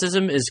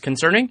athleticism is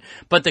concerning.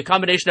 But the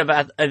combination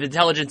of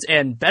intelligence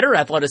and better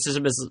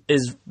athleticism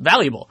is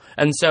valuable.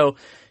 And so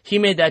he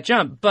made that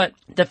jump. But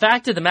the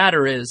fact of the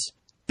matter is,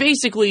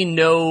 basically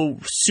no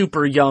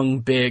super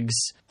young bigs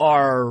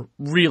are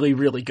really,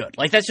 really good.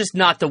 That's just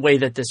not the way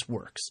that this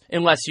works.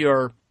 Unless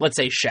you're, let's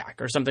say, Shaq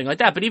or something like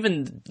that. But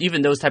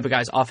even those type of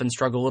guys often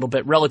struggle a little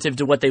bit relative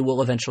to what they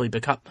will eventually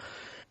become.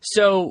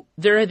 So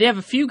they have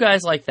a few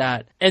guys like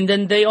that, and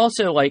then they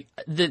also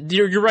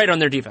you're right on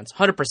their defense,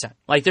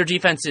 100%. Their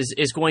defense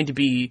is going to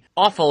be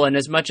awful, and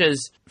as much as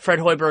Fred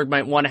Hoiberg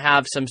might want to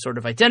have some sort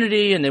of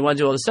identity and they want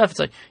to do all this stuff,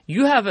 it's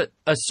you have a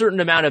certain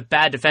amount of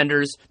bad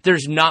defenders.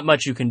 There's not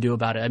much you can do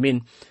about it. I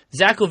mean,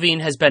 Zach LaVine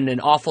has been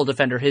an awful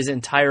defender his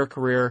entire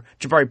career.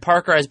 Jabari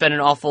Parker has been an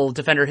awful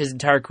defender his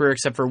entire career,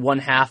 except for one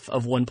half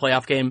of one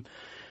playoff game.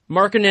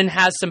 Markkanen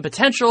has some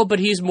potential, but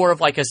he's more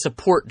of a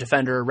support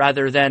defender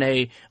rather than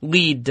a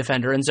lead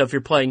defender. And so if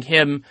you're playing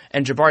him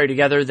and Jabari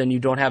together, then you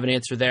don't have an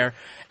answer there.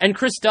 And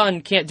Chris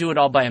Dunn can't do it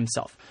all by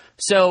himself.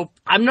 So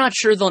I'm not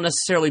sure they'll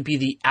necessarily be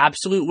the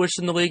absolute worst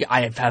in the league.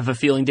 I have a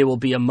feeling they will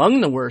be among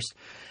the worst.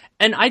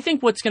 And I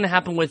think what's going to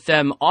happen with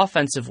them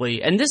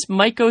offensively, and this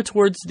might go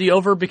towards the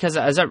over because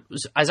as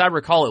I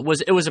recall, it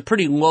was a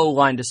pretty low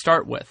line to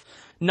start with.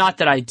 Not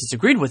that I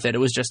disagreed with it, it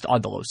was just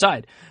on the low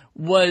side,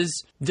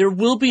 was there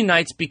will be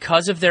nights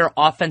because of their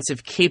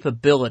offensive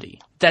capability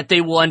that they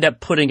will end up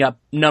putting up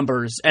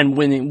numbers and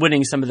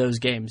winning some of those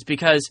games.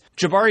 Because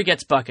Jabari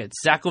gets buckets,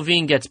 Zach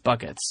LaVine gets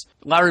buckets,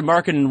 Lauri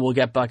Markkanen will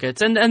get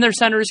buckets, and their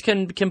centers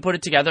can put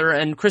it together,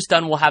 and Chris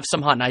Dunn will have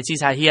some hot nights.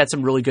 He had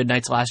some really good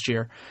nights last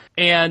year.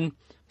 And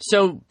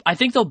so I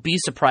think they'll be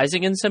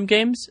surprising in some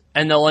games,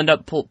 and they'll end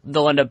up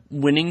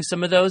winning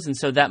some of those. And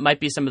so that might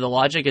be some of the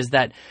logic, is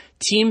that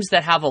teams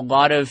that have a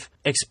lot of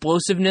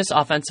explosiveness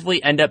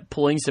offensively end up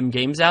pulling some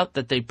games out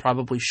that they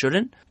probably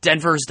shouldn't.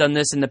 Denver's done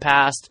this in the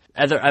past.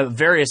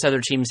 Various other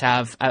teams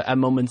have at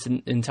moments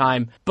in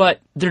time,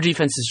 but their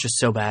defense is just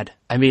so bad.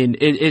 I mean,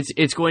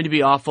 it's going to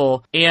be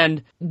awful.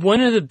 And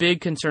one of the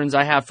big concerns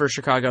I have for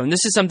Chicago, and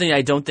this is something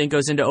I don't think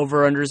goes into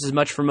over-unders as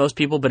much for most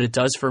people, but it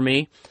does for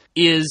me,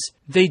 is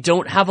they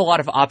don't have a lot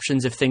of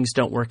options if things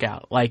don't work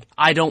out.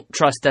 I don't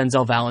trust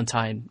Denzel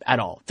Valentine at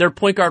all. Their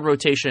point guard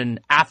rotation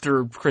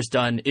after Chris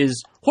Dunn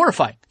is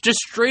horrifying. Just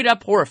straight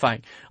up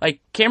horrifying.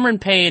 Cameron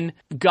Payne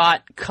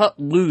got cut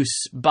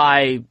loose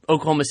by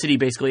Oklahoma City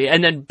basically,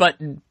 and then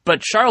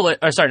but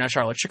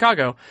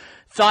Chicago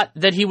thought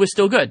that he was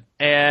still good.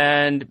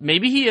 And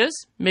maybe he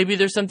is. Maybe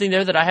there's something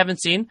there that I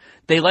haven't seen.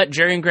 They let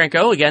Jerian Grant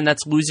go. Again,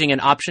 that's losing an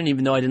option,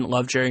 even though I didn't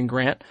love Jerian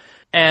Grant.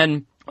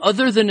 And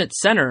other than at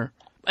center,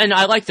 and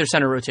I like their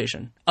center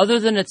rotation. Other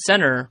than at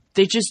center,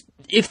 they just,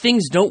 if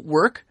things don't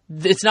work,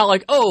 it's not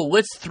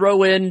let's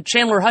throw in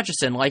Chandler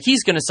Hutchison.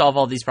 He's going to solve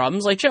all these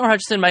problems. Chandler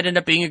Hutchison might end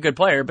up being a good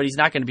player, but he's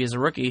not going to be as a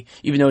rookie,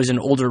 even though he's an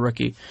older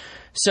rookie.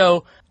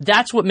 So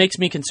that's what makes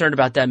me concerned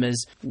about them,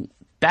 is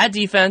bad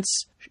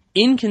defense,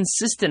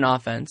 inconsistent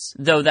offense,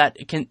 though that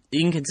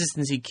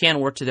inconsistency can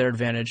work to their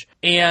advantage,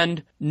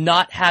 and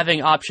not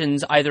having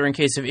options either in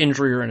case of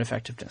injury or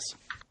ineffectiveness.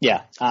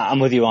 Yeah, I'm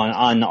with you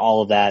on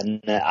all of that.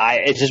 And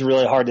it's just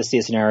really hard to see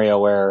a scenario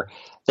where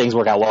things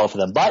work out well for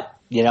them. But,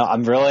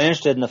 I'm really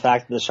interested in the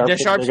fact that the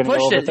Sharps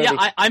pushed it.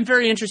 Yeah, I'm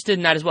very interested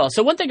in that as well.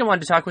 So one thing I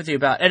wanted to talk with you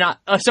about, and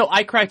so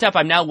I cracked up.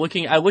 I looked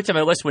at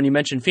my list when you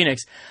mentioned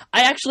Phoenix.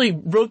 I actually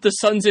wrote the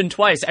Suns in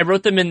twice. I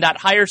wrote them in that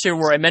higher tier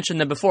where I mentioned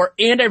them before,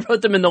 and I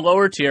wrote them in the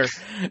lower tier.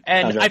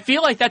 And I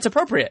feel like that's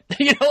appropriate.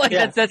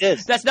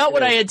 That's not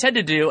what I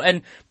intended to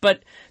do.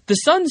 But The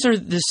Suns are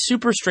this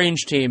super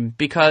strange team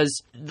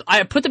because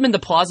I put them in the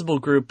plausible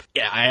group.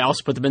 Yeah, I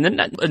also put them in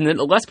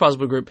the less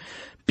plausible group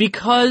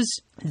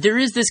because there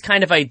is this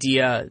kind of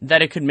idea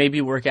that it could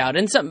maybe work out.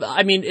 And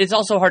it's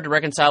also hard to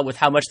reconcile with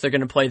how much they're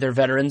going to play their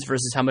veterans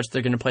versus how much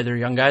they're going to play their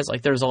young guys.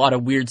 Like, there's a lot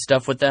of weird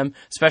stuff with them,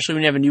 especially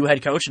when you have a new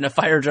head coach and a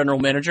fired general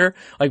manager.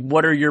 Like,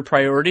 what are your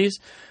priorities?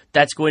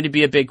 That's going to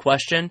be a big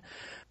question.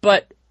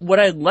 But what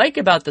I like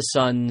about the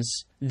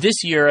Suns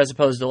this year as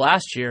opposed to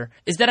last year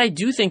is that I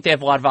do think they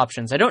have a lot of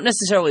options. I don't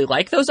necessarily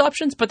like those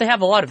options, but they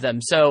have a lot of them.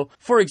 So,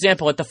 for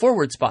example, at the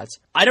forward spots,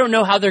 I don't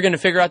know how they're going to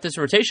figure out this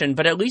rotation,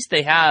 but at least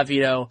they have,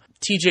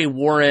 TJ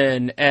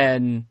Warren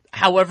and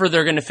however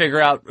they're going to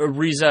figure out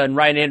Ariza and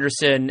Ryan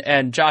Anderson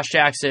and Josh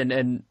Jackson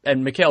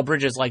and Mikal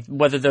Bridges, like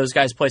whether those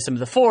guys play some of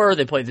the 4,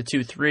 they play the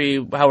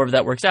 2-3, however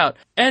that works out.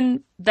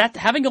 And that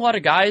having a lot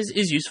of guys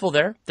is useful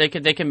there. They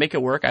can make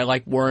it work. I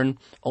like Warren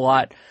a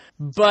lot.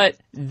 But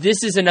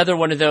this is another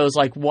one of those,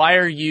 like, why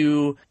are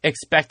you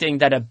expecting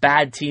that a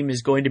bad team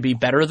is going to be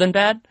better than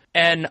bad?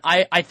 And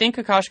I think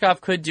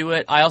Kokoshkov could do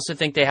it. I also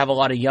think they have a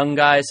lot of young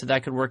guys, so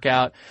that could work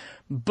out.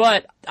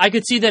 But I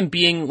could see them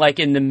being, like,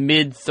 in the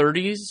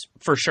mid-30s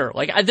for sure.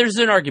 Like, there's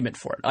an argument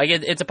for it. Like,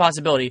 it's a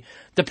possibility.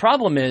 The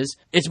problem is,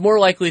 it's more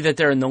likely that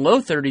they're in the low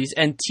 30s,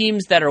 and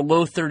teams that are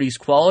low 30s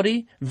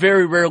quality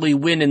very rarely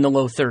win in the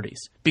low 30s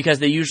because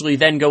they usually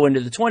then go into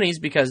the 20s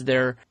because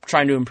they're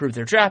trying to improve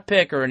their draft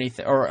pick or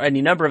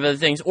any number of other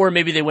things, or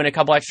maybe they win a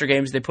couple extra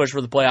games, they push for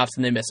the playoffs,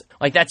 and they miss it.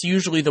 Like, that's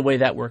usually the way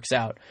that works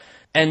out.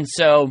 And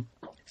so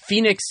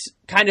Phoenix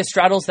kind of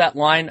straddles that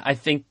line. I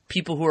think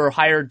people who are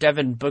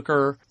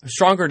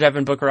stronger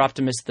Devin Booker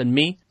optimists than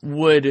me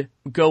would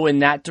go in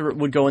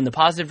the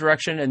positive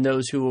direction, and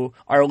those who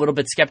are a little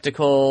bit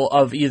skeptical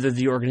of either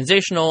the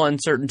organizational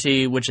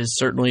uncertainty, which is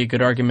certainly a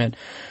good argument.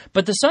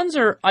 But the Suns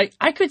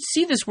I could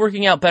see this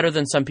working out better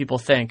than some people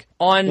think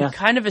on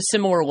kind of a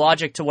similar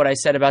logic to what I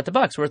said about the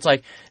Bucks, where it's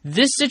like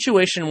this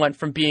situation went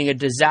from being a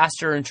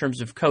disaster in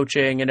terms of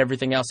coaching and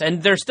everything else,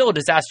 and there's still a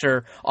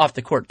disaster off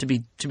the court to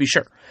be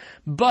sure.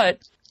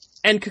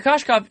 And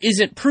Kokoshkov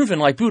isn't proven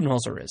like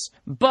Budenholzer is.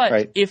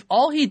 But if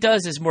all he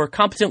does is more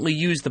competently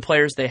use the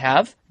players they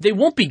have, they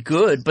won't be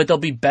good, but they'll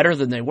be better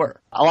than they were.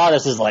 A lot of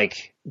this is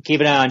like,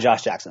 keep an eye on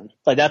Josh Jackson.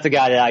 Like, that's the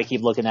guy that I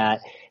keep looking at.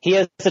 He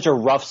had such a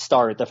rough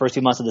start the first 2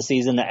 months of the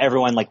season that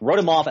everyone like wrote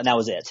him off and that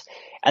was it.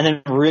 And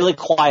then really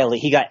quietly,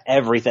 he got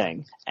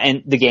everything.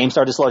 And the game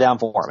started to slow down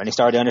for him, and he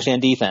started to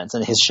understand defense,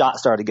 and his shot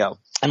started to go.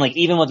 And like,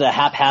 even with the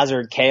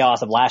haphazard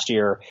chaos of last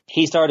year,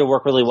 he started to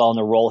work really well in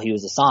the role he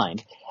was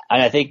assigned.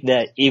 And I think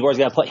that Igor's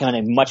got to put him in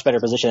a much better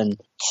position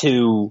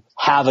to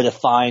have a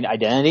defined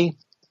identity.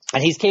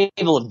 And he's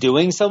capable of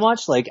doing so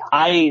much. Like,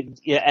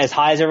 as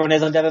high as everyone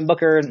is on Devin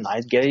Booker, and I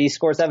get it, he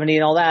scored 70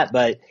 and all that,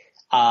 but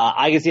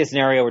I can see a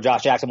scenario where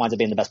Josh Jackson winds up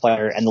being the best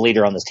player and the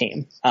leader on this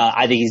team.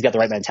 I think he's got the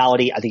right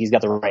mentality. I think he's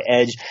got the right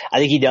edge. I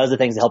think he does the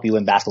things to help you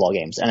win basketball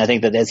games. And I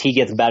think that as he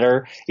gets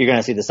better, you're going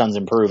to see the Suns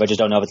improve. I just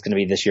don't know if it's going to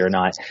be this year or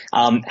not.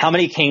 How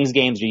many Kings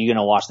games are you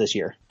going to watch this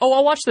year? Oh,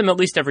 I'll watch them at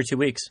least every 2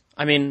 weeks.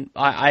 I mean,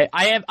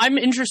 I'm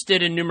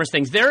interested in numerous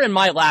things. They're in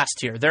my last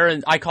tier.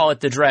 I call it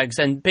the dregs.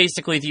 And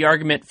basically the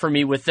argument for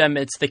me with them,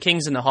 it's the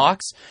Kings and the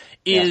Hawks,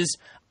 is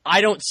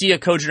I don't see a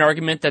cogent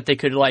argument that they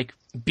could like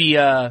be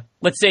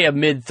let's say a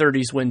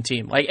mid-30s win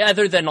team, like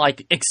other than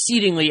like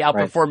exceedingly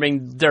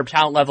outperforming their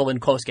talent level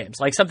in close games,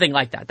 like something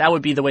like that. That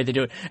would be the way they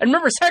do it. And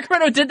remember,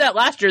 Sacramento did that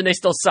last year and they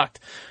still sucked.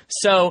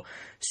 So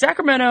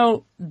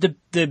Sacramento,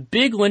 the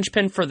big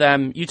linchpin for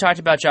them, you talked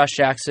about Josh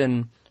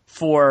Jackson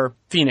for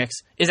Phoenix,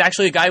 is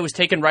actually a guy who was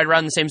taken right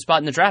around the same spot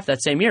in the draft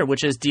that same year,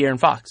 which is De'Aaron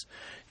Fox.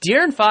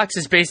 De'Aaron Fox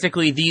is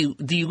basically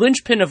the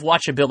linchpin of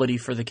watchability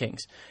for the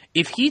Kings.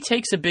 If he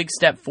takes a big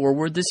step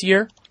forward this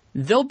year,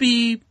 they'll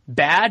be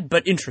bad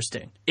but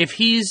interesting. If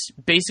he's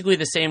basically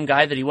the same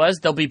guy that he was,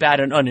 they'll be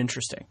bad and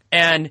uninteresting.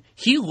 And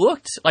he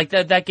looked like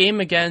that game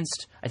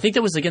against, I think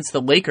that was against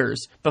the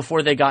Lakers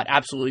before they got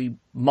absolutely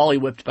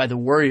molly-whipped by the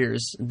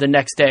Warriors the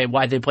next day.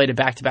 Why they played a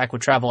back-to-back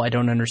with travel, I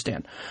don't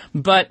understand.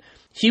 But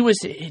he was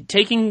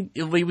taking,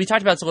 we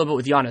talked about this a little bit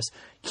with Giannis.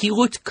 He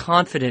looked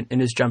confident in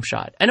his jump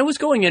shot. And it was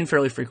going in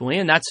fairly frequently,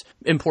 and that's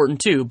important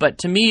too. But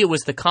to me, it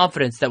was the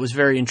confidence that was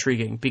very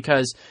intriguing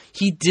because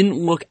he didn't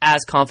look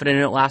as confident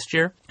in it last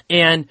year.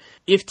 And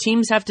if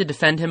teams have to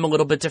defend him a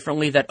little bit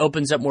differently, that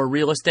opens up more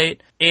real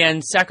estate.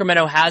 And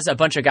Sacramento has a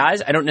bunch of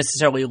guys. I don't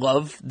necessarily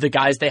love the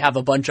guys they have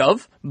a bunch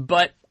of,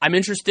 but I'm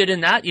interested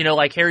in that. You know,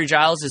 like Harry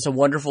Giles is a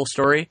wonderful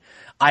story.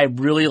 I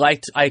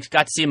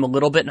got to see him a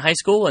little bit in high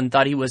school and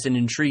thought he was an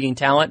intriguing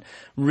talent.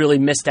 Really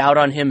missed out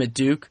on him at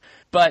Duke.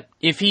 But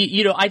if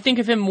he, I think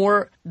of him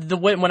more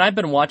when I've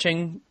been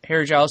watching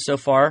Harry Giles so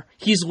far,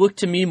 he's looked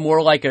to me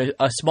more like a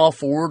small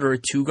forward or a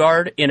two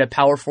guard in a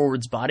power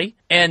forward's body.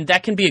 And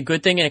that can be a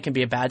good thing and it can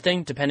be a bad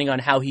thing depending on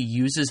how he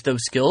uses those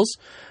skills.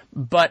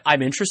 But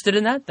I'm interested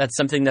in that. That's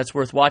something that's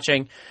worth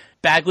watching.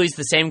 Bagley's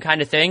the same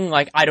kind of thing.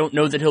 Like, I don't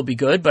know that he'll be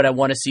good, but I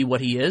want to see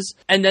what he is.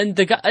 And then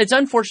it's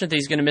unfortunate that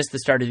he's going to miss the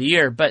start of the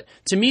year. But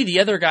to me,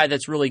 the other guy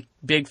that's really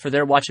big for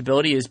their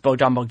watchability is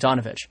Bogdan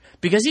Bogdanovic,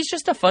 because he's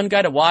just a fun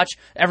guy to watch.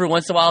 Every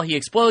once in a while, he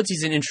explodes.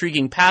 He's an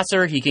intriguing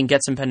passer. He can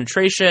get some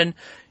penetration.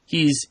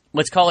 He's,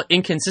 let's call it,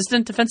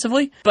 inconsistent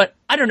defensively. But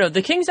I don't know.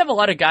 The Kings have a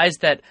lot of guys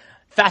that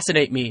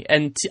fascinate me,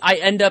 and I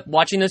end up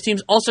watching those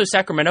teams. Also,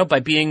 Sacramento, by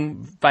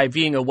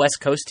being a West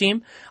Coast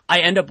team,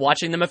 I end up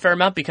watching them a fair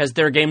amount because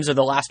their games are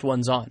the last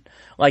ones on.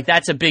 Like,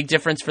 that's a big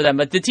difference for them.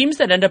 But the teams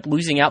that end up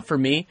losing out for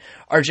me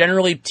are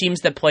generally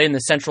teams that play in the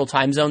central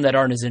time zone that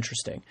aren't as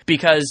interesting,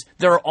 because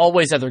there are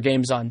always other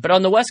games on. But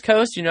on the West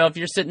Coast, if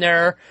you're sitting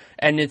there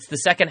and it's the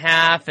second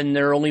half and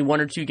there are only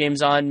 1 or 2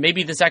 games on,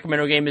 maybe the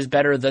Sacramento game is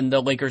better than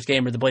the Lakers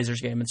game or the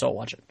Blazers game, and so I'll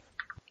watch it.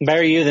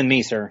 Better you than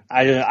me, sir.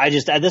 I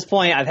just at this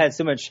point, I've had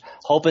so much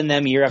hope in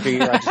them year after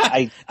year.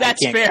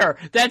 That's fair.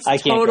 That's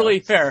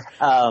totally fair.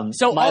 Go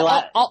through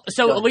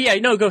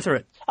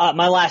it.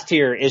 My last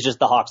tier is just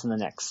the Hawks and the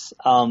Knicks.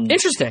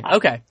 Interesting.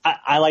 Okay.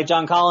 I like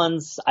John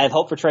Collins. I have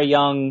hope for Trae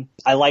Young.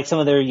 I like some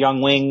of their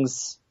young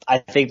wings. I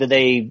think that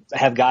they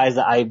have guys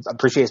that I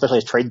appreciate, especially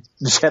as trade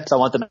chips. I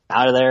want them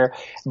out of there,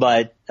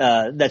 but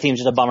that team's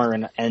just a bummer,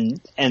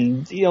 and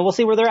we'll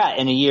see where they're at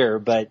in a year.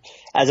 But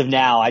as of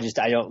now,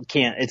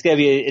 can't. It's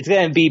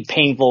gonna be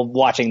painful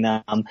watching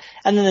them.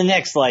 And then the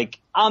Knicks,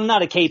 I'm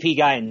not a KP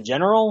guy in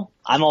general.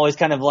 I'm always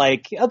kind of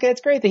like, okay,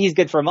 it's great that he's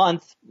good for a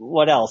month.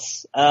 What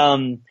else?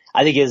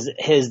 I think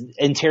his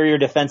interior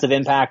defensive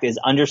impact is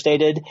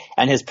understated,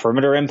 and his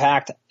perimeter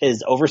impact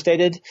is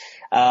overstated.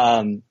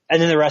 And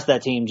then the rest of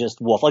that team just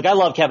wolf. I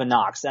love Kevin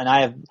Knox, and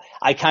I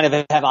kind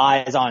of have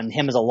eyes on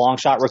him as a long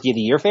shot Rookie of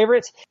the Year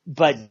favorite.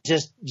 But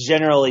just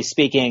generally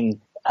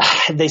speaking,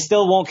 they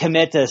still won't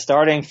commit to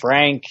starting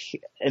Frank.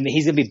 I mean,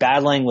 he's going to be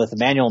battling with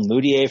Emmanuel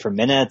Mudiay for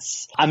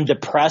minutes. I'm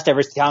depressed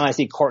every time I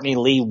see Courtney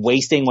Lee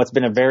wasting what's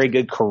been a very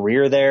good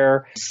career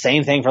there.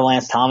 Same thing for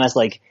Lance Thomas.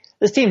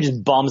 This team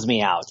just bums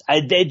me out.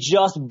 It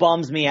just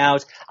bums me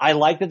out. I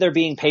like that they're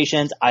being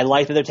patient. I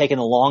like that they're taking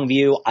a long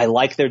view. I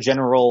like their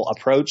general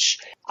approach.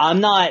 I'm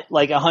not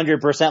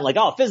 100%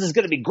 oh, Fizz is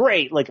going to be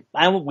great. We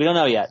don't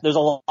know yet. There's a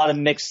lot of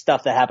mixed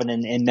stuff that happened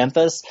in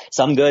Memphis.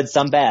 Some good,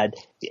 some bad.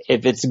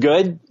 If it's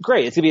good,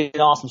 great. It's going to be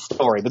an awesome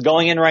story. But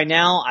going in right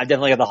now, I've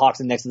definitely got the Hawks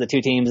and Knicks as the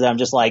two teams that I'm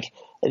just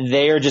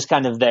they're just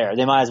kind of there.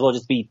 They might as well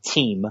just be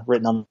team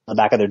written on the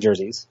back of their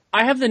jerseys.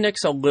 I have the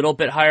Knicks a little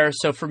bit higher.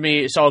 So for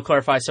me, I'll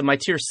clarify. So my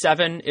tier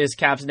 7 is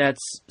Cavs, Nets,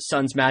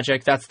 Suns,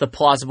 Magic. That's the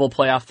plausible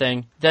playoff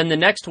thing. Then the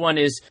next one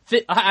is,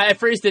 I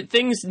phrased it,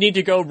 things need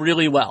to go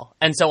really well.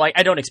 And so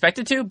I don't expect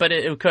it to, but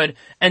it could.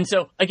 And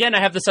so again,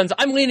 I have the Suns.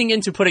 I'm leaning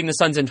into putting the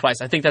Suns in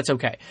twice. I think that's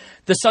okay.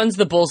 The Suns,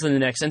 the Bulls, and the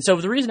Knicks. And so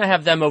the reason I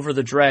have them over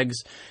the dregs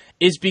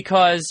is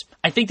because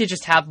I think they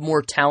just have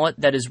more talent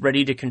that is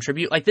ready to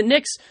contribute. The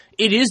Knicks,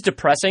 it is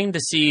depressing to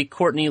see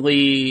Courtney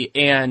Lee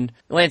and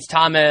Lance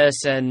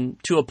Thomas and,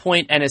 to a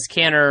point, Enes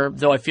Kanter,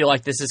 though I feel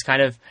like this is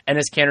kind of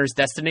Enes Kanter's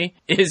destiny,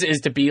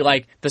 is to be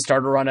the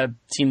starter on a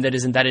team that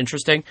isn't that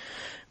interesting.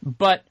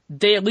 But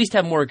they at least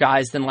have more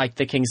guys than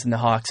the Kings and the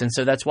Hawks, and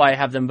so that's why I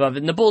have them above.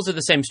 And the Bulls are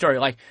the same story.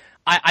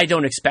 I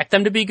don't expect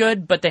them to be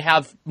good, but they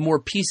have more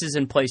pieces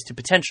in place to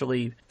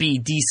potentially be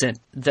decent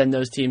than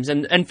those teams.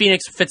 And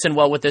Phoenix fits in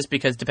well with this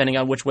because depending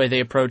on which way they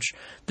approach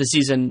the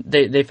season,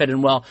 they fit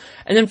in well.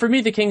 And then for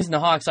me, the Kings and the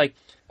Hawks,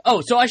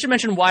 so I should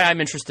mention why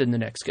I'm interested in the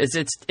Knicks, because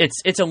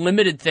it's a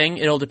limited thing.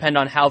 It'll depend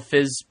on how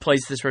Fizz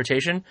plays this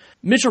rotation.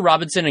 Mitchell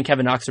Robinson and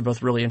Kevin Knox are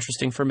both really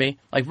interesting for me.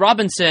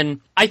 Robinson,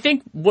 I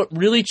think what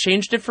really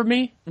changed it for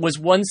me was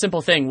one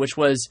simple thing, which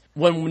was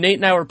when Nate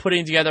and I were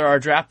putting together our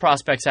draft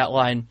prospects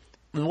outline,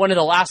 one of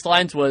the last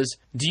lines was,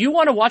 "Do you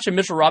want to watch a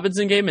Mitchell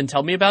Robinson game and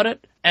tell me about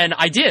it?" And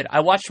I did. I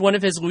watched one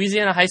of his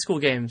Louisiana high school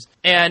games,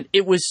 and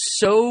it was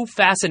so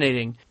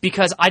fascinating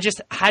because I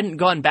just hadn't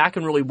gone back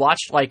and really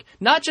watched,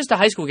 not just a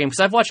high school game, because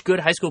I've watched good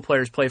high school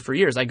players play for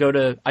years. I go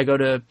to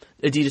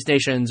Adidas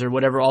Nations or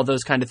whatever, all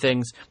those kind of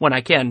things when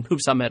I can, Hoop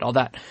Summit, all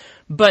that.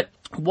 But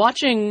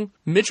watching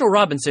Mitchell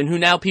Robinson, who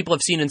now people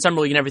have seen in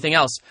Summer League and everything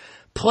else,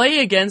 play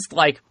against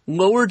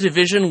lower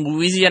division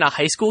Louisiana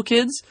high school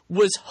kids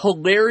was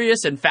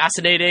hilarious and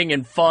fascinating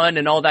and fun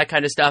and all that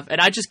kind of stuff. And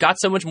I just got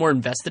so much more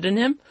invested in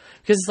him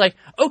because it's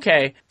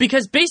okay,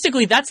 because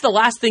basically that's the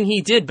last thing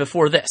he did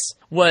before this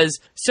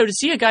so to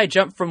see a guy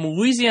jump from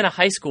Louisiana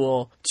high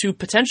school to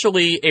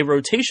potentially a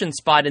rotation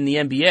spot in the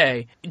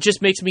NBA, it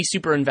just makes me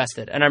super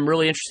invested. And I'm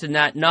really interested in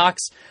that.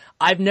 Knox,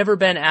 I've never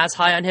been as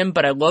high on him,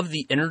 but I love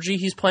the energy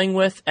he's playing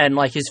with, and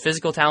his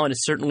physical talent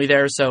is certainly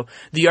there. So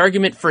the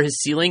argument for his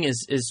ceiling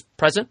is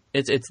present.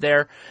 It's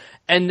there.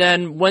 And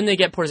then when they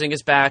get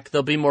Porzingis back,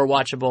 they'll be more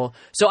watchable.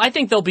 So I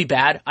think they'll be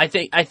bad. I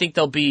think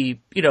they'll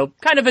be,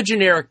 kind of a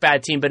generic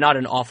bad team, but not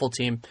an awful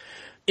team,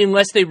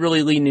 unless they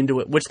really lean into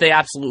it, which they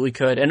absolutely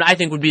could, and I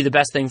think would be the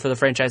best thing for the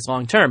franchise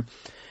long term.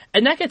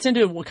 And that gets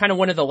into kind of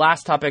one of the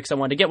last topics I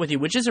wanted to get with you,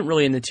 which isn't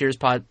really in the tiers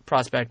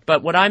prospect,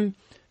 but what I'm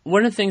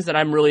one of the things that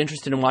I'm really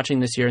interested in watching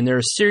this year, and there are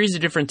a series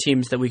of different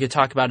teams that we could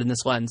talk about in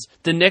this lens.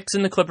 The Knicks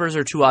and the Clippers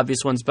are two obvious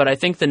ones, but I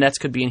think the Nets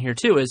could be in here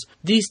too, is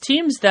these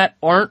teams that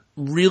aren't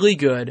really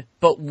good,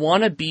 but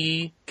want to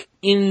be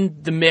in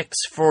the mix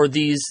for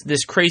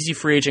this crazy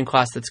free agent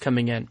class that's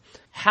coming in.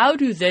 How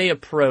do they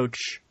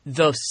approach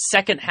the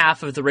second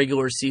half of the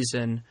regular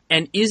season,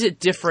 and is it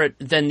different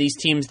than these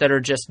teams that are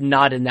just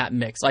not in that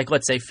mix, like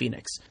let's say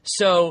Phoenix?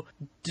 So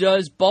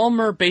does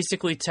Ballmer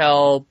basically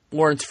tell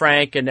Lawrence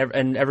Frank and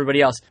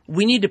everybody else,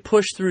 we need to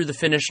push through the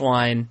finish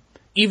line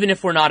even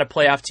if we're not a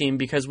playoff team,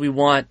 because we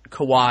want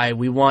Kawhi,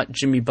 we want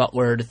Jimmy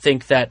Butler to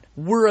think that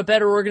we're a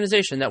better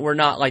organization, that we're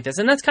not like this.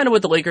 And that's kind of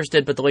what the Lakers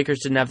did, but the Lakers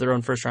didn't have their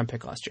own first-round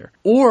pick last year.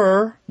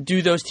 Or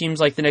do those teams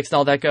like the Knicks and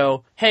all that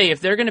go, hey, if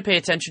they're going to pay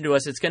attention to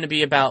us, it's going to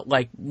be about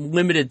like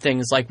limited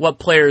things, like what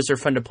players are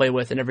fun to play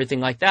with and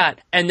everything like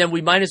that. And then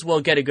we might as well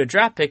get a good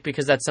draft pick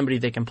because that's somebody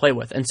they can play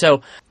with. And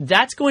so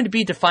that's going to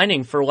be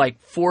defining for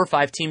like 4 or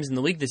 5 teams in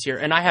the league this year,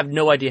 and I have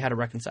no idea how to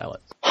reconcile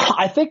it.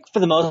 I think for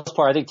the most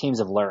part, I think teams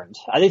have learned.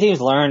 I think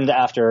teams learned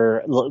after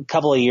a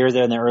couple of years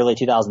there in the early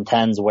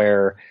 2010s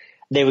where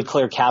they would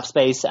clear cap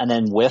space and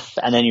then whiff,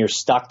 and then you're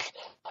stuck,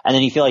 and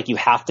then you feel like you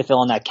have to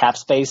fill in that cap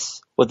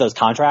space with those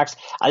contracts.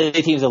 I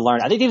think teams have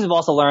learned. I think teams have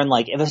also learned,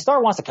 like, if a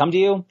star wants to come to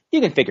you,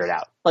 you can figure it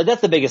out. Like,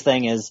 that's the biggest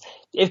thing is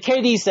if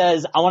KD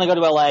says, I want to go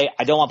to LA,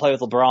 I don't want to play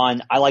with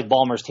LeBron, I like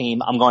Ballmer's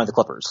team, I'm going to the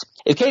Clippers.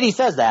 If KD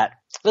says that,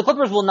 the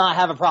Clippers will not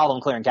have a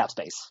problem clearing cap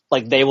space.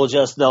 Like, they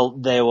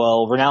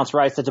will renounce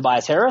rights to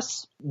Tobias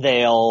Harris.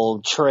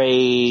 They'll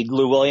trade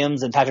Lou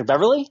Williams and Patrick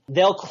Beverley.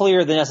 They'll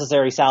clear the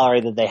necessary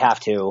salary that they have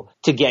to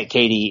get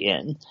KD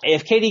in.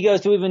 If KD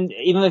goes to even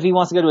if he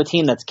wants to go to a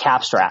team that's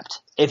cap strapped,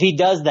 if he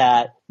does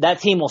that, that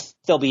team will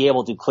still be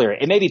able to clear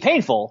it. It may be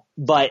painful,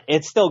 but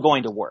it's still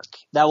going to work.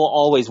 That will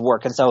always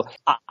work. And so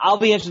I'll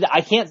be interested.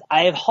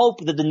 I have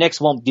hope that the Knicks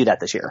won't do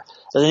that this year.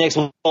 That the Knicks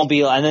won't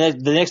be, and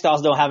then the Knicks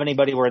also don't have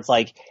anybody where it's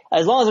like,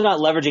 as long as they're not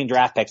leveraging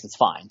draft picks, it's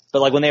fine.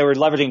 But like when they were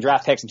leveraging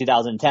draft picks in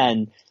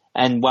 2010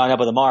 and wound up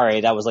with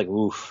Amari, that was like,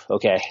 oof,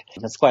 okay.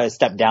 That's quite a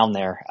step down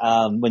there,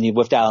 when you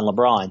whiffed out on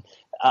LeBron.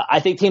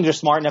 I think teams are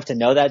smart enough to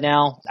know that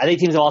now. I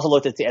think teams have also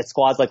looked at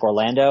squads like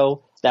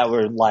Orlando that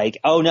were like,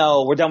 oh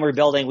no, we're done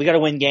rebuilding. We got to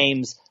win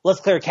games. Let's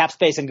clear cap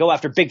space and go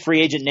after big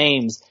free agent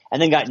names,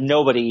 and then got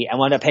nobody and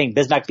wound up paying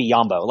Bismack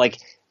Biyombo. Like,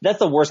 that's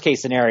the worst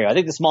case scenario. I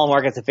think the small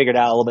markets have figured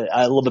out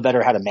a little bit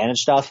better how to manage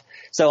stuff.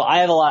 So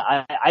I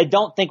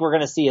don't think we're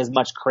going to see as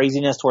much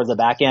craziness towards the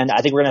back end.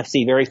 I think we're going to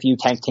see very few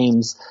tank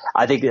teams.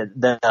 I think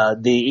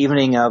the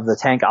evening of the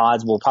tank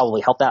odds will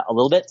probably help that a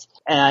little bit.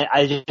 And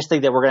I just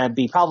think that we're going to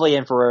be probably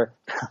in for,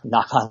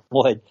 knock on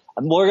wood,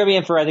 we're going to be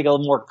in for, I think, a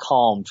little more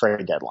calm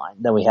trade deadline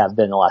than we have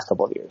been in the last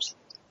couple of years.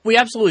 We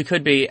absolutely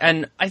could be.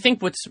 And I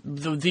think what's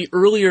the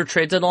earlier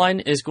trade deadline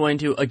is going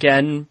to,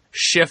 again,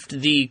 shift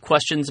the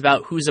questions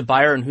about who's a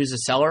buyer and who's a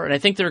seller. And I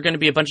think there are going to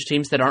be a bunch of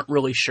teams that aren't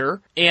really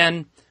sure.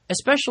 And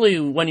especially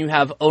when you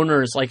have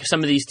owners like some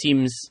of these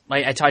teams,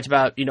 like I talked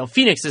about,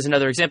 Phoenix is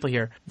another example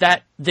here,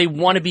 that they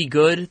want to be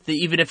good,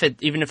 even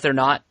if they're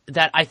not,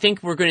 that I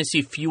think we're going to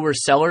see fewer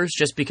sellers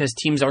just because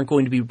teams aren't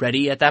going to be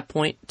ready at that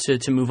point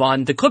to move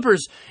on. The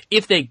Clippers,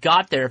 if they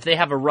got there, if they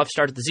have a rough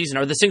start to the season,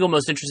 are the single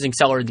most interesting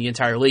seller in the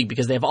entire league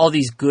because they have all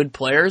these good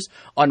players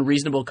on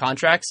reasonable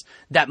contracts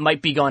that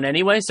might be gone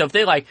anyway. So if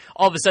they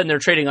all of a sudden they're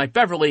trading like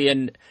Beverly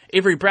and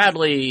Avery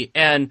Bradley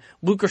and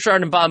Luc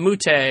Richard and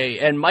Mbah-a-Moute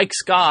and Mike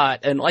Scott,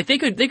 and like they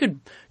could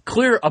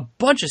clear a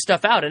bunch of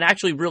stuff out and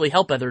actually really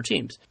help other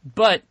teams.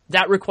 But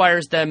that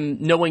requires them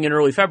knowing in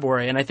early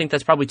February, and I think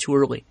that's probably too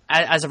early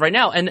as of right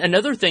now. And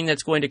another thing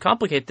that's going to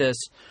complicate this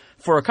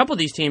for a couple of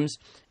these teams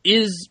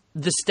is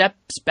the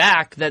steps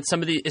back that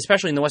some of the,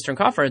 especially in the Western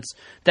Conference,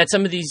 that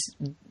some of these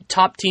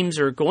top teams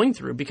are going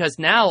through. Because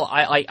now,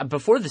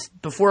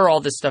 before all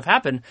this stuff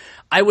happened,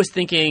 I was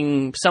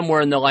thinking somewhere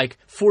in the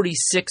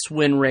 46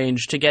 win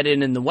range to get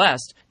in the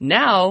West.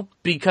 Now,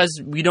 because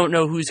we don't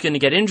know who's going to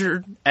get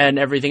injured and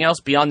everything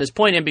else beyond this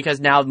point, and because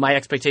now my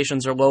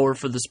expectations are lower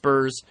for the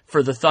Spurs,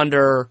 for the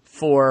Thunder,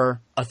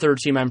 for a third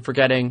team I'm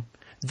forgetting,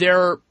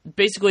 they're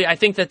basically, I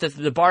think that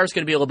the bar is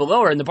going to be a little bit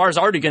lower, and the bar is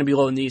already going to be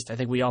low in the East. I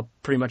think we all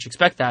pretty much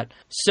expect that.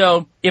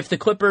 So if the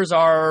Clippers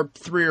are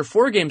 3 or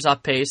 4 games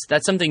off pace,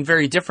 that's something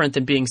very different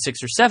than being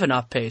 6 or 7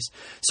 off pace.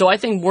 So I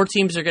think more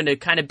teams are going to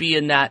kind of be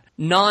in that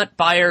not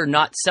buyer,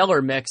 not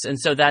seller mix, and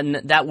so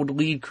that would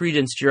lead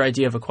credence to your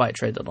idea of a quiet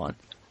trade deadline.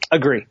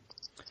 Agree.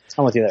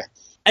 I'm with you there.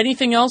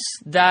 Anything else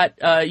that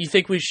you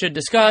think we should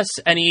discuss?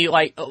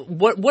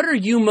 What are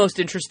you most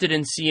interested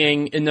in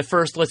seeing in the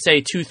first, let's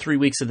say, 2-3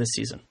 weeks of this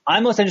season?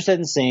 I'm most interested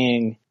in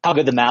seeing how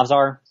good the Mavs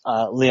are.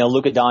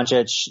 Luka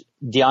Doncic,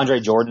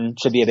 DeAndre Jordan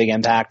should be a big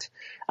impact.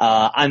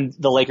 The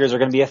Lakers are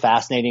going to be a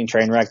fascinating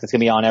train wreck that's going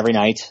to be on every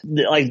night.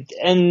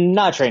 And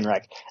not a train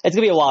wreck. It's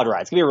going to be a wild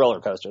ride. It's going to be a roller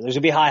coaster. There's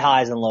going to be high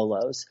highs and low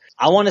lows.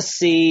 I want to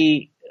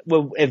see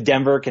if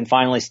Denver can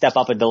finally step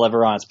up and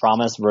deliver on its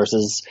promise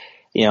versus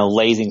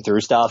lazing through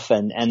stuff,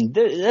 and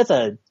that's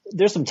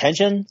there's some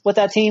tension with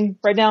that team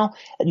right now.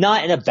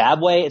 Not in a bad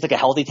way. It's like a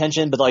healthy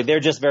tension, but like they're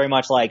just very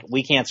much like,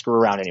 we can't screw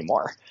around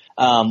anymore.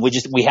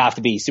 We have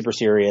to be super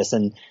serious.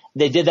 And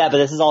they did that, but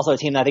this is also a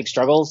team that I think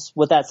struggles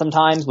with that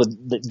sometimes,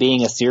 with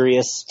being a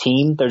serious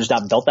team. They're just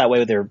not built that way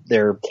with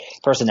their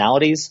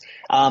personalities.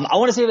 I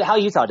want to see how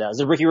Utah does.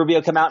 Does Ricky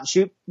Rubio come out and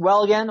shoot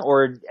well again?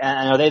 Or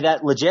are they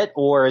that legit?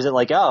 Or is it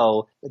like,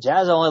 oh, the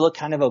Jazz only look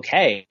kind of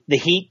okay? The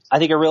Heat, I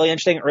think, are really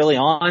interesting early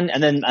on.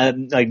 And then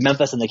like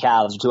Memphis and the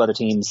Cavs are two other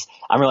teams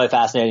I'm really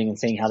fascinated in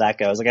seeing how that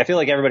goes. Like I feel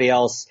like everybody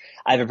else,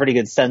 I have a pretty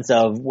good sense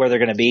of where they're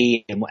going to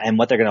be and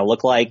what they're going to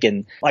look like.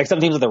 And like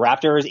some teams with the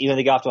Raptors, even if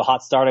they go off to a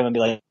hot start, I'm going to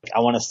be like, I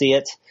want to see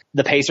it.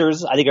 The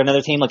Pacers, I think, are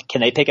another team. Like,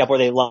 can they pick up where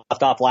they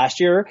left off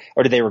last year,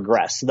 or do they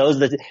regress? Those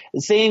are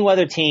seeing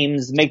whether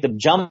teams make the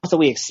jumps that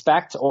we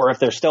expect, or if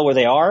they're still where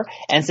they are,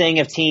 and seeing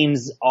if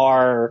teams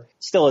are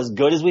still as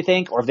good as we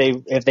think, or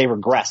if they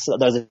regress.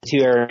 Those are the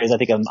two areas I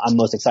think I'm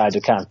most excited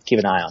to kind of keep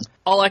an eye on.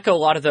 I'll echo a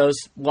lot of those.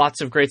 Lots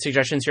of great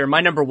suggestions here.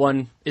 My number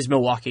one is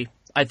Milwaukee.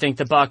 I think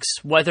the Bucks,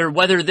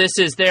 whether this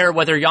is there,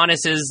 whether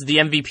Giannis is the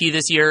MVP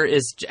this year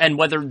and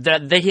whether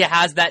that he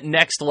has that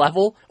next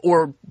level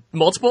or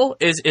multiple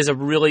is a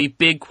really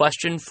big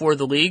question for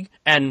the league.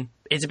 And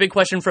it's a big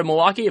question for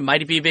Milwaukee. It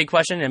might be a big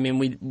question. I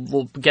mean,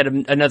 we'll get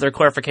another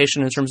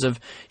clarification in terms of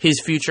his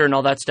future and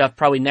all that stuff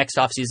probably next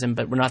offseason,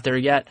 but we're not there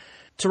yet.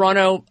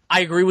 Toronto, I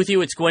agree with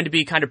you. It's going to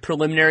be kind of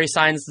preliminary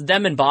signs.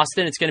 Them in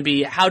Boston, it's going to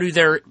be how do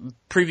their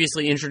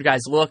previously injured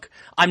guys look.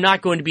 I'm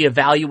not going to be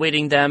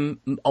evaluating them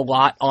a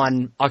lot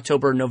on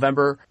October,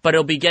 November, but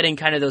it'll be getting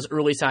kind of those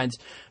early signs.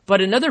 But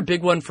another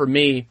big one for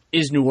me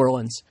is New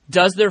Orleans.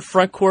 Does their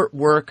front court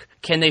work?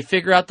 Can they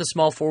figure out the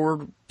small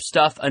forward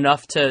stuff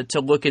enough to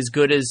look as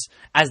good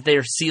as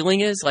their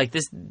ceiling is? Like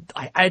this,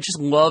 I just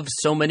love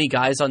so many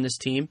guys on this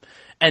team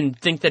and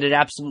think that it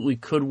absolutely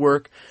could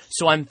work.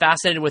 So I'm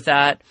fascinated with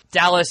that.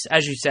 Dallas,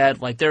 as you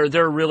said, like they're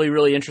a really,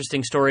 really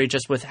interesting story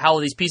just with how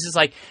these pieces,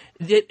 like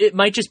it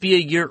might just be a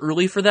year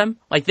early for them.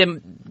 Like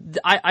them,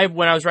 I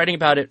when I was writing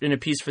about it in a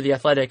piece for The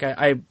Athletic,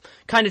 I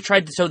kind of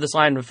tried to toe this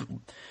line of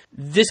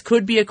this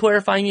could be a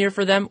clarifying year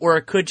for them, or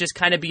it could just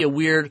kind of be a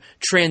weird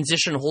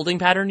transition holding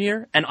pattern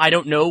year. And I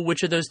don't know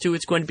which of those two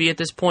it's going to be at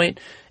this point.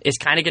 It's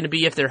kind of going to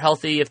be if they're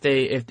healthy, if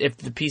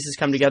the pieces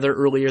come together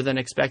earlier than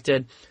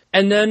expected.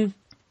 And then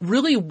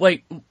really,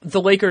 like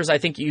the Lakers, I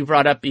think you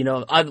brought up,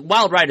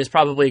 wild ride is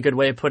probably a good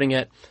way of putting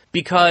it,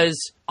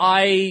 because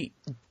I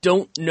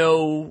don't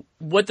know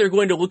what they're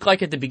going to look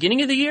like at the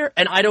beginning of the year,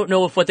 and I don't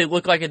know if what they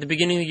look like at the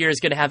beginning of the year is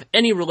going to have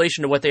any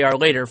relation to what they are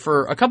later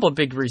for a couple of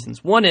big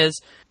reasons. One is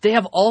they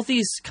have all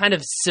these kind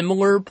of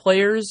similar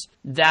players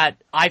that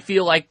I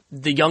feel like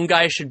the young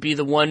guy should be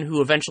the one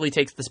who eventually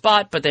takes the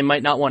spot, but they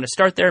might not want to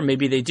start there.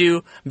 Maybe they do.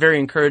 I'm very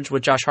encouraged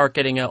with Josh Hart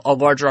getting a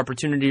larger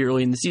opportunity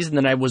early in the season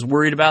than I was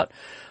worried about.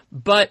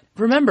 But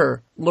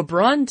remember,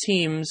 LeBron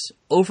teams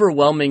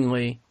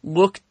overwhelmingly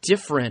look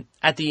different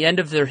at the end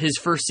of his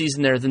first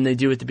season there than they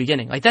do at the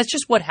beginning. Like, that's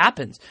just what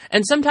happens.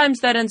 And sometimes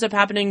that ends up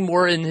happening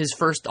more in his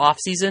first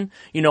offseason,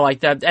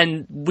 like that.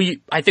 And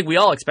I think we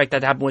all expect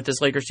that to happen with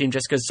this Lakers team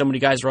just because so many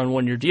guys are on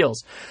one-year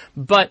deals.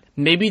 But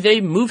maybe they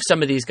move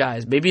some of these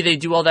guys. Maybe they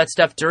do all that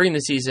stuff during the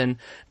season,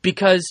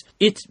 because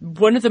it's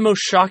one of the most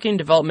shocking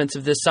developments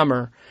of this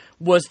summer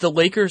was the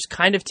Lakers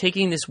kind of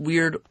taking this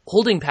weird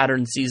holding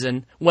pattern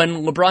season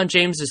when LeBron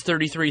James is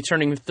 33,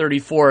 turning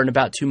 34 in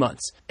about 2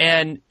 months.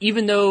 And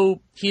even though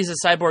he's a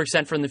cyborg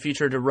sent from the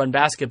future to run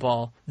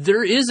basketball,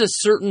 there is a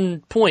certain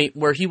point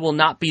where he will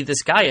not be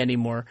this guy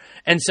anymore.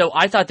 And so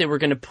I thought they were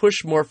going to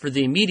push more for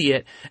the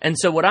immediate. And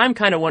so what I'm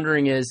kind of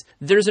wondering is,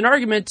 there's an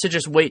argument to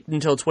just wait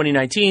until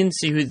 2019,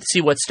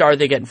 see what star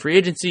they get in free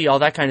agency, all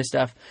that kind of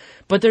stuff.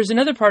 But there's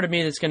another part of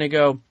me that's going to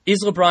go,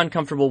 is LeBron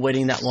comfortable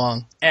waiting that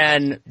long?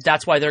 And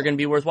that's why they're going to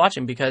be worth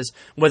watching, because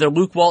whether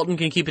Luke Walton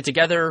can keep it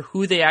together,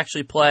 who they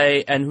actually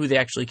play, and who they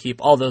actually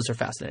keep, all those are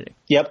fascinating.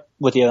 Yep,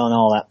 with you on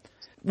all that.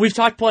 We've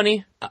talked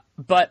plenty,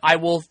 but I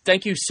will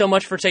thank you so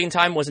much for taking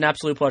time. It was an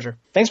absolute pleasure.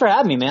 Thanks for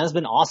having me, man. It's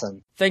been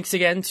awesome. Thanks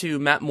again to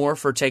Matt Moore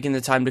for taking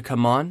the time to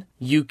come on.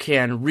 You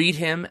can read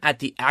him at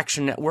the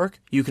Action Network.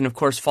 You can, of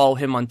course, follow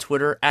him on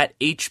Twitter at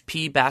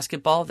HP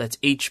Basketball. That's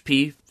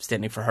HP,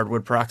 standing for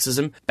Hardwood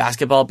Paroxysm.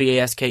 Basketball,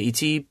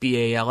 BASKET,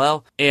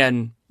 BALL.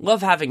 And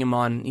love having him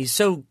on. He's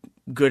so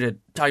good at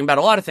talking about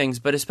a lot of things,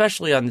 but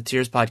especially on the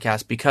Tiers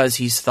podcast, because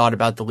he's thought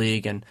about the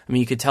league. And I mean,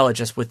 you could tell it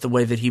just with the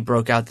way that he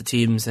broke out the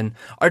teams, and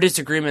our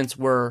disagreements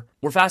were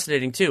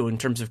fascinating too, in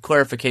terms of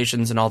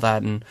clarifications and all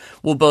that. And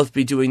we'll both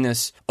be doing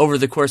this over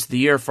the course of the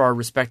year for our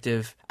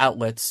respective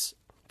outlets.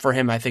 For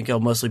him, I think it'll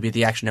mostly be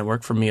the Action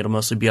Network. For me, it'll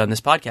mostly be on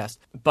this podcast,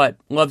 but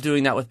love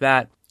doing that with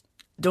Matt.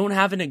 Don't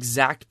have an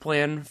exact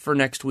plan for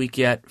next week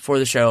yet for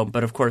the show,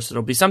 but of course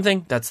it'll be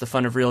something. That's the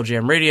fun of Real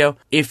Jam Radio.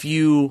 If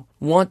you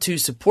want to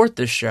support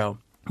this show,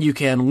 you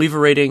can leave a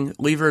rating,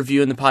 leave a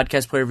review in the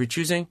podcast player of your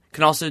choosing. You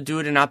can also do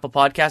it in Apple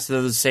Podcasts.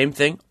 They're the same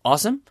thing.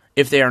 Awesome.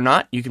 If they are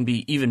not, you can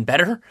be even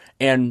better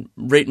and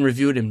rate and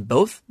review it in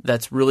both.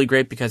 That's really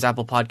great because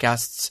Apple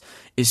Podcasts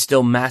is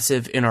still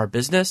massive in our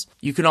business.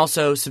 You can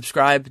also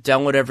subscribe,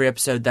 download every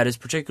episode. That is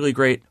particularly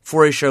great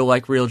for a show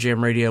like Real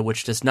Jam Radio,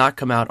 which does not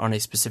come out on a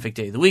specific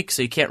day of the week,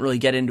 so you can't really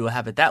get into a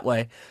habit that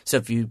way. So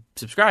if you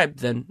subscribe,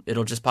 then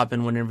it'll just pop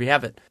in whenever you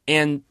have it.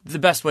 And the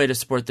best way to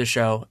support this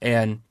show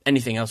and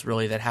anything else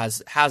really that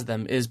has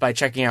them is by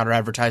checking out our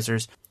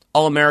advertisers.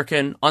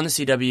 All-American on the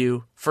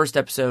CW, first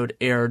episode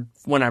aired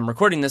when I'm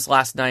recording this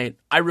last night.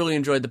 I really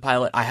enjoyed the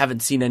pilot. I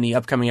haven't seen any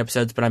upcoming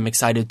episodes, but I'm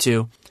excited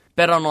to.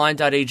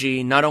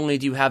 BetOnline.ag, not only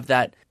do you have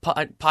that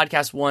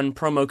Podcast One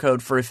promo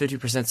code for a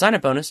 50%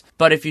 sign-up bonus,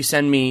 but if you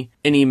send me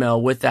an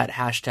email with that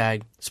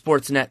hashtag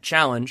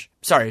SportsNetChallenge,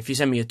 if you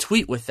send me a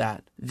tweet with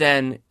that,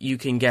 then you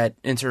can get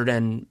entered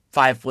and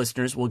 5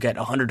 listeners will get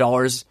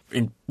 $100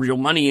 in real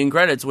money in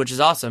credits, which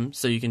is awesome.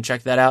 So you can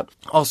check that out.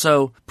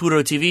 Also,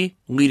 Puro TV,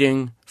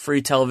 leading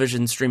free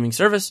television streaming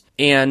service,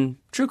 and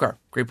TrueCar,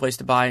 great place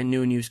to buy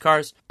new and used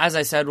cars. As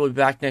I said, we'll be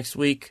back next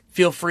week.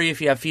 Feel free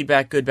if you have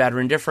feedback, good, bad, or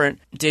indifferent.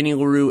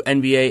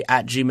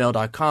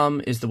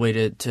 DannyLaRueNBA@gmail.com is the way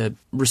to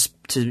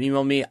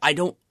email me. I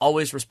don't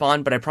always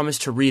respond, but I promise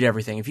to read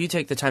everything. If you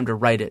take the time to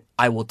write it,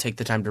 I will take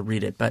the time to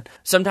read it. But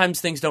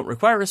sometimes things don't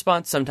require a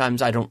response.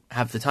 Sometimes I don't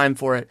have the time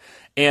for it.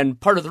 And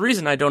part of the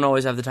reason I don't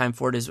always have the time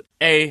for it is,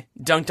 A,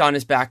 Dunked On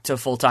is back to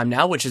full-time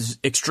now, which is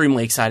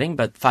extremely exciting,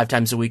 but 5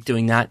 times a week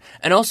doing that.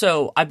 And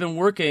also, I've been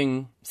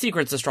working,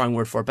 secret's a strong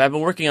word for it, but I've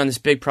been working on this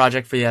big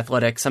project for The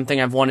Athletic,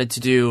 something I've wanted to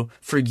do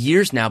for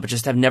years now, but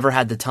just have never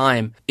had the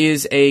time,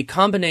 is a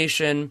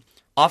combination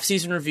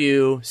off-season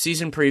review,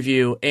 season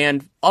preview,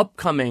 and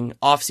upcoming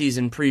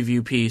off-season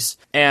preview piece.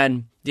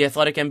 And The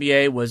Athletic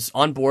NBA was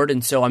on board,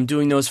 and so I'm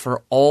doing those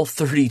for all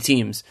 30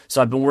 teams.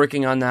 So I've been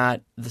working on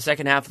that the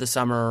second half of the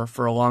summer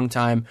for a long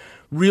time.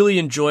 Really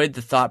enjoyed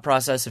the thought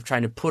process of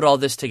trying to put all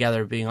this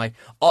together, being like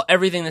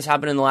everything that's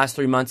happened in the last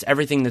 3 months,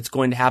 everything that's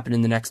going to happen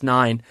in the next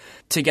 9,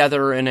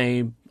 together in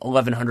a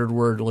 1,100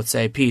 word, let's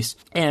say, piece.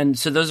 And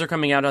so those are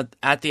coming out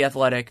at The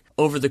Athletic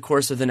over the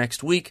course of the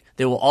next week.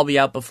 They will all be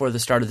out before the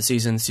start of the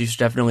season, so you should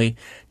definitely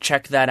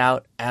check that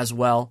out as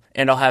well.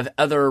 And I'll have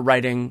other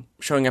writing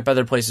showing up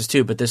other places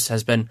too, but this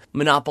has been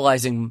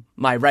monopolizing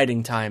my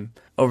writing time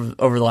over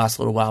the last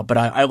little while. But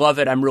I love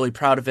it. I'm really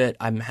proud of it.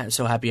 I'm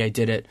so happy I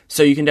did it.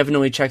 So you can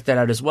definitely check that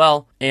out as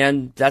well.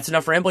 And that's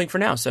enough rambling for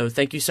now. So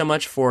thank you so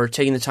much for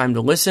taking the time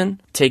to listen.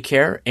 Take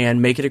care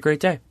and make it a great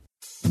day.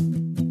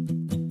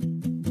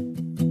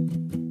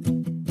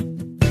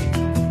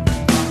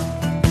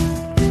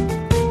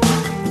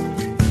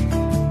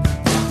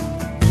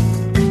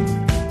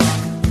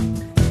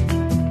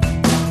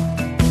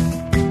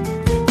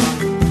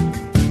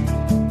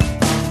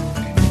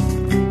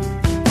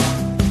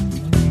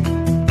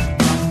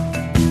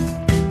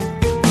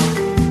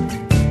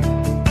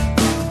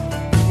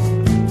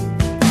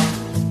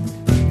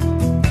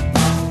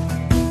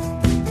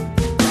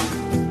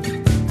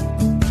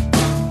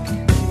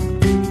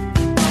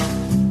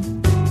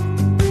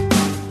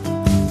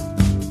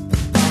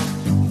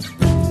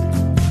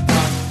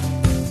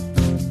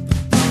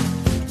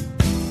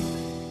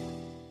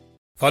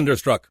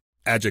 Thunderstruck.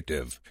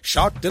 Adjective.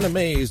 Shocked and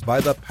amazed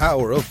by the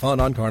power of fun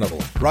on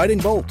Carnival. Riding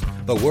Bolt,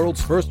 the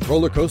world's first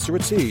roller coaster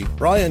at sea,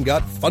 Brian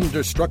got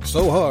thunderstruck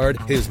so hard,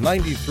 his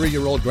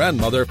 93-year-old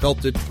grandmother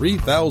felt it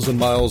 3,000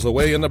 miles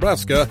away in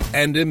Nebraska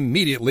and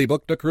immediately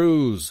booked a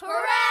cruise.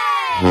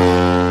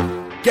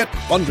 Hooray! Get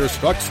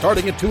Thunderstruck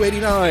starting at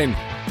 $289.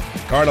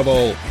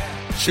 Carnival.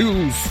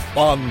 Choose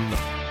fun.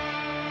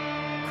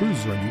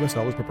 Cruises are in U.S.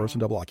 dollars per person,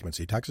 double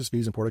occupancy. Taxes,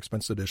 fees, and port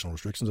expenses additional.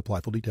 Restrictions apply.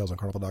 Full details on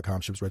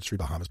Carnival.com. Ships registry,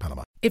 Bahamas,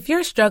 Panama. If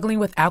you're struggling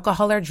with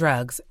alcohol or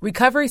drugs,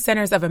 Recovery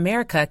Centers of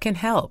America can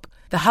help.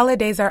 The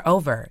holidays are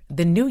over,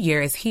 the new year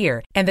is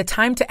here, and the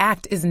time to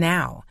act is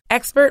now.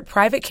 Expert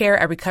private care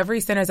at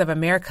Recovery Centers of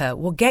America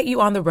will get you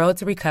on the road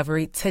to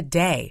recovery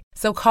today.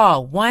 So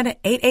call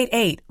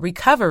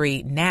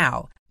 1-888-RECOVERY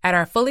now. At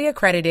our fully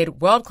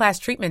accredited world-class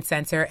treatment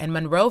center in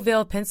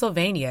Monroeville,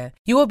 Pennsylvania,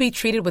 you will be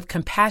treated with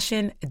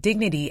compassion,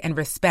 dignity, and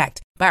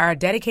respect by our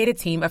dedicated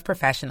team of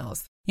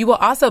professionals. You will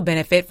also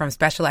benefit from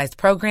specialized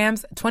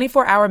programs,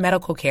 24-hour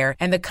medical care,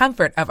 and the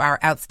comfort of our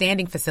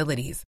outstanding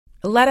facilities.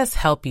 Let us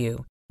help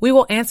you. We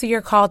will answer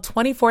your call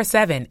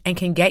 24/7 and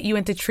can get you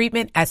into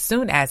treatment as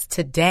soon as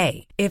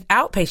today. If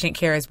outpatient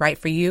care is right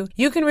for you,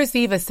 you can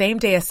receive a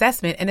same-day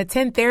assessment and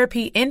attend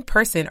therapy in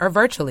person or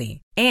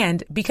virtually.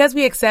 And because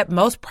we accept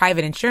most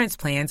private insurance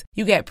plans,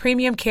 you get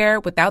premium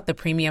care without the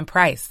premium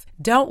price.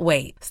 Don't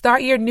wait.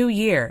 Start your new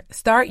year.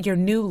 Start your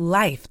new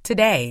life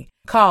today.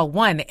 Call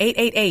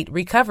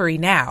 1-888-RECOVERY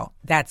now.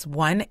 That's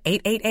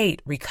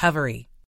 1-888-RECOVERY.